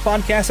email us,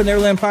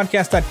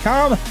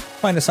 podcast@neverlandpodcast.com.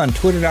 Find us on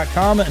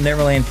twitter.com,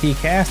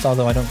 NeverlandPcast,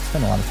 although I don't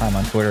spend a lot of time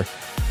on Twitter.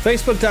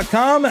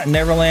 Facebook.com,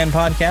 Neverland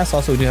Podcast.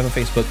 Also, we do have a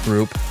Facebook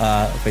group,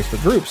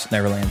 Facebook groups,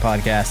 Neverland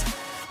Podcast.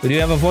 We do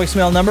have a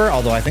voicemail number,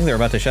 although I think they're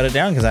about to shut it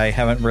down because I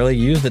haven't really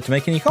used it to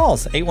make any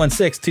calls.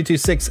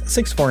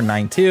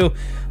 816-226-6492.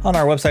 On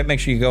our website, make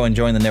sure you go and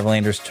join the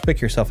Neverlanders to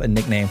pick yourself a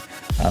nickname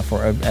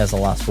as a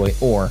Lost Boy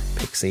or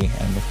Pixie.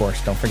 And of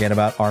course, don't forget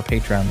about our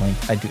Patreon link.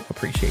 I do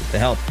appreciate the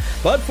help.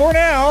 But for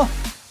now,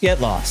 get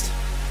lost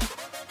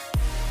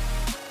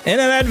in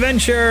an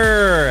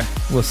adventure.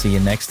 We'll see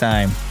you next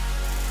time.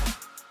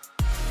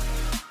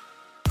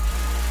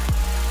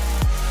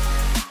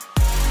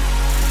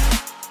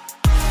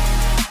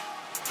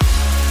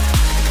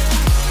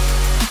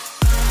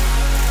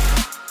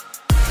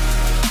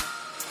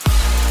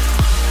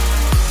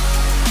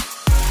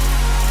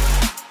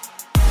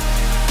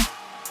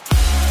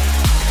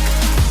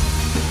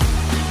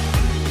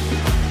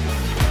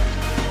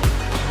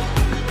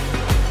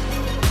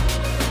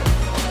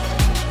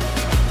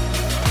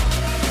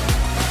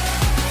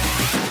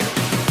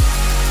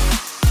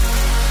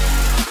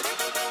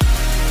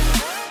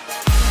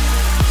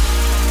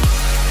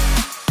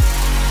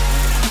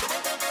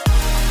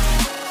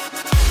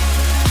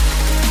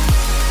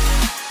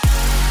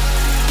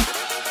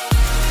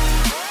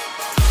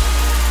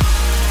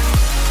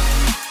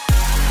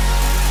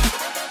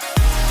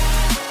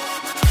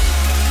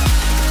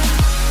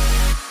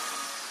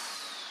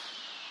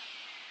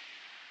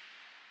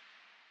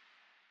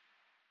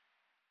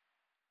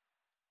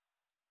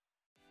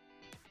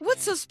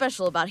 What's so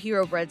special about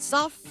Hero Bread's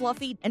soft,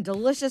 fluffy, and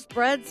delicious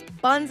breads,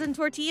 buns, and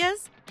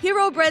tortillas?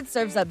 Hero Bread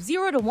serves up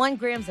 0 to 1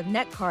 grams of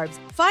net carbs,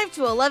 5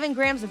 to 11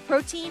 grams of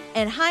protein,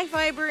 and high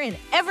fiber in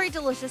every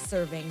delicious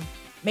serving.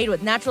 Made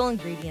with natural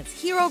ingredients,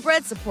 Hero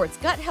Bread supports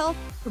gut health,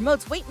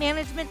 promotes weight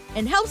management,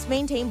 and helps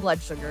maintain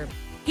blood sugar.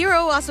 Hero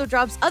also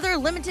drops other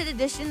limited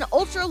edition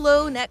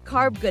ultra-low net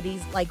carb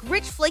goodies like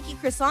rich flaky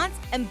croissants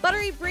and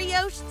buttery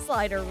brioche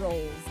slider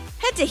rolls.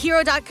 Head to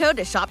hero.co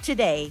to shop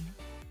today.